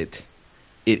hits it,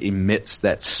 it emits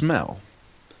that smell.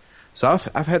 So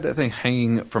I've had that thing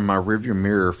hanging from my rearview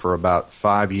mirror for about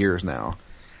 5 years now.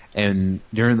 And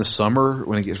during the summer,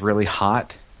 when it gets really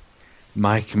hot,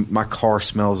 my car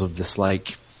smells of this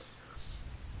almost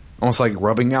like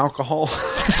rubbing alcohol.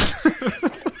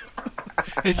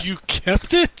 And you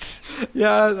kept it?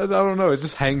 Yeah, I don't know. It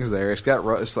just hangs there. It's not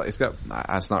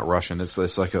Russian.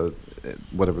 It's like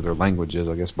whatever their language is.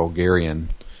 I guess Bulgarian.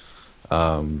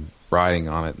 Writing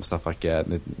on it and stuff like that.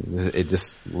 And it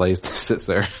just sits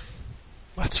there.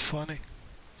 That's funny.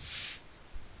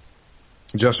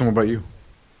 Justin, what about you?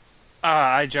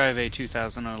 I drive a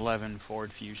 2011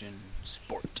 Ford Fusion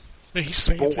Sport. He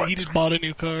just bought a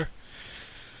new car.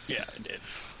 Yeah, I did.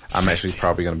 I'm actually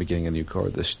probably going to be getting a new car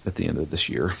at the end of this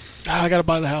year. I got to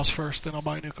buy the house first, then I'll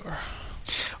buy a new car.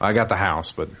 I got the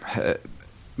house, but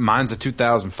mine's a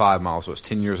 2005 model, so it's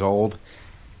 10 years old.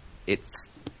 It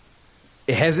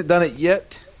hasn't done it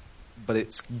yet, but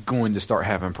it's going to start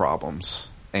having problems.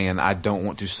 And I don't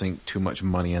want to sink too much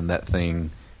money in that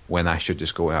thing when I should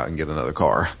just go out and get another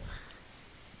car.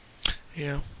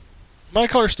 Yeah. My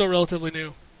car's still relatively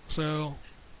new, so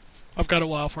I've got a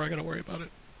while before I got to worry about it.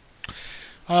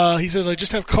 He says, I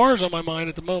just have cars on my mind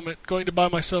at the moment. Going to buy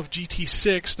myself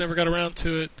GT6, never got around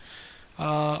to it.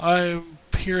 I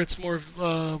hear it's more of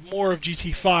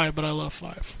GT5, but I love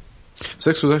 5.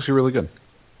 6 was actually really good.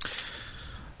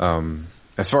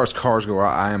 As far as cars go,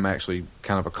 I am actually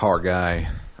kind of a car guy.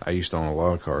 I used to own a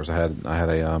lot of cars. I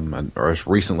was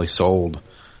recently sold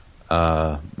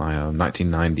my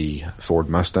 1990 Ford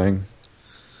Mustang.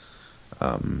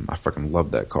 I freaking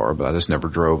loved that car, but I just never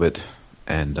drove it,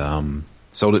 and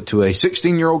sold it to a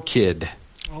 16-year-old kid.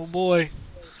 Oh boy!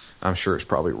 I'm sure it's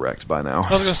probably wrecked by now.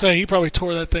 I was gonna say he probably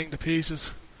tore that thing to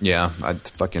pieces. Yeah,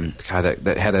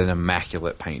 that had an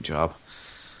immaculate paint job.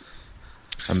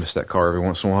 I miss that car every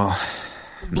once in a while.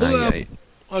 Go ahead.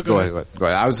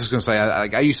 I was just gonna say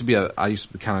I used to be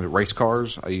kind of race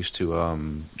cars. I used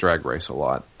to drag race a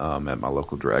lot at my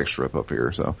local drag strip up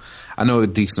here, so I know a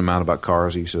decent amount about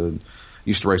cars. I used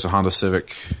to race a Honda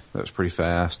Civic that was pretty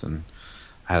fast, and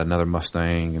I had another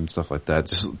Mustang and stuff like that.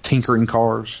 Just tinkering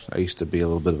cars. I used to be a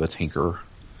little bit of a tinkerer.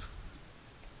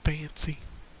 Fancy.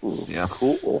 Ooh, Yeah.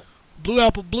 cool. Blue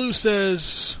Apple Blue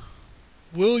says,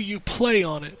 will you play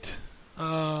on it?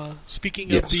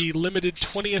 Speaking of Yes. the limited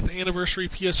 20th anniversary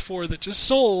PS4 that just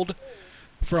sold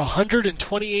for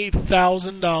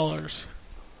 $128,000.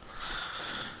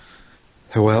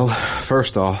 Well,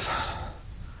 first off,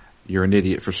 you're an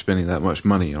idiot for spending that much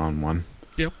money on one.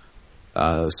 Yep.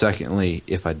 Secondly,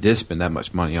 if I did spend that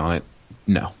much money on it,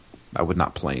 no, I would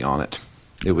not play on it.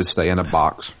 It would stay in a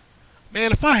box.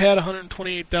 Man, if I had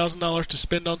 $128,000 to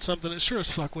spend on something, it sure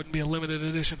as fuck wouldn't be a limited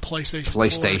edition PlayStation 4.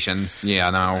 PlayStation. Yeah,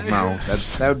 no.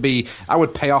 That would be, I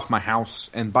would pay off my house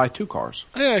and buy 2 cars.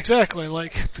 Yeah, exactly.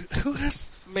 Like, who has...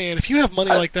 Man, if you have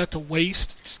money like that to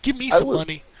waste, just give me some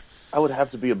money. I would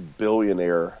have to be a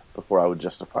billionaire before I would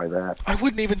justify that. I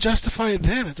wouldn't even justify it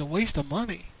then. It's a waste of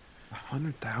money.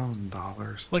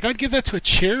 $100,000. Like, I'd give that to a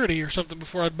charity or something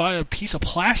before I'd buy a piece of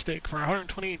plastic for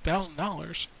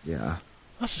 $128,000. Yeah.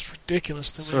 That's just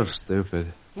ridiculous to me. So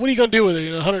stupid. What are you going to do with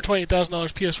it? $128,000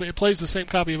 PS4. It plays the same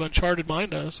copy of Uncharted mine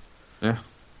does. Yeah.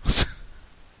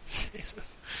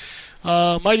 Jesus.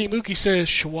 Mighty Mookie says,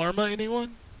 shawarma,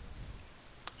 anyone?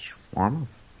 Shawarma?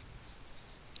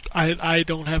 I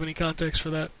don't have any context for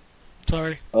that.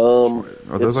 Sorry. Are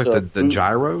those it's, like the food-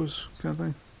 gyros kind of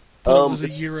thing? Thought it was a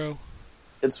gyro.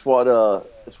 It's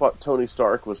what Tony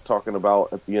Stark was talking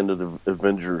about at the end of the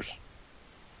Avengers.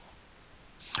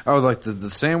 Oh, like the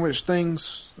sandwich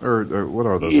things? Or what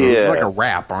are those? Yeah. They're like a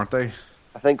wrap, aren't they?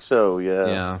 I think so. Yeah.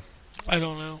 Yeah. I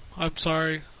don't know. I'm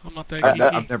sorry. I'm not that I-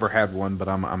 geeky. I've never had one, but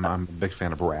I'm a big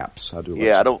fan of wraps. I do. Like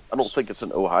Yeah, I don't think it's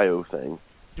an Ohio thing.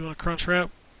 You want a crunch wrap?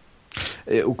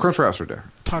 Crunch wraps are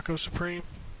different. Taco Supreme?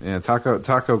 Yeah,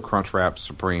 taco crunch wraps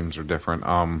supremes are different.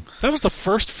 That was the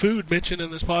first food mentioned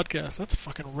in this podcast. That's a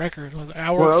fucking record. An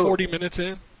hour, Well, 40 minutes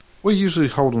in. We usually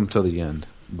hold them till the end,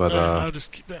 but I'll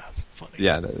just keep that. That's funny.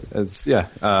 yeah, it's yeah.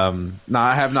 No,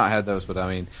 I have not had those, but I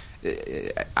mean,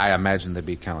 I imagine they'd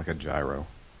be kind of like a gyro,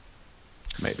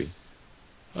 maybe.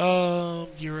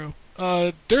 Euro.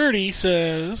 Dirty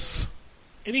says,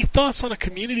 any thoughts on a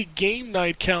community game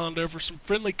night calendar for some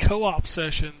friendly co-op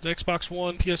sessions? Xbox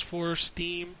One, PS4,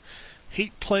 Steam.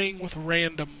 Hate playing with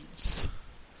randoms.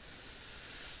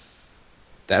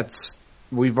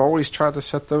 We've always tried to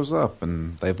set those up,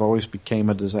 and they've always became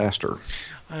a disaster.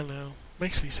 I know.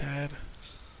 Makes me sad.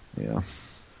 Yeah.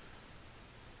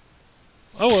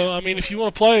 Oh, well, I mean, if you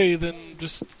want to play, then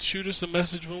just shoot us a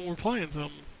message when we're playing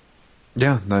something.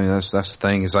 Yeah, no, that's the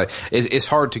thing. It's like it's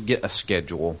hard to get a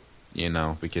schedule,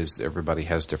 because everybody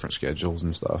has different schedules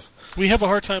and stuff. We have a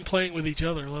hard time playing with each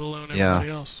other, let alone everybody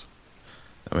else.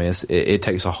 I mean, it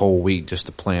takes a whole week just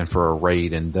to plan for a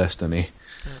raid in Destiny.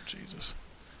 Oh, Jesus.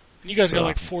 And you guys got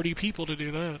like 40 people to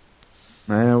do that.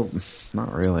 No,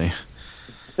 not really.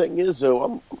 The thing is, though,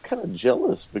 I'm kind of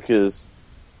jealous because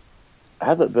I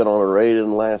haven't been on a raid in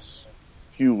the last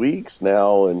few weeks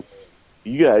now, and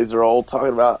you guys are all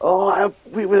talking about,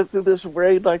 we went through this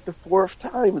raid like the 4th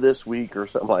time this week or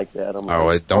something like that. I'm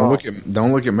like, Don't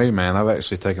look at me, man. I've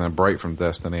actually taken a break from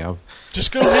Destiny.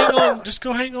 Just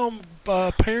go hang on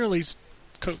Parley's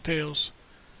coattails.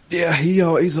 Yeah,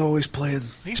 he's always playing.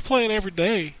 He's playing every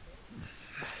day.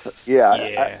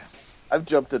 Yeah. I've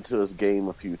jumped into his game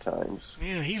a few times.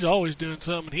 Yeah, he's always doing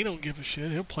something. He don't give a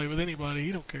shit. He'll play with anybody.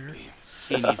 He don't care.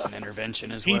 He needs an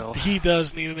intervention as well. He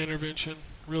does need an intervention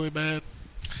really bad.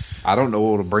 I don't know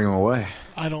what will bring him away.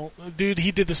 I don't. Dude,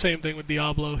 he did the same thing with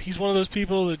Diablo. He's one of those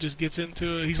people that just gets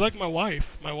into it. He's like my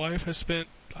wife. My wife has spent,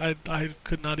 I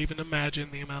could not even imagine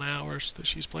the amount of hours that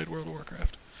she's played World of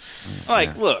Warcraft.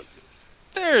 Like, look,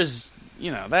 there's,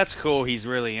 that's cool. He's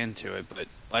really into it. But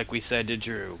like we said to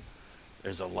Drew,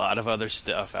 there's a lot of other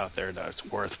stuff out there that's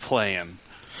worth playing.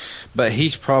 But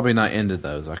he's probably not into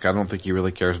those. Like, I don't think he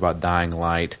really cares about Dying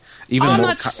Light. Even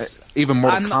Mortal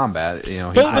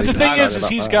Kombat, But the thing is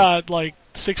he's got like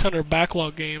 600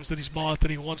 backlog games that he's bought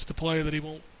that he wants to play that he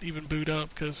won't even boot up.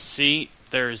 See,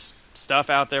 there's stuff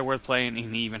out there worth playing,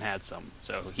 and he even had some.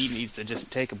 So he needs to just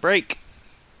take a break.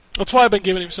 That's why I've been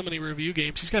giving him so many review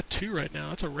games. He's got 2 right now.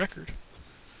 That's a record.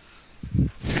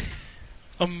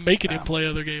 I'm making him play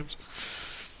other games.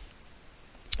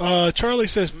 Charlie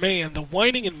says, man, the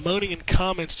whining and moaning in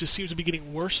comments just seems to be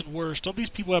getting worse and worse. Don't these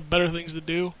people have better things to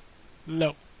do?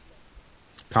 No.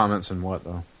 Comments and what,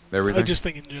 though? Everything? I just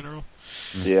think in general.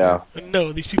 Yeah. And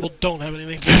no, these people don't have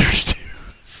anything better to do.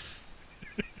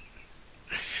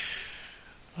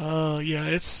 Yeah,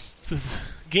 the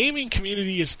gaming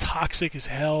community is toxic as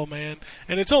hell, man.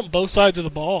 And it's on both sides of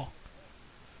the ball.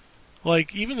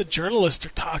 Like, even the journalists are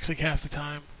toxic half the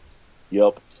time.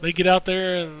 Yep. They get out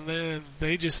there and then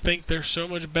they just think they're so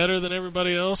much better than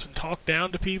everybody else and talk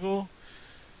down to people.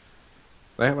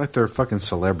 They act like they're fucking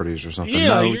celebrities or something. Yeah,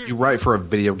 no, you write for a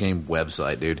video game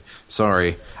website, dude.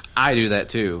 Sorry. I do that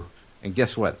too. And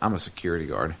guess what? I'm a security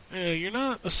guard. Yeah, you're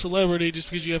not a celebrity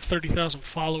just because you have 30,000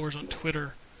 followers on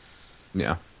Twitter.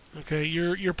 Yeah. Okay,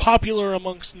 you're popular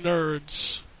amongst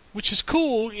nerds, which is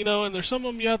cool, and there's some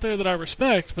of them out there that I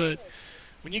respect, but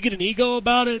when you get an ego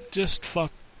about it, just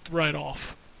fuck right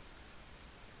off.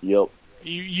 Yep.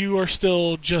 You are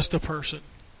still just a person,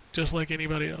 just like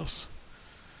anybody else.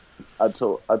 I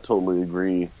totally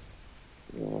agree.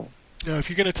 Yeah. Now, if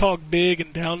you're going to talk big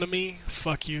and down to me,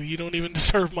 fuck you. You don't even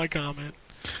deserve my comment.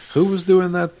 Who was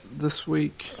doing that this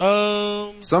week?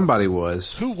 Somebody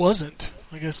was. Who wasn't,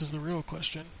 I guess is the real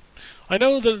question. I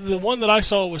know that the one that I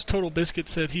saw was Total Biscuit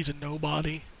said he's a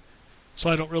nobody, so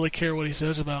I don't really care what he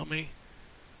says about me.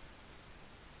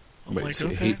 I'm Wait, like, so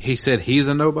okay. he said he's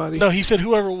a nobody? No, he said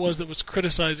whoever it was that was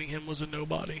criticizing him was a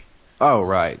nobody. Oh,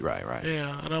 right.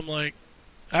 Yeah, and I'm like,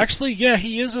 actually, yeah,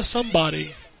 he is a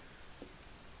somebody.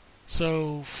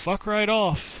 So, fuck right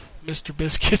off, Mr.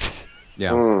 Biscuit.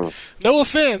 Yeah. No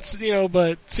offense,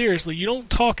 but seriously, you don't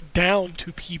talk down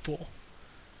to people.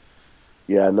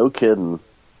 Yeah, no kidding.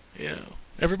 Yeah.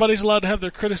 Everybody's allowed to have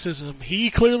their criticism. He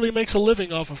clearly makes a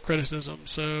living off of criticism,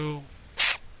 so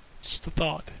just a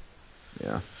thought.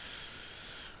 Yeah.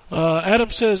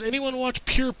 Adam says, anyone watch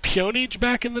Pure Peonage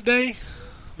back in the day?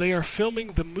 They are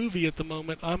filming the movie at the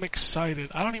moment. I'm excited.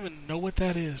 I don't even know what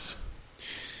that is.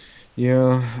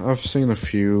 Yeah, I've seen a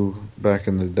few back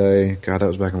in the day. God, that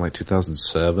was back in like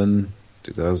 2007,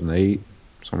 2008,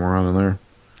 somewhere around in there.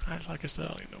 Like I said, I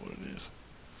don't even know what it is.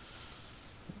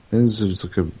 It's just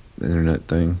like an internet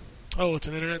thing. Oh, it's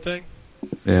an internet thing?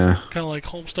 Yeah. Kind of like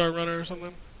Homestar Runner or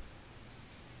something?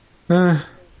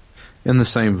 In the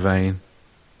same vein.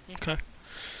 Okay.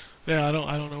 Yeah, I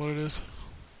don't know what it is.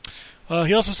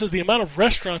 He also says the amount of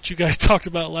restaurants you guys talked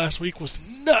about last week was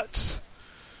nuts.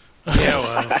 Yeah,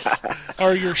 it was.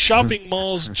 Are your shopping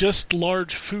malls just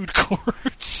large food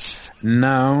courts?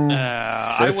 No.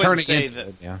 I wouldn't say into that.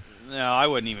 it, yeah. No, I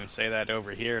wouldn't even say that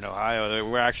over here in Ohio.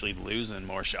 We're actually losing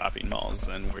more shopping malls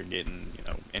than we're getting,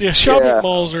 Yeah, shopping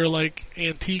malls are like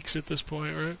antiques at this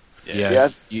point, right? Yeah.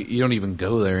 You don't even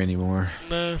go there anymore.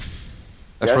 No.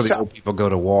 That's where the old people go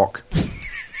to walk.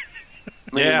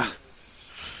 Yeah.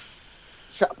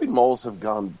 Shopping malls have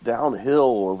gone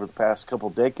downhill over the past couple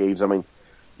decades. I mean,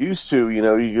 used to, you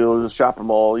go to the shopping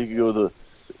mall, you could go to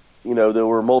there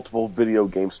were multiple video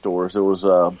game stores. There was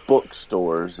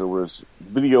bookstores. There was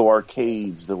video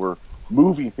arcades. There were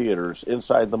movie theaters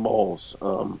inside the malls.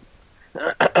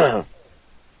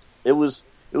 It was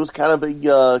kind of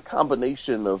a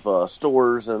combination of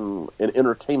stores and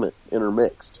entertainment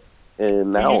intermixed.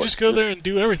 And now you just go there and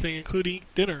do everything, including eat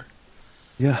dinner.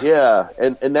 Yeah. Yeah,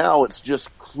 and now it's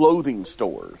just clothing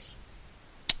stores.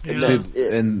 Yeah.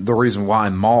 And the reason why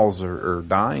malls are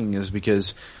dying is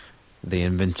because the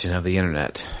invention of the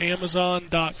internet.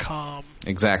 Amazon.com.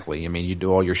 Exactly. I mean, you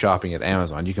do all your shopping at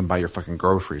Amazon. You can buy your fucking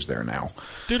groceries there now.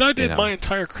 Dude, I did my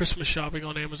entire Christmas shopping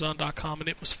on Amazon.com, and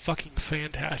it was fucking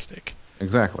fantastic.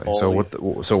 Exactly. So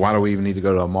why do we even need to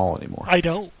go to a mall anymore? I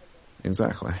don't.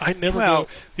 Exactly. I never go.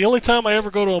 The only time I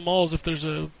ever go to a mall is if there's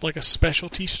a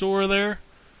specialty store there.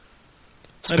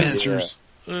 Spencer's.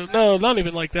 No, not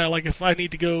even like that. Like if I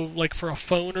need to go like for a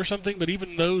phone or something, but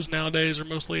even those nowadays are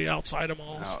mostly outside of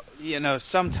malls.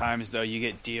 Sometimes though you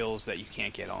get deals that you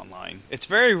can't get online. It's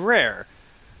very rare,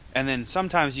 and then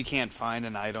sometimes you can't find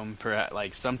an item.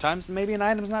 Sometimes maybe an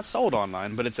item's not sold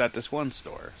online, but it's at this one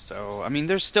store. So I mean,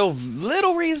 there's still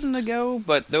little reason to go,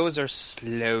 but those are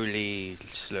slowly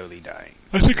dying.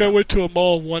 I think I went to a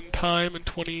mall one time in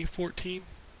 2014.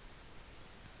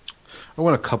 I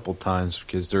went a couple times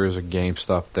because there is a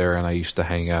GameStop there, and I used to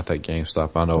hang out at that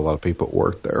GameStop. I know a lot of people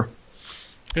work there.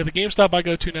 Yeah, the GameStop I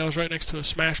go to now is right next to a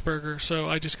Smash Burger, so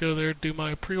I just go there, do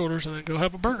my pre-orders, and then go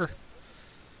have a burger.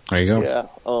 There you go. Yeah.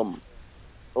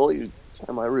 Only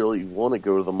time I really want to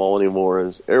go to the mall anymore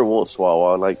is every once in a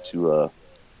while I like to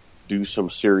do some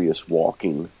serious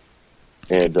walking.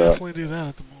 And definitely do that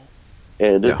at the mall.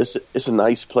 And it's a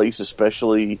nice place,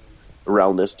 especially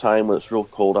around this time when it's real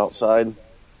cold outside,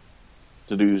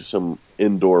 to do some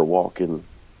indoor walking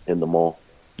in the mall.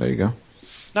 There you go.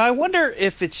 Now, I wonder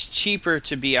if it's cheaper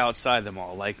to be outside the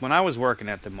mall. Like, when I was working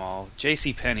at the mall,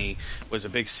 JCPenney was a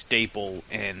big staple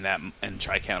in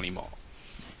Tri-County Mall.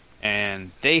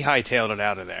 And they hightailed it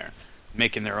out of there,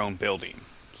 making their own building.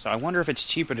 So I wonder if it's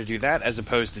cheaper to do that as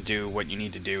opposed to do what you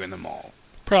need to do in the mall.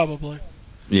 Probably.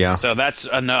 Yeah. So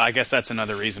I guess that's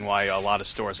another reason why a lot of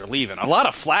stores are leaving. A lot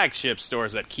of flagship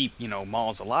stores that keep,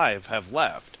 malls alive have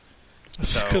left.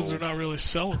 Because they're not really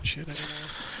selling shit anymore.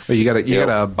 But you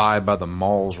gotta abide by the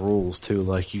mall's rules too.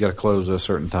 Like you gotta close at a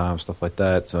certain time, stuff like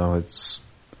that. So it's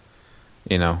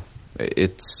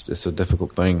a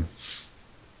difficult thing.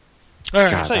 All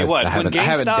right, I'll tell you what. I haven't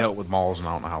GameStop, dealt with malls in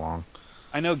I don't know how long.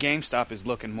 I know GameStop is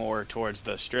looking more towards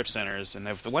the strip centers, and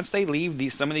once they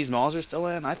leave, some of these malls are still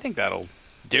in. I think that'll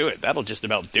do it. That'll just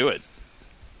about do it.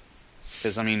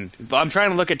 Because I'm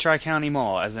trying to look at Tri-County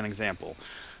Mall as an example.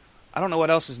 I don't know what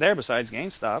else is there besides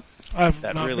GameStop. I've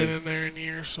not been in there in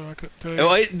years, so I couldn't tell you.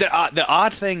 Oh, the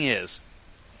odd thing is,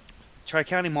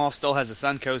 Tri-County Mall still has a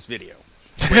Suncoast Video.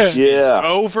 Yeah.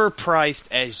 Overpriced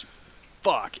as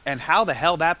fuck. And how the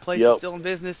hell that place is still in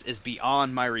business is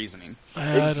beyond my reasoning.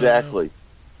 Exactly.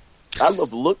 I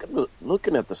love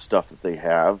looking at the stuff that they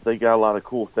have. They got a lot of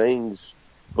cool things,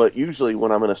 but usually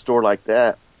when I'm in a store like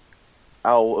that,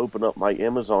 I'll open up my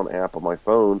Amazon app on my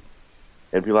phone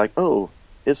and be like, oh,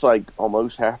 it's like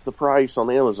almost half the price on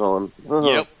Amazon.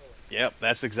 Yep,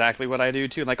 that's exactly what I do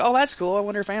too. Like, oh, that's cool. I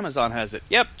wonder if Amazon has it.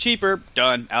 Yep, cheaper,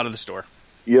 done, out of the store.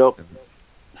 Yep.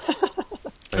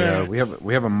 We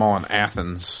have a mall in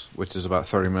Athens, which is about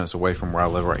 30 minutes away from where I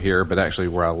live right here. But actually,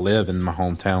 where I live in my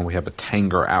hometown, we have a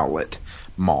Tanger Outlet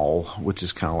Mall, which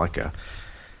is kind of like a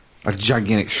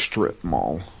gigantic strip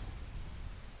mall.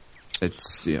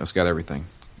 It's it's got everything.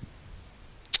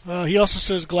 He also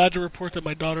says, glad to report that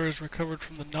my daughter has recovered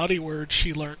from the naughty words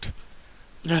she learnt.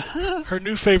 Her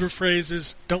new favorite phrase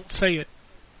is, don't say it.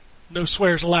 No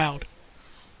swears allowed.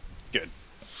 Good.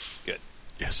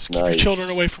 Yes, keep your children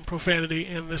away from profanity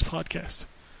in this podcast.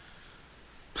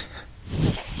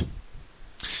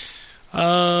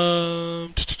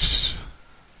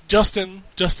 Justin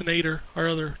Ader, our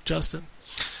other Justin,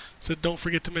 said, don't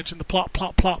forget to mention the plop,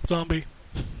 plop, plop zombie.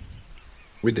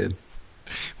 We did.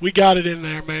 We got it in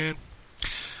there, man.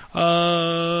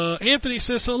 Anthony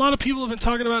says, so a lot of people have been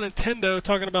talking about Nintendo,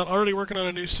 talking about already working on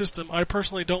a new system. I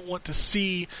personally don't want to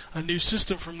see a new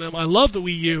system from them. I love the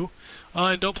Wii U,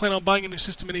 and don't plan on buying a new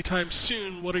system anytime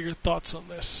soon. What are your thoughts on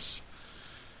this?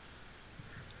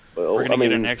 Well, we're going to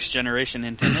get a next generation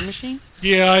Nintendo machine?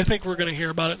 Yeah, I think we're going to hear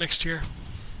about it next year.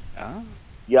 Oh.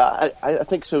 Yeah, I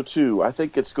think so too. I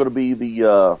think it's going to be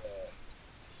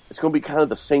it's going to be kind of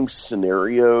the same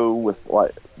scenario with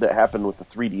that happened with the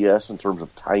 3DS in terms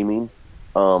of timing.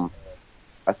 I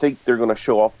think they're going to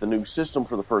show off the new system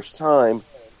for the first time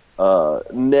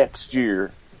next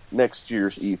year's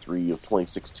E3 of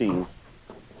 2016.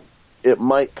 It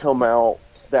might come out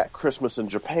that Christmas in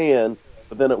Japan,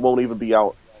 but then it won't even be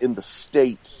out in the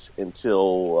States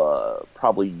until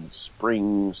probably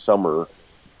spring, summer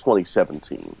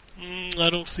 2017. I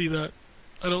don't see that.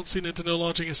 I don't see Nintendo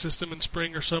launching a system in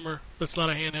spring or summer that's not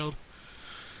a handheld.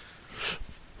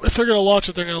 If they're going to launch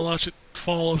it, they're going to launch it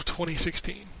fall of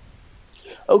 2016.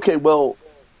 Okay, well,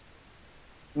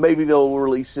 maybe they'll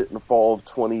release it in the fall of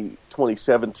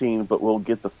 2017, but we'll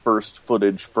get the first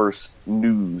footage, first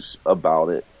news about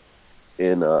it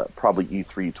in probably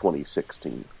E3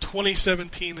 2016.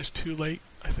 2017 is too late,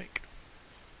 I think.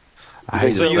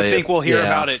 So you think we'll hear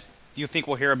about it? You think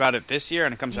we'll hear about it this year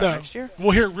and it comes out next year?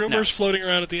 We'll hear rumors floating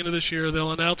around at the end of this year.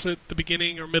 They'll announce it at the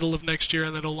beginning or middle of next year,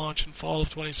 and then it'll launch in fall of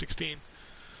 2016.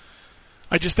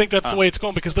 I just think that's the way it's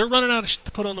going because they're running out of shit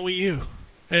to put on the Wii U.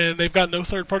 And they've got no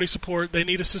third-party support. They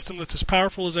need a system that's as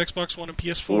powerful as Xbox One and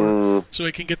PS4 so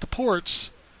it can get the ports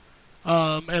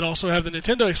and also have the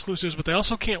Nintendo exclusives, but they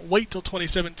also can't wait till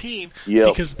 2017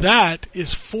 because that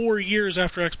is 4 years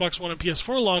after Xbox One and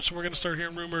PS4 launch, and we're going to start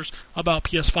hearing rumors about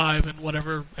PS5 and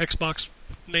whatever Xbox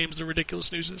names the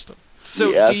ridiculous new system.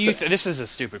 So do you this is a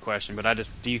stupid question, but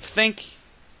do you think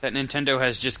that Nintendo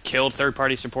has just killed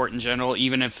third-party support in general,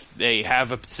 even if they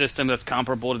have a system that's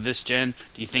comparable to this gen?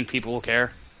 Do you think people will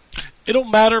care? It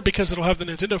don't matter because it'll have the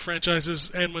Nintendo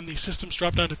franchises, and when these systems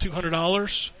drop down to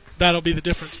 $200, that'll be the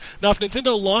difference. Now, if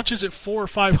Nintendo launches at $400 or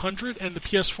 $500 and the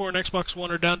PS4 and Xbox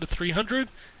One are down to $300,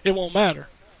 it won't matter.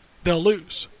 They'll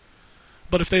lose.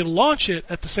 But if they launch it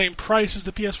at the same price as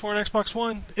the PS4 and Xbox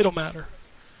One, it'll matter.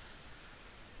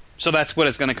 So that's what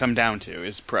it's going to come down to,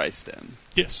 is price then?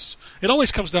 Yes. It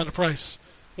always comes down to price.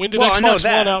 When did Xbox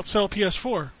One outsell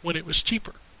PS4? When it was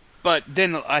cheaper. But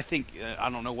then I think,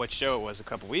 I don't know what show it was a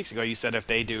couple weeks ago, you said if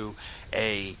they do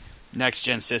a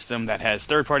next-gen system that has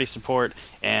third-party support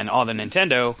and all the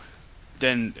Nintendo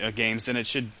games, then it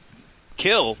should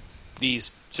kill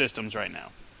these systems right now.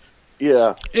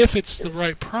 Yeah. If it's the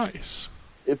right price.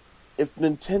 If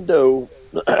Nintendo...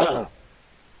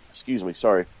 excuse me,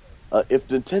 sorry. If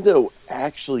Nintendo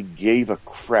actually gave a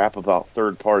crap about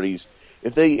third parties,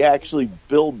 if they actually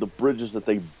build the bridges that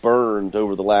they burned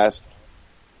over the last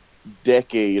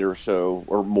decade or so,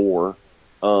 or more,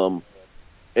 and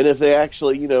if they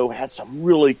actually, had some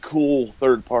really cool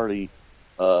third party,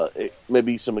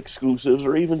 maybe some exclusives,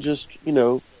 or even just,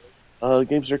 games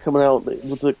that are coming out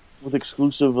with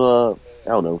exclusive,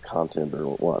 content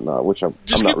or whatnot, which I'm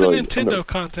just not get really... the Nintendo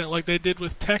content like they did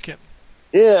with Tekken.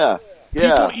 Yeah.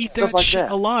 People eat that like shit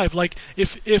that. alive. Like,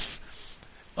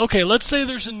 okay, let's say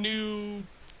there's a new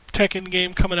Tekken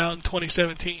game coming out in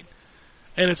 2017,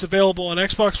 and it's available on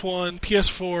Xbox One,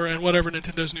 PS4, and whatever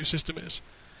Nintendo's new system is.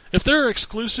 If there are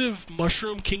exclusive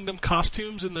Mushroom Kingdom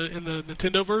costumes in the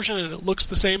Nintendo version, and it looks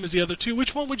the same as the other two,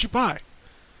 which one would you buy?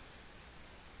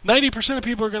 90% of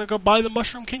people are going to go buy the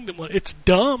Mushroom Kingdom one. It's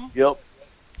dumb. Yep.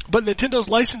 But Nintendo's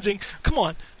licensing, come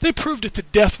on, they proved it to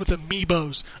death with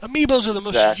Amiibos. Amiibos are the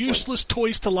most useless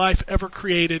toys to life ever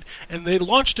created, and they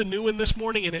launched a new one this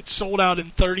morning, and it sold out in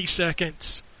 30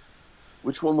 seconds.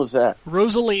 Which one was that?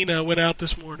 Rosalina went out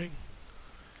this morning.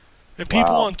 And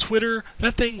people on Twitter,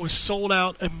 that thing was sold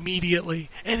out immediately,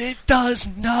 and it does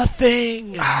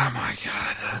nothing. Oh my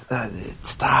god,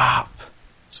 stop.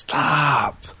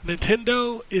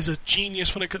 Nintendo is a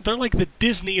genius when they're like the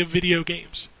Disney of video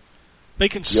games. They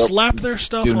can slap their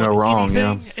stuff on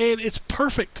anything, and it's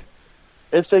perfect.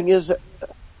 And the thing is,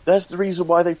 that's the reason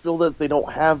why they feel that they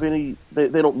don't have any. They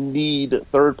don't need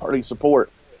third-party support.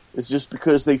 It's just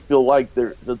because they feel like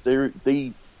that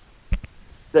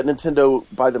Nintendo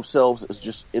by themselves is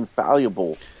just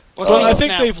infallible. Well, I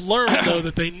think they've learned though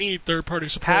that they need third-party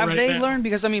support. Have they learned?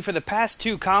 Because for the past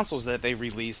two consoles that they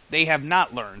released, they have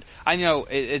not learned. I know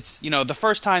it's the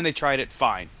first time they tried it,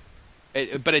 fine.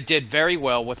 But it did very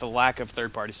well with a lack of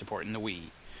third-party support in the Wii.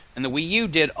 And the Wii U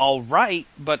did all right,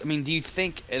 but, do you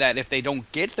think that if they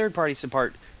don't get third-party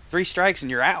support, 3 strikes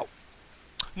and you're out?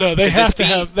 No, they have to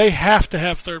have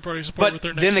third-party support with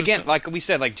their next system. But then again, like we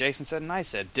said, like Jason said and I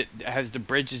said, has the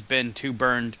bridges been too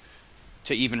burned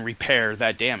to even repair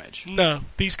that damage? No.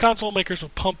 These console makers will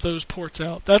pump those ports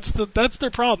out. That's their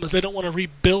problem, is they don't want to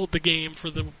rebuild the game for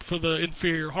the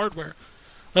inferior hardware.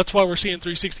 That's why we're seeing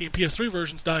 360 and PS3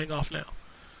 versions dying off now.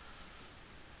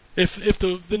 If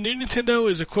the new Nintendo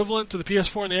is equivalent to the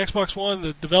PS4 and the Xbox One,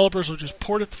 the developers will just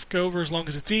port it over as long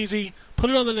as it's easy, put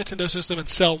it on the Nintendo system, and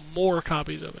sell more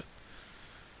copies of it.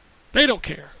 They don't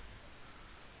care.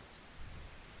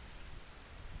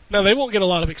 Now, they won't get a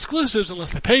lot of exclusives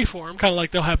unless they pay for them, kind of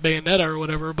like they'll have Bayonetta or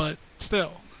whatever, but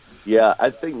still. Yeah,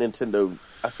 I think Nintendo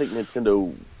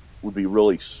would be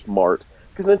really smart.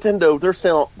 Because Nintendo,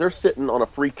 they're sitting on a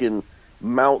freaking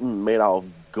mountain made out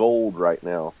of gold right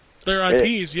now. Their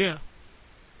IPs, yeah.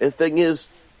 The thing is,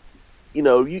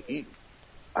 Nintendo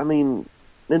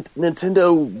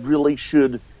really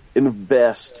should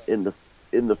invest in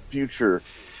the future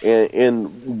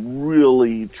and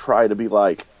really try to be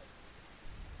like,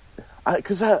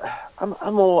 because I'm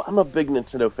a big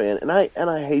Nintendo fan, and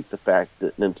I hate the fact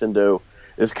that Nintendo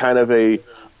is kind of a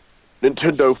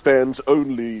Nintendo fans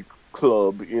only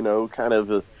club,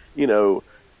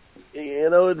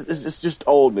 it's just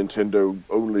all Nintendo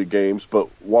only games, but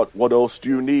what else do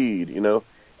you need,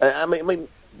 I mean,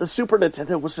 the Super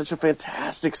Nintendo was such a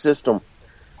fantastic system.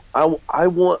 I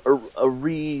want a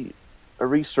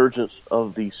resurgence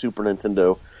of the Super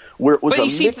Nintendo where it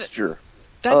was mixture.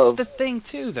 That's the thing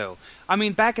too, though.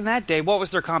 Back in that day, what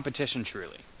was their competition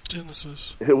truly?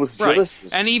 Genesis. It was Right.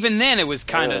 Genesis. And even then, it was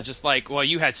kind of Yeah. just like, well,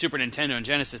 you had Super Nintendo and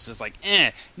Genesis. It's like,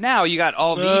 Now you got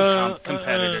all these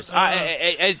competitors.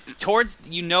 Towards,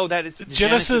 that it's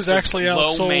Genesis was actually low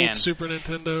outsold man Super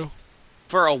Nintendo.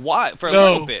 for a while, for a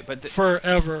No, little bit, but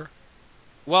forever.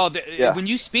 well, Yeah. when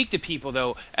you speak to people,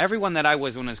 though, everyone that I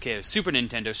was when I was a kid was Super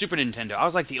Nintendo. I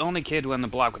was like the only kid on the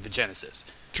block with the Genesis,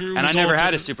 Drew and I was never all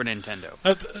had a Gen- Super Nintendo.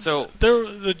 So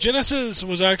So, the Genesis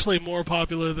was actually more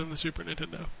popular than the Super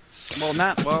Nintendo. I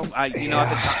at the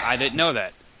time, I didn't know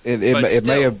that. It But may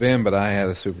still. have been, but I had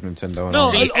a Super Nintendo. And No,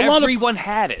 all See, that. a lot of- everyone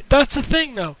had it. That's the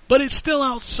thing, though. But it still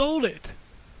outsold it.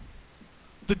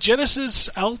 The Genesis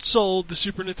outsold the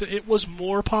Super Nintendo. It was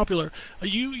more popular.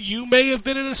 You may have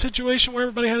been in a situation where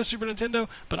everybody had a Super Nintendo,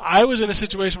 but I was in a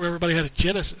situation where everybody had a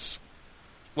Genesis.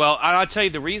 Well, I'll tell you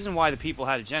the reason why the people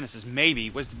had a Genesis maybe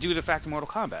was due to the fact of Mortal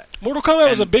Kombat. Mortal Kombat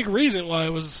was And- a big reason why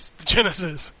it was the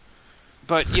Genesis.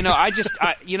 But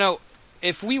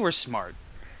if we were smart,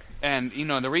 and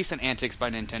the recent antics by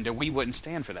Nintendo, we wouldn't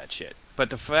stand for that shit. But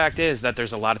the fact is that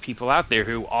there's a lot of people out there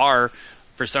who are,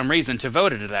 for some reason,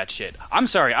 devoted to that shit. I'm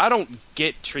sorry, I don't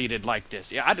get treated like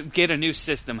this. I don't get a new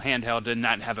system handheld and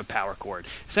not have a power cord.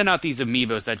 Send out these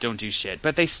amiibos that don't do shit,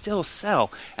 but they still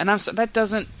sell, and that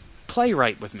doesn't play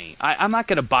right with me. I'm not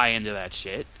going to buy into that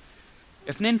shit.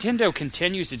 If Nintendo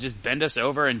continues to just bend us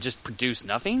over and just produce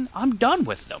nothing, I'm done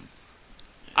with them.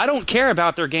 I don't care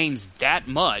about their games that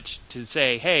much to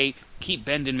say, hey, keep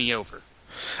bending me over.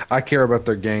 I care about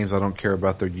their games. I don't care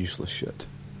about their useless shit.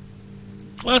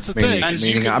 Well, that's the Meaning, thing. And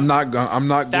meaning you can- I'm not going.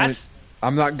 That's-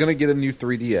 I'm not going to get a new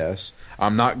 3DS.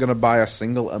 I'm not going to buy a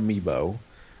single amiibo.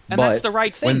 And but that's the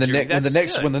right thing, When the, Drew.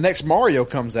 That's good. when the next Mario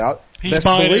comes out, He's best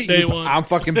buying it believe day one. I'm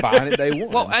fucking buying it day one.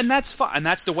 Well, and that's fine, and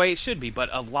that's the way it should be. But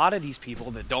a lot of these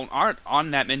people that aren't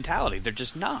on that mentality. They're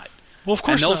just not. Well, of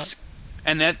course and not.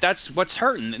 And that's what's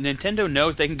hurting. Nintendo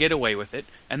knows they can get away with it,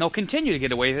 and they'll continue to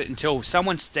get away with it until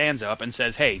someone stands up and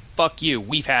says, "Hey, fuck you,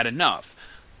 we've had enough."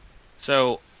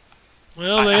 So,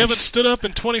 Well, they I- haven't stood up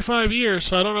in 25 years,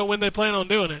 so I don't know when they plan on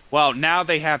doing it. well, now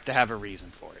they have to have a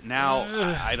reason for it. Now,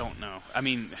 Ugh. I don't know. I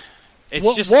mean, it's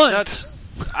What- just what? such.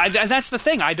 That's the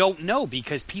thing. I don't know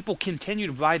because people continue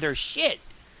to buy their shit.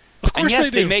 Of course And yes,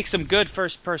 they do. make some good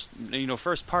first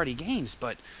party games,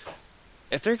 but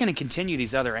if they're going to continue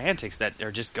these other antics that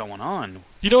are just going on,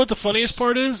 You know what the funniest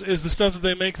part is? Is the stuff that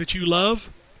they make that you love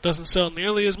doesn't sell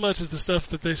nearly as much as the stuff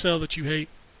that they sell that you hate.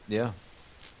 yeah.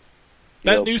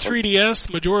 That Yep. new 3DS,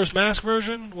 the Majora's Mask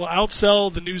version, will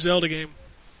outsell the new Zelda game.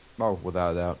 Oh,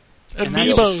 without a doubt. And that's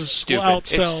Amiibos will stupid.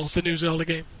 outsell It's- the new Zelda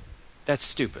game. that's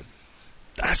stupid.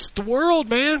 That's the world,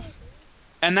 man.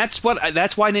 And that's why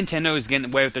Nintendo is getting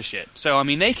away with their shit. So I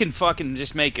mean, they can fucking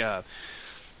just make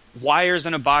wires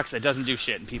in a box that doesn't do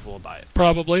shit, and people will buy it.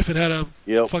 Probably if it had a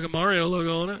Yep. fucking Mario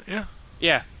logo on it. Yeah.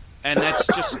 Yeah, and that's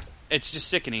it's just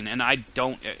sickening. And I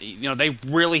don't, they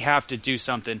really have to do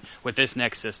something with this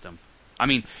next system. I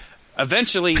mean,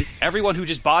 eventually, everyone who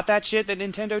just bought that shit that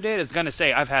Nintendo did is going to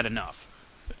say, "I've had enough."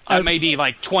 That I've- may be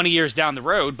like 20 years down the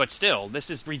road, but still, this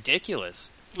is ridiculous.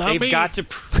 Not They've me. got to.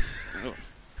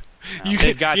 You They've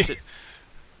can- got yeah. to.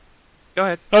 Go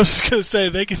ahead. I was just going to say,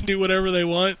 they can do whatever they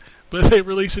want, but if they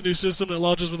release a new system that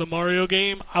launches with a Mario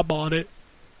game, I bought it.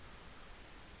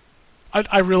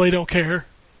 I really don't care.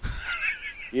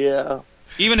 Yeah.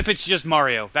 Even if it's just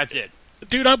Mario, that's it.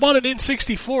 Dude, I bought an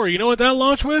N64. You know what that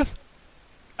launched with?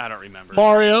 I don't remember.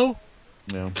 Mario.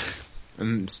 Yeah.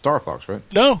 And Star Fox, right?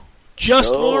 No,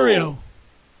 just No. Mario.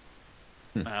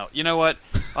 Well, you know what?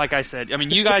 Like I said, I mean,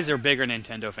 you guys are bigger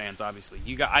Nintendo fans, obviously.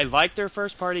 I like their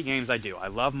first-party games. I do. I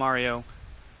love Mario,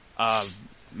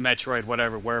 Metroid,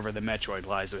 wherever the Metroid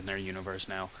lies in their universe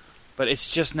now. But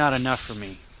it's just not enough for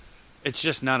me. It's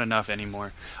just not enough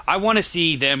anymore. I want to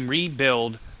see them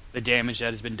rebuild the damage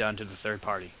that has been done to the third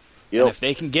party. Yep. And if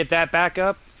they can get that back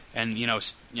up, and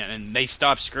and they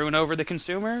stop screwing over the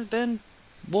consumer, then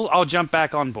I'll jump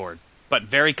back on board. But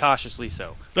very cautiously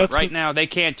so. That's Right the- now, they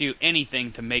can't do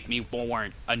anything to make me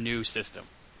warrant a new system.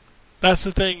 That's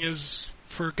the thing is,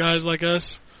 for guys like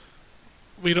us,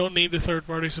 we don't need the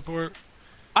third-party support.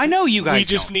 I know you guys We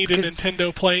just don't, need a because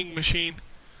Nintendo playing machine.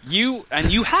 You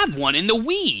have one in the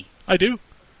Wii. I do.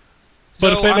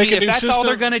 But So, if they make a if new that's system, all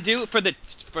they're going to do for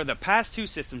the past two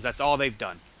systems, that's all they've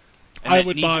done. And I it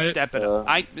would needs buy to it. step it up.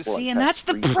 Well, And that's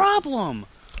the that's three. problem.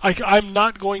 I'm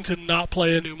not going to not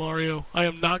play a new Mario. I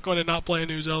am not going to not play a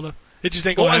new Zelda. It just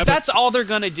ain't going Well, to if happen. that's all they're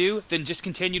going to do, then just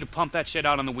continue to pump that shit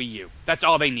out on the Wii U. That's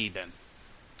all they need then.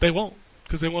 They won't,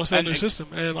 because they want to sell a And- new system,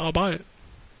 and I'll buy it.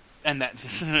 And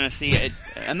that's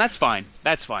and that's fine.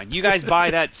 That's fine. You guys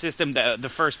buy that system, the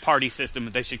first party system,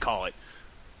 they should call it.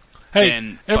 Hey,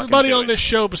 then everybody fucking do on it. this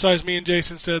show besides me and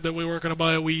Jason said that we weren't going to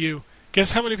buy a Wii U.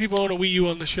 Guess how many people own a Wii U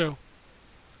on the show?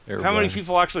 How many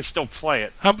people actually still play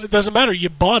it? It doesn't matter. You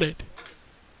bought it.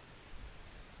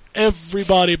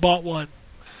 Everybody bought one.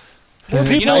 More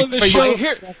people on this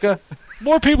show.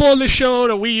 More people on this show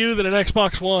own a Wii U than an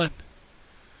Xbox One.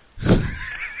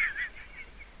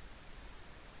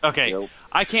 Okay, Nope.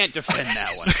 I can't defend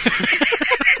that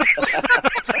one.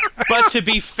 But to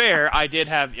be fair,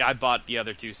 I bought the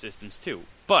other two systems too.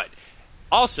 But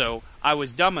also, I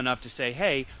was dumb enough to say,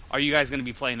 hey, are you guys going to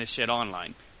be playing this shit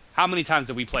online? How many times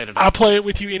have we played it online? I'll play it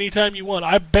with you anytime you want.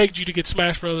 I begged you to get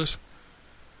Smash Brothers.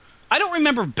 I don't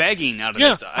remember begging out of Yeah,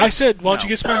 this. I said, why don't no. you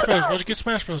get Smash Brothers? Why don't you get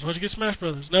Smash Brothers? Why don't you get Smash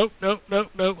Brothers? Nope.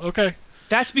 Okay.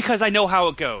 That's because I know how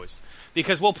it goes.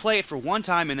 Because we'll play it for one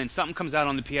time, and then something comes out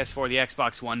on the PS4, the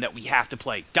Xbox One, that we have to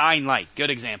play. Dying Light, good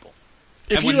example.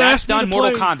 If and when you that's asked me done, to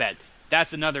Mortal play, Kombat,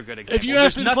 that's another good example. if you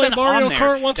asked me to play There's Mario nothing on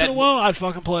Kart there once in a while, I'd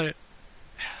fucking play it.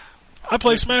 I'd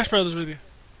play Smash Brothers with you.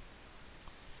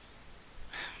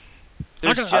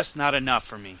 There's just not enough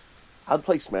for me. I'd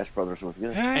play Smash Brothers with you.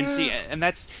 And see, and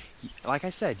that's, like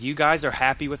I said, you guys are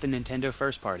happy with the Nintendo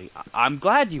first party. I'm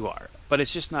glad you are, but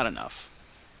it's just not enough.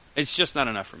 It's just not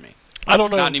enough for me. I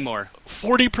don't know. Not anymore.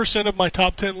 40% of my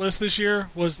top 10 list this year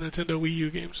was Nintendo Wii U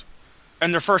games.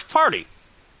 And they're first party.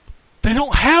 They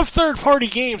don't have third-party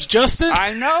games, Justin.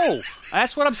 I know.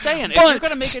 That's what I'm saying. If But you're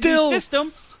going to make still- a new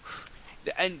system,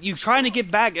 and you're trying to get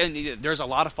back, and there's a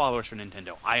lot of followers for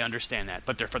Nintendo. I understand that,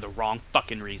 but they're for the wrong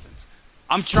fucking reasons.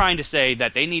 I'm trying to say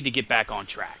that they need to get back on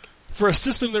track. For a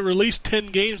system that released 10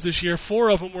 games this year, 4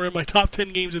 of them were in my top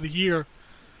 10 games of the year.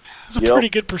 That's a Yep. pretty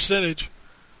good percentage.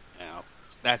 No,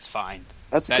 that's fine.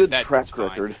 That's a good that's track fine.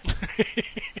 record.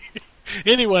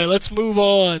 Anyway, let's move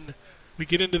on. We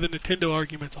get into the Nintendo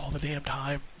arguments all the damn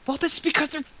time. Well, that's because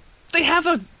they have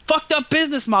a fucked up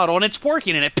business model, and it's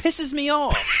working, and it pisses me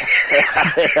off.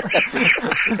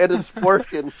 And it's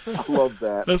working. I love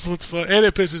that. That's what's fun. And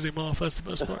it pisses him off. That's the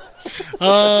best part.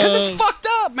 Because it's fucked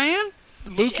up, man.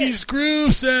 Mookie's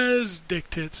Groove says dick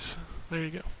tits. There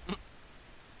you go.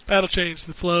 That'll change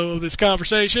the flow of this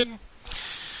conversation.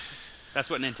 That's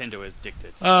what Nintendo is, dick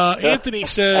tits. Anthony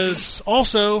says,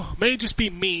 also, may just be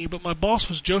me, but my boss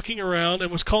was joking around and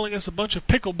was calling us a bunch of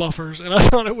pickle buffers, and I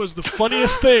thought it was the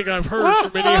funniest thing I've heard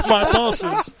from any of my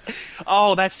bosses.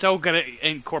 Oh, that's so going to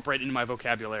incorporate into my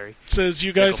vocabulary. Says,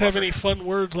 you guys Pickle have buffer. any fun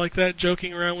words like that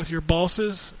joking around with your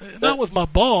bosses? Not with my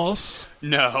boss.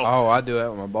 No. Oh, I do that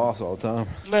with my boss all the time.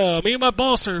 No, me and my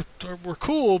boss we're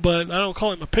cool, but I don't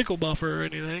call him a pickle buffer or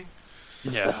anything.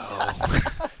 No.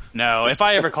 No, if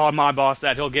I ever call my boss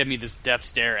that, he'll give me this death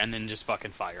stare and then just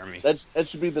fucking fire me. That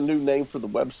should be the new name for the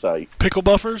website. Pickle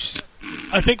buffers?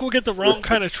 I think we'll get the wrong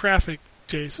kind of traffic,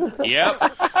 Jason. Yep.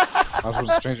 I was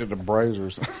supposed to change it to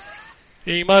Brazers.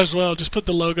 Yeah, you might as well just put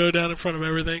the logo down in front of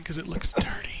everything because it looks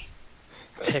dirty.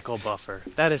 Pickle buffer.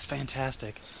 That is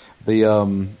fantastic.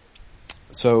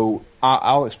 So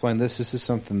I'll explain this. This is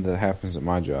something that happens at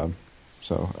my job.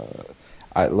 So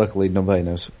luckily nobody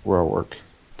knows where I work.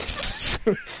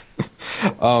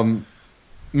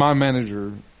 My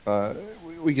manager,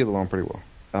 we get along pretty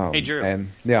well. Hey, Drew. And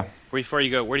yeah, Before you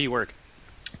go, where do you work?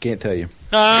 can't tell you.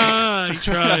 He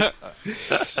tried.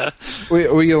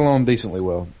 We get along decently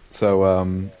well. So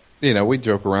we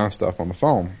joke around stuff on the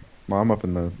phone. Well, I'm up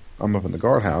in the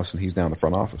guardhouse and he's down in the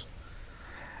front office.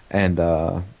 And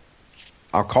I'll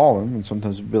call him and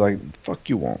sometimes he'll be like, "Fuck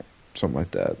you want," something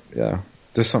like that. Yeah,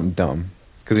 just something dumb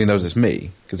because he knows it's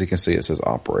me because he can see it says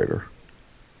operator.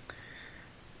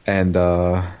 And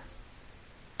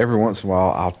every once in a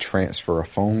while, I'll transfer a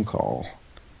phone call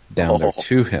down there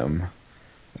to him.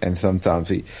 And sometimes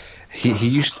he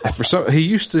used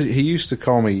to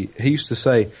call me. He used to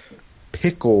say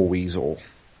 "pickle weasel"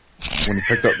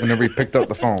 whenever he picked up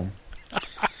the phone.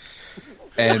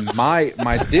 And my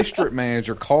district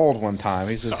manager called one time.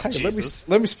 He says, "Hey,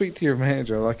 let me speak to your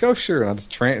manager." I'm like, "Oh, sure." And I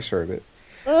just transferred it.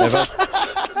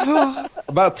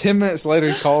 About 10 minutes later,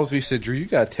 he calls me. He said, "Drew, you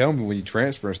got to tell me when you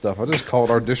transfer and stuff. I just called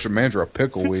our district manager a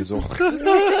pickle weasel."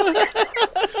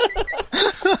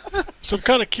 So I'm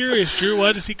kind of curious, Drew.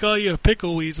 Why does he call you a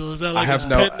pickle weasel? Is that like his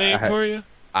pet name for you?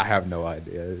 I have no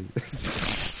idea.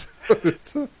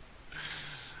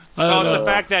 The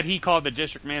fact that he called the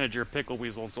district manager pickle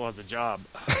weasel and still has a job.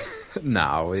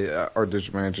 No, our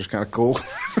district manager's kind of cool.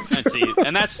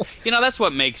 And that's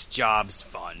what makes jobs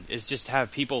fun. Is just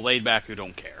have people laid back who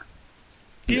don't care.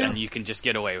 Yeah. And you can just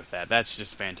get away with that. That's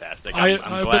just fantastic. I've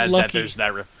I'm been glad lucky. that there's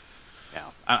that.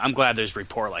 I'm glad there's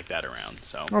rapport like that around.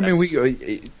 So I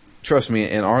mean, trust me,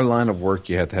 in our line of work,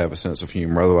 you have to have a sense of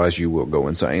humor. Otherwise, you will go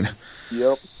insane.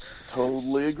 Yep.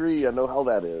 Totally agree. I know how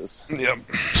that is. Yep.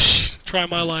 Try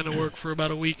my line of work for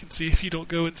about a week and see if you don't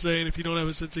go insane, if you don't have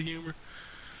a sense of humor.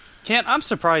 Kent, I'm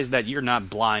surprised that you're not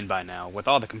blind by now. With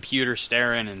all the computer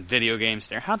staring and video game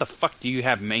staring, how the fuck do you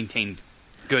have maintained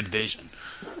good vision?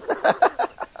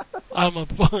 I'm a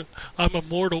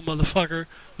mortal motherfucker.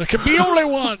 There can be only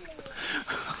one.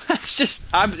 That's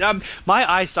just my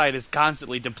eyesight is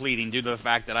constantly depleting due to the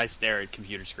fact that I stare at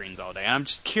computer screens all day. I'm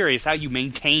just curious how you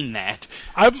maintain that.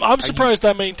 I'm surprised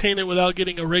I maintain it without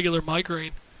getting a regular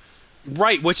migraine.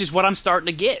 Right, which is what I'm starting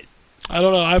to get. I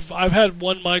don't know. I've had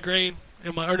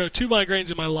two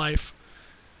migraines in my life,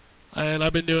 and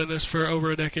I've been doing this for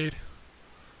over a decade.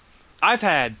 I've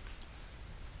had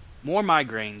more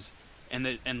migraines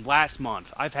in last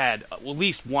month. I've had at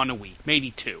least one a week,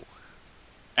 maybe two.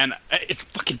 And it's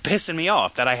fucking pissing me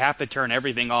off that I have to turn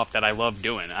everything off that I love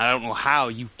doing. I don't know how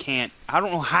you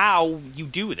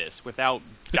do this without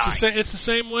dying. It's the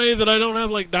same way that I don't have,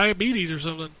 like, diabetes or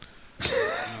something.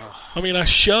 I mean, I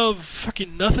shove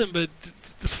fucking nothing but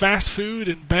the fast food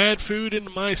and bad food into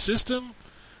my system,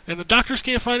 and the doctors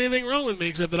can't find anything wrong with me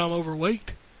except that I'm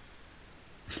overweight.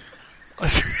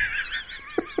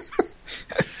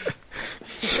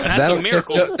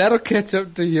 That'll catch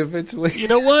up to you eventually. You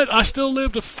know what? I still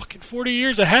lived a fucking 40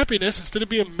 years of happiness instead of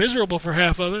being miserable for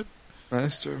half of it.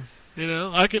 That's true. You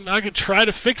know, I can try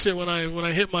to fix it when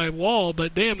I hit my wall,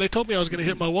 but damn, they told me I was going to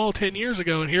hit my wall 10 years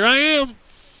ago, and here I am.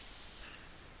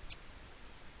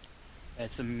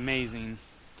 It's amazing.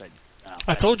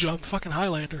 I told you, I'm a fucking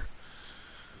Highlander.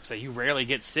 So you rarely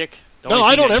get sick? No,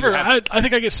 I don't ever. I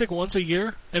think I get sick once a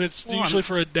year, and it's usually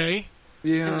for a day.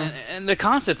 Yeah. And the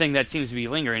constant thing that seems to be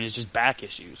lingering is just back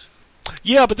issues.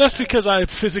 Yeah, but that's because I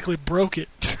physically broke it.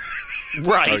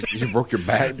 Right. You broke your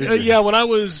back, did you? Yeah, when I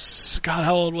was, God,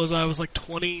 how old was I? I was like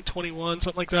 20, 21,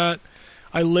 something like that.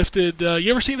 I lifted, you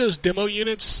ever see those demo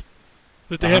units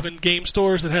that they have in game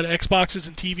stores that had Xboxes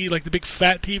and TV, like the big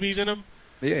fat TVs in them?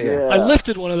 Yeah. I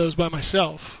lifted one of those by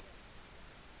myself.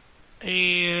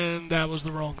 And that was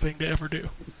the wrong thing to ever do.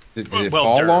 Did it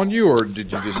fall on you, or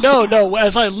did you just... No.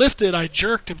 As I lifted, I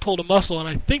jerked and pulled a muscle, and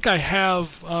I think I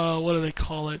have, what do they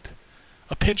call it?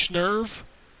 A pinched nerve?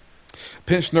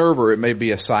 Pinched nerve, or it may be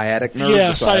a sciatic nerve?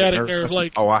 Yeah, sciatic nerve.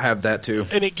 Like, I have that too.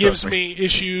 And it gives me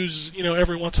issues,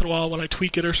 every once in a while when I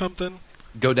tweak it or something.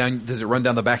 Go down, does it run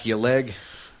down the back of your leg?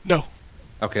 No.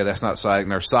 Okay, that's not sciatic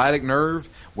nerve. Sciatic nerve,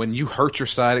 when you hurt your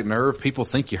sciatic nerve, people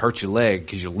think you hurt your leg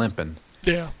because you're limping.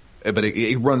 Yeah. But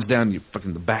it runs down your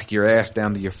fucking the back of your ass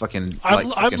down to your fucking. I'm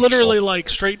literally like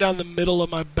straight down the middle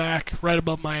of my back, right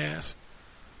above my ass.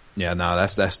 Yeah, no,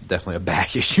 that's definitely a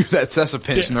back issue. That's a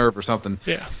pinched nerve or something.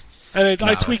 Yeah, and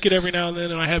I tweak it every now and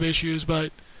then, and I have issues,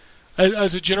 but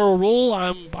as a general rule,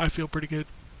 I feel pretty good.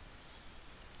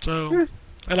 So,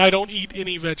 and I don't eat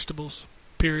any vegetables.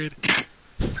 Period.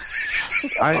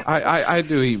 I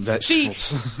do eat vegetables.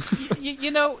 See,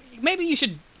 maybe you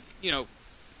should,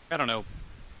 I don't know.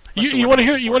 You want to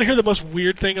hear the most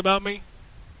weird thing about me?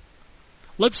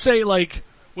 Let's say, like,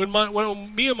 when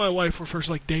me and my wife were first,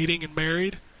 like, dating and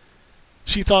married,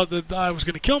 she thought that I was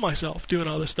going to kill myself doing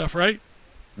all this stuff, right?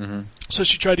 Mm-hmm. So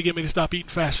she tried to get me to stop eating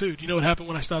fast food. You know what happened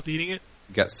when I stopped eating it?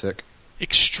 You got sick.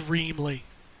 Extremely.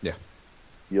 Yeah.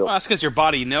 Yep. Well, that's because your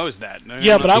body knows that.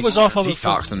 Yeah, but I was off of it for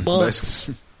Detoxing, months.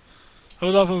 I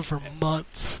was off of it for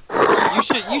months.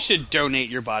 You should donate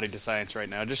your body to science right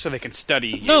now, just so they can study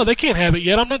you. No, they can't have it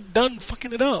yet. I'm not done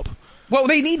fucking it up. Well,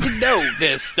 they need to know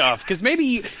this stuff, because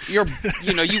maybe you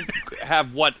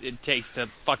have what it takes to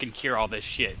fucking cure all this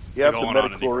shit. You have the going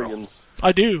on in the world. midichlorians.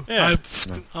 I do. Yeah.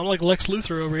 I'm like Lex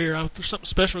Luthor over here. There's something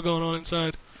special going on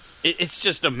inside. It's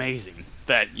just amazing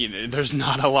that there's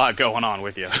not a lot going on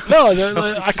with you. No,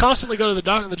 I constantly go to the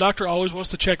doctor, and the doctor always wants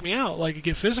to check me out, like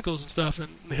get physicals and stuff, and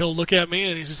he'll look at me,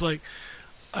 and he's just like,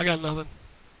 I got nothing.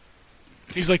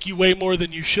 He's like, you weigh more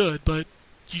than you should, but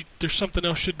there's something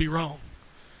else should be wrong.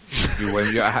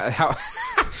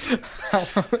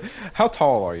 How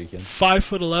tall are you, Ken?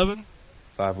 5'11",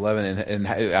 5'11", and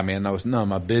I mean, that was none of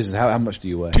my business. How much do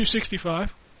you weigh?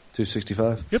 265.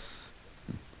 265. Yep.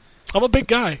 I'm a big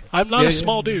guy. I'm not a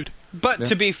small dude. But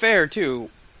to be fair, too,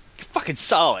 you're fucking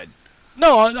solid.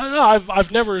 No,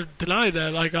 I've never denied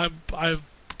that. Like I've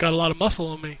got a lot of muscle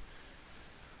on me.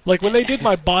 Like when they did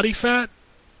my body fat,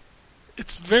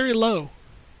 it's very low,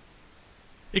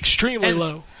 extremely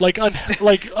low, like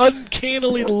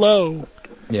uncannily low.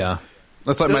 Yeah,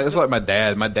 that's like my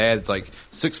dad. My dad's like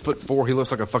 6'4". He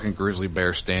looks like a fucking grizzly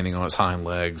bear standing on his hind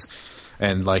legs,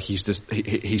 and like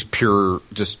he's pure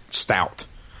just stout.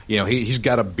 He's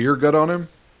got a beer gut on him.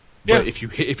 Yeah. But if you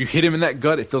hit him in that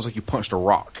gut, it feels like you punched a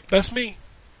rock. That's me.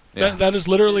 Yeah. That is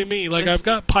literally me. Like, I've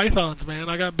got pythons, man.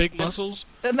 I got big muscles.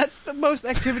 And that's the most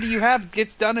activity you have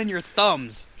gets done in your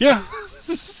thumbs. Yeah.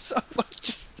 So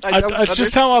I don't That's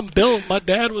just how I'm built. My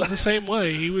dad was the same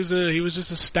way. He was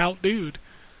just a stout dude.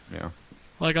 Yeah.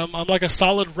 Like I'm like a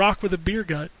solid rock with a beer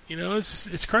gut. You know,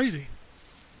 it's crazy.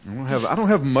 I don't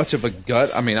have much of a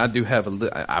gut. I mean, I do have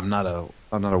I'm not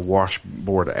a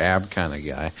washboard ab kind of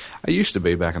guy. I used to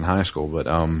be back in high school, but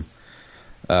I'm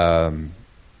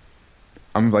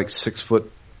like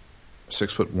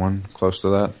 6'1", close to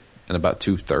that, and about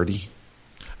 230.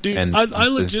 Dude, And I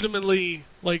legitimately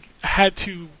like had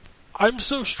to. I'm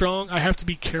so strong. I have to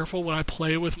be careful when I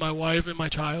play with my wife and my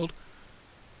child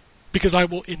because I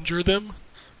will injure them.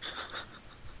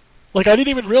 Like, I didn't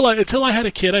even realize, until I had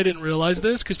a kid, I didn't realize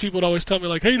this, because people would always tell me,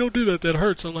 like, hey, don't do that, that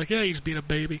hurts. I'm like, yeah, he's being a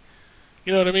baby.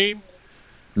 You know what I mean?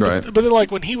 Right. But then,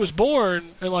 like, when he was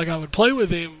born, and, like, I would play with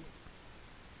him,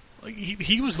 like,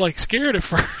 he was, like, scared at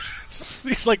first.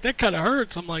 He's like, that kind of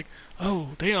hurts. I'm like, oh,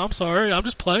 damn, I'm sorry, I'm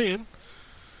just playing.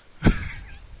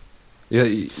 Yeah,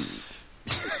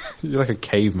 you're like a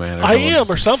caveman. I am,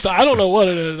 or something. I don't know what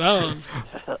it is.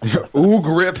 Ooh,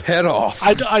 grip, head off.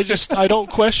 I don't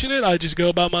question it. I just go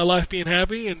about my life being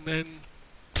happy and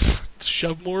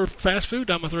shove more fast food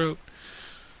down my throat.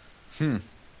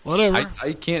 Whatever.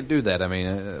 I can't do that. I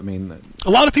mean, a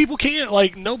lot of people can't.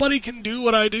 Like, nobody can do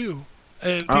what I do.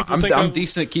 And people think I'm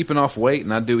decent at keeping off weight,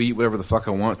 and I do eat whatever the fuck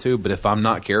I want to. But if I'm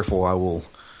not careful,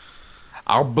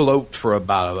 I'll bloat for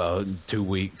about 2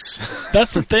 weeks.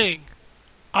 That's the thing.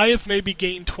 I have maybe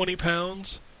gained 20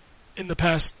 pounds in the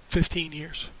past 15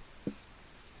 years.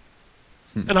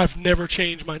 And I've never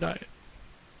changed my diet.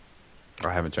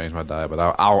 I haven't changed my diet, but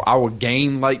I will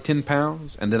gain like 10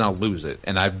 pounds, and then I'll lose it,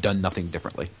 and I've done nothing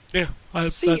differently. Yeah.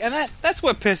 That's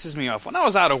what pisses me off. When I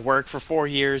was out of work for 4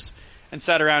 years and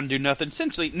sat around and do nothing,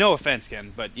 essentially, no offense,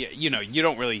 Ken, but you know, you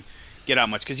don't really get out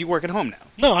much because you work at home now.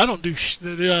 No, I don't do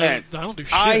I don't do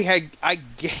shit. I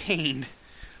gained,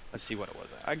 let's see what it was.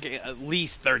 I gained at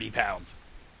least 30 pounds.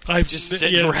 I've Just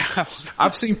sitting around.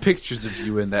 I've seen pictures of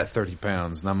you in that 30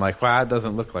 pounds, and I'm like, wow, it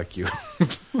doesn't look like you.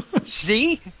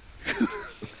 See?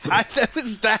 That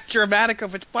was that dramatic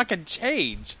of a fucking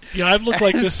change. Yeah, I've looked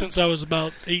like this since I was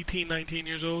about 18, 19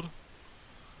 years old.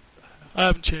 I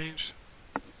haven't changed.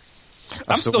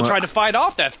 I'm still trying to fight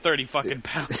off that 30 fucking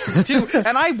pounds, too.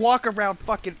 And I walk around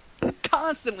fucking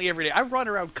constantly every day. I run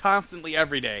around constantly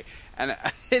every day. And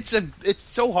it's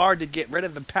so hard to get rid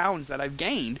of the pounds that I've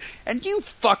gained. And you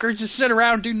fuckers just sit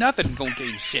around and do nothing and don't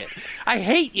gain shit. I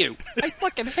hate you. I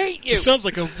fucking hate you. It sounds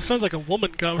like a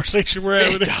woman conversation we're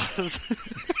having. It does.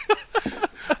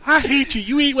 I hate you.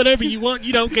 You eat whatever you want.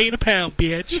 You don't gain a pound,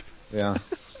 bitch. Yeah.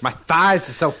 My thighs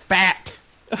are so fat.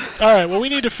 All right, well, we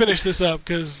need to finish this up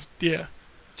because, yeah.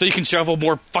 So you can shovel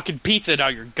more fucking pizza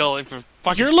down your gullet for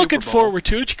fucking You're Super looking Bowl. forward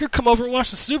to it. You could come over and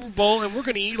watch the Super Bowl, and we're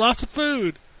going to eat lots of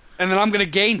food. And then I'm going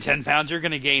to gain 10 pounds. You're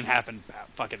going to gain half and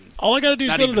fucking... All I got to do is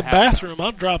Not go to even the half bathroom.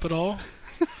 I'll drop it all.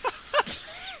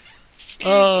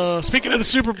 Speaking of the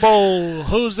Super Bowl,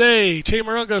 Jose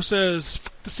Chamarungo says,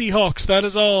 "Fuck the Seahawks, that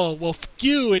is all." Well, fuck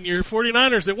you and your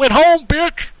 49ers that went home,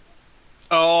 bitch.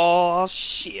 Oh,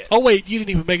 shit. Oh, wait, you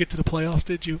didn't even make it to the playoffs,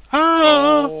 did you?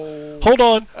 Hold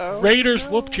on. Raiders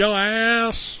whooped your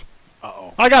ass.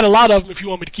 Uh-oh. I got a lot of them if you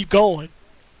want me to keep going.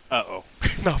 Uh-oh.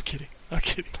 No, I'm kidding.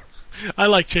 I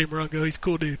like Chamarungo. He's a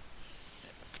cool dude.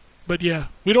 But, yeah,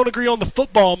 we don't agree on the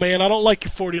football, man. I don't like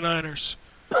your 49ers.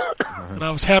 And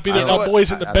I was happy that my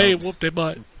boys in the Bay whooped their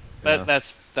butt.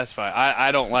 That's fine.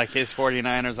 I don't like his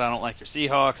 49ers. I don't like your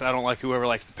Seahawks. I don't like whoever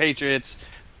likes the Patriots.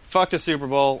 Fuck the Super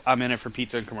Bowl. I'm in it for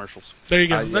pizza and commercials. There you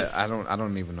go. Yeah, I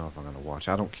don't even know if I'm going to watch.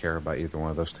 I don't care about either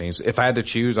one of those teams. If I had to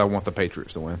choose, I want the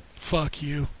Patriots to win. Fuck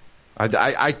you.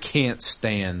 I can't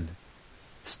stand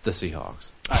the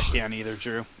Seahawks. I can't either,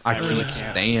 Drew. I really can't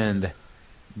stand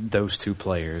those two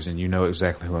players, and you know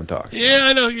exactly who I'm talking about. Yeah,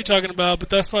 I know who you're talking about, but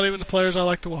that's not even the players I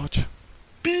like to watch.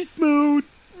 Beef mode.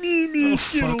 Oh,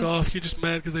 fuck off. You're just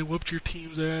mad because they whooped your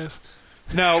team's ass.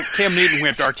 No, Cam Newton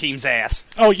whipped our team's ass.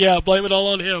 Oh, yeah, blame it all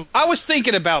on him. I was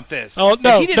thinking about this. Oh,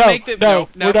 no, He didn't make the, no,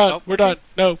 we're done. no. We're done.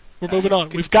 No, we're moving on.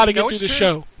 We've got to get No, through it's this true.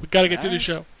 show. We've got to get through this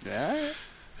show. Yeah.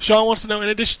 Sean wants to know, in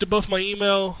addition to both my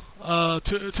email,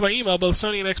 to my email, both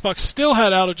Sony and Xbox still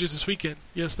had outages this weekend.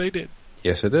 Yes, they did.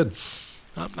 Yes, it did.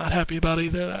 I'm not happy about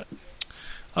either of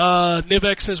that.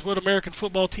 Nivex says, what American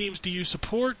football teams do you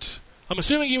support? I'm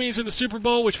assuming he means in the Super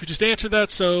Bowl, which we just answered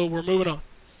that, so we're moving on.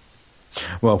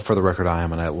 Well, for the record, I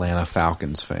am an Atlanta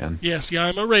Falcons fan. Yes, yeah,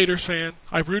 I'm a Raiders fan.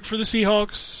 I root for the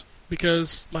Seahawks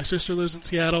because my sister lives in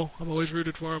Seattle. I've always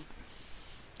rooted for them.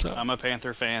 So I'm a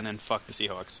Panther fan, and fuck the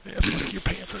Seahawks. yeah, fuck your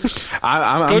Panthers.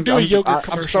 Go do a yogurt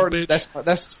commercial, bitch.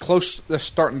 That's close. That's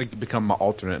starting to become my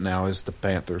alternate now. Is the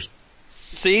Panthers?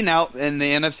 See, now in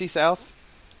the NFC South,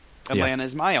 Atlanta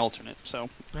is my alternate. So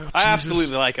Oh, I Jesus.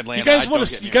 absolutely like Atlanta. You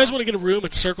guys want to get a room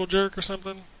at Circle Jerk or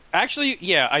something? Actually,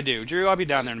 yeah, I do. Drew, I'll be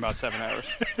down there in about 7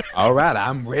 hours. All right,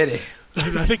 I'm ready.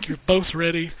 I think you're both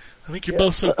ready. I think you're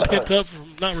both so pent up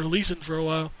from not releasing for a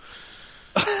while.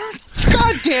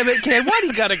 God damn it, Ken. Why do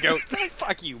you gotta go?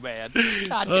 Fuck you, man.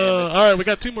 God damn it. All right, we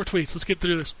got 2 more tweets. Let's get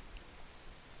through this.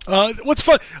 What's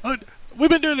fun? We've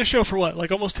been doing this show for what,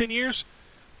 like almost 10 years?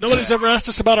 Nobody's ever asked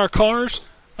us about our cars.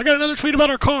 I got another tweet about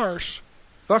our cars.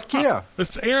 Fuck yeah.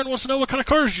 Aaron wants to know what kind of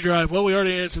cars you drive. Well, we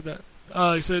already answered that.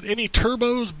 He said, any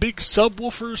turbos, big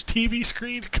subwoofers, TV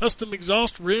screens, custom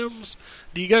exhaust rims?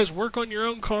 Do you guys work on your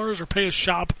own cars or pay a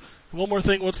shop? And one more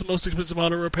thing, what's the most expensive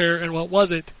auto repair and what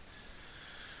was it?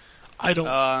 I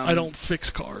don't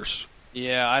fix cars.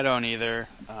 Yeah, I don't either.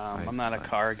 I'm not a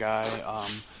car guy.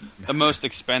 The most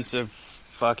expensive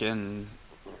fucking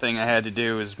thing I had to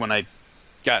do is when I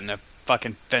got in a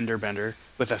fucking fender bender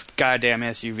with a goddamn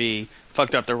SUV,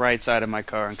 fucked up the right side of my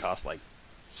car and cost like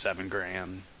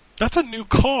 $7,000. That's a new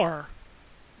car.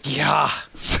 Yeah.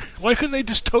 Why couldn't they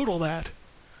just total that?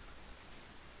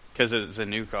 Because it's a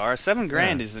new car.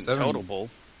 $7,000 isn't totable.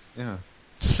 Yeah.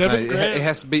 $7,000.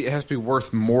 It has to be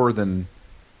worth more than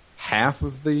half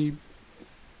of the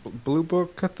Blue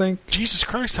Book, I think. Jesus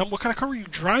Christ! What kind of car were you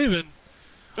driving?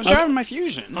 I was driving my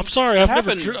Fusion. I'm sorry,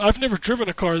 I've never driven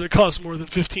a car that cost more than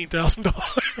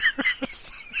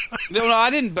 $15,000. No,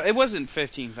 I didn't. It wasn't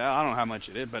 $15,000. I don't know how much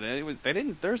it is, but it was. They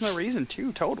didn't. There's no reason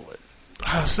to total it.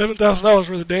 $7,000 worth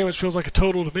of damage feels like a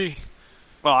total to me.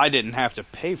 Well, I didn't have to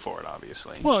pay for it,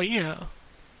 obviously. Well, yeah.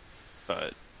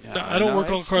 But yeah, no, I don't work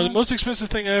on cars. The most expensive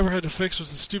thing I ever had to fix was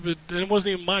the stupid, and it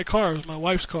wasn't even my car. It was my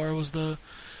wife's car. It was the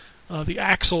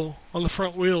axle on the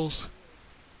front wheels,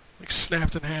 like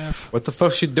snapped in half. What the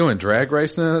fuck's she doing? Drag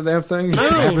racing that damn thing? No.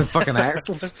 Snapping fucking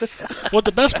axles? What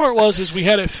the best part was we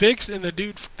had it fixed, and the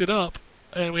dude fucked it up,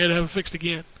 and we had to have it fixed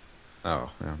again.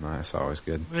 Oh, yeah, no, that's always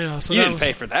good. Yeah, so you didn't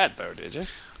pay for that though, did you?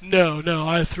 No,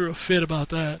 I threw a fit about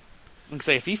that. Like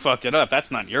say, if he fucked it up,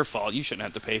 that's not your fault. You shouldn't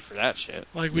have to pay for that shit.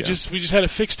 Like we just had it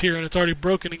fixed here, and it's already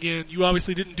broken again. You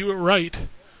obviously didn't do it right,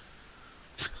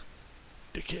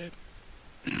 dickhead.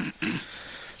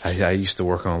 I used to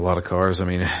work on a lot of cars. I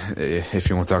mean, if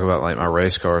you want to talk about like my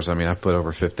race cars, I mean, I put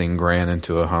over $15,000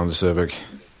 into a Honda Civic.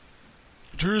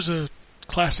 Drew's a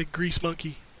classic grease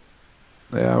monkey.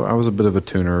 Yeah, I was a bit of a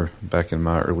tuner back in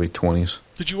my early 20s.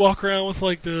 Did you walk around with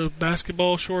like the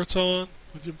basketball shorts on,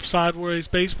 with your sideways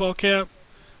baseball cap,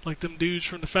 like them dudes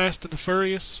from the Fast and the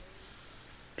Furious?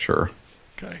 Sure.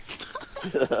 Okay.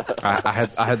 I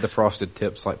had the frosted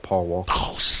tips like Paul Walker.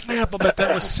 Oh snap! I bet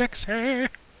that was sexy.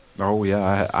 Oh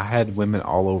yeah, I had women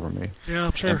all over me. Yeah,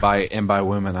 I'm sure. And by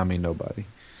women, I mean nobody.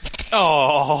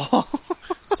 Oh.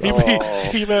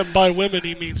 He meant by women.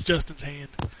 He means Justin's hand.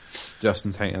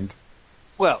 Justin's hand.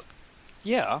 Well,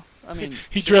 yeah. I mean,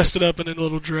 he dressed it up in a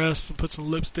little dress and put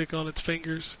some lipstick on its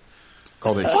fingers.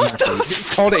 Called it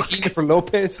Jennifer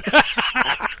Lopez.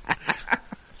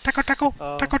 Taco.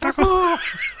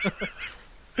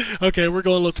 Okay, we're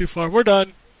going a little too far. We're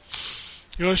done.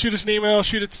 You want to shoot us an email?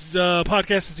 Shoot it to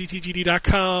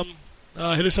podcast@ztgd.com.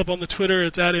 Hit us up on the Twitter.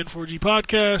 It's at N4G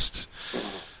Podcast.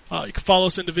 You can follow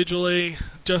us individually.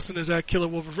 Justin is at Killer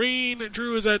Wolverine.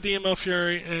 Drew is at DML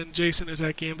Fury. And Jason is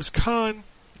at Gambus Khan. You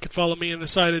can follow me on the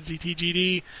site at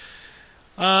ZTGD.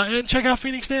 And check out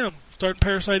Phoenix Down. Starting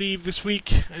Parasite Eve this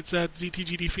week. It's at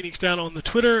ZTGD Phoenix Down on the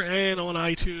Twitter and on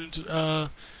iTunes.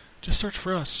 Just search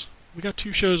for us. We got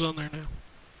 2 shows on there now.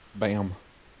 Bam.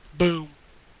 Boom.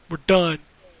 We're done.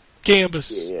 Gambus,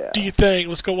 do your thing.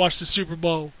 Let's go watch the Super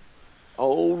Bowl.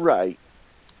 All right.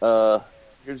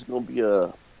 Here's going to be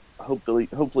a...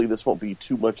 Hopefully this won't be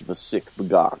too much of a sick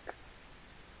bagok.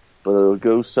 But it'll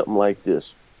go something like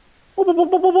this.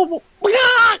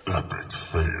 Epic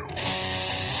fail.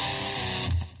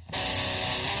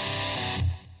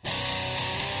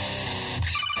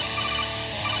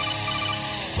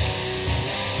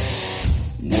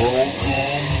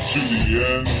 Welcome to the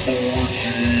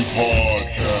N4G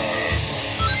Podcast.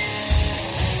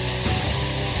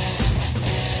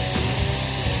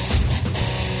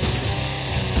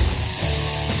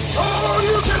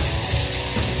 $0.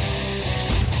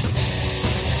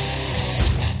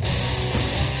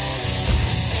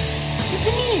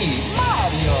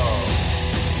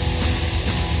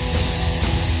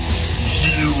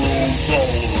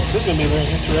 This is going to be a very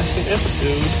interesting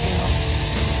episode.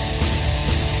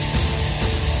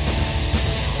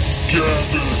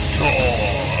 Gambus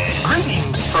Con.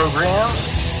 Greetings, programs.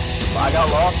 I got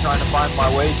lost trying to find my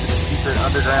way to the secret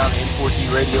underground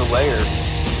N4G Radio lair.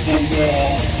 The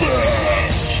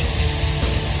Wombat.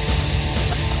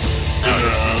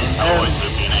 I've always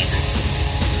lived being angry.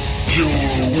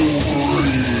 Killer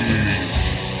Wolverine.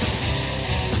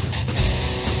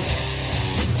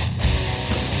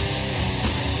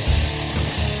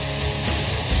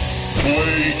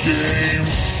 Play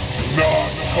games,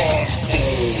 not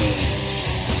consoles.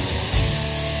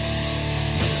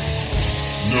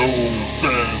 No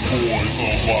bad boys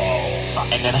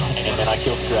allowed. And then I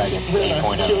killed the dragon.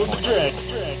 8.0. Killed the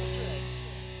dragon.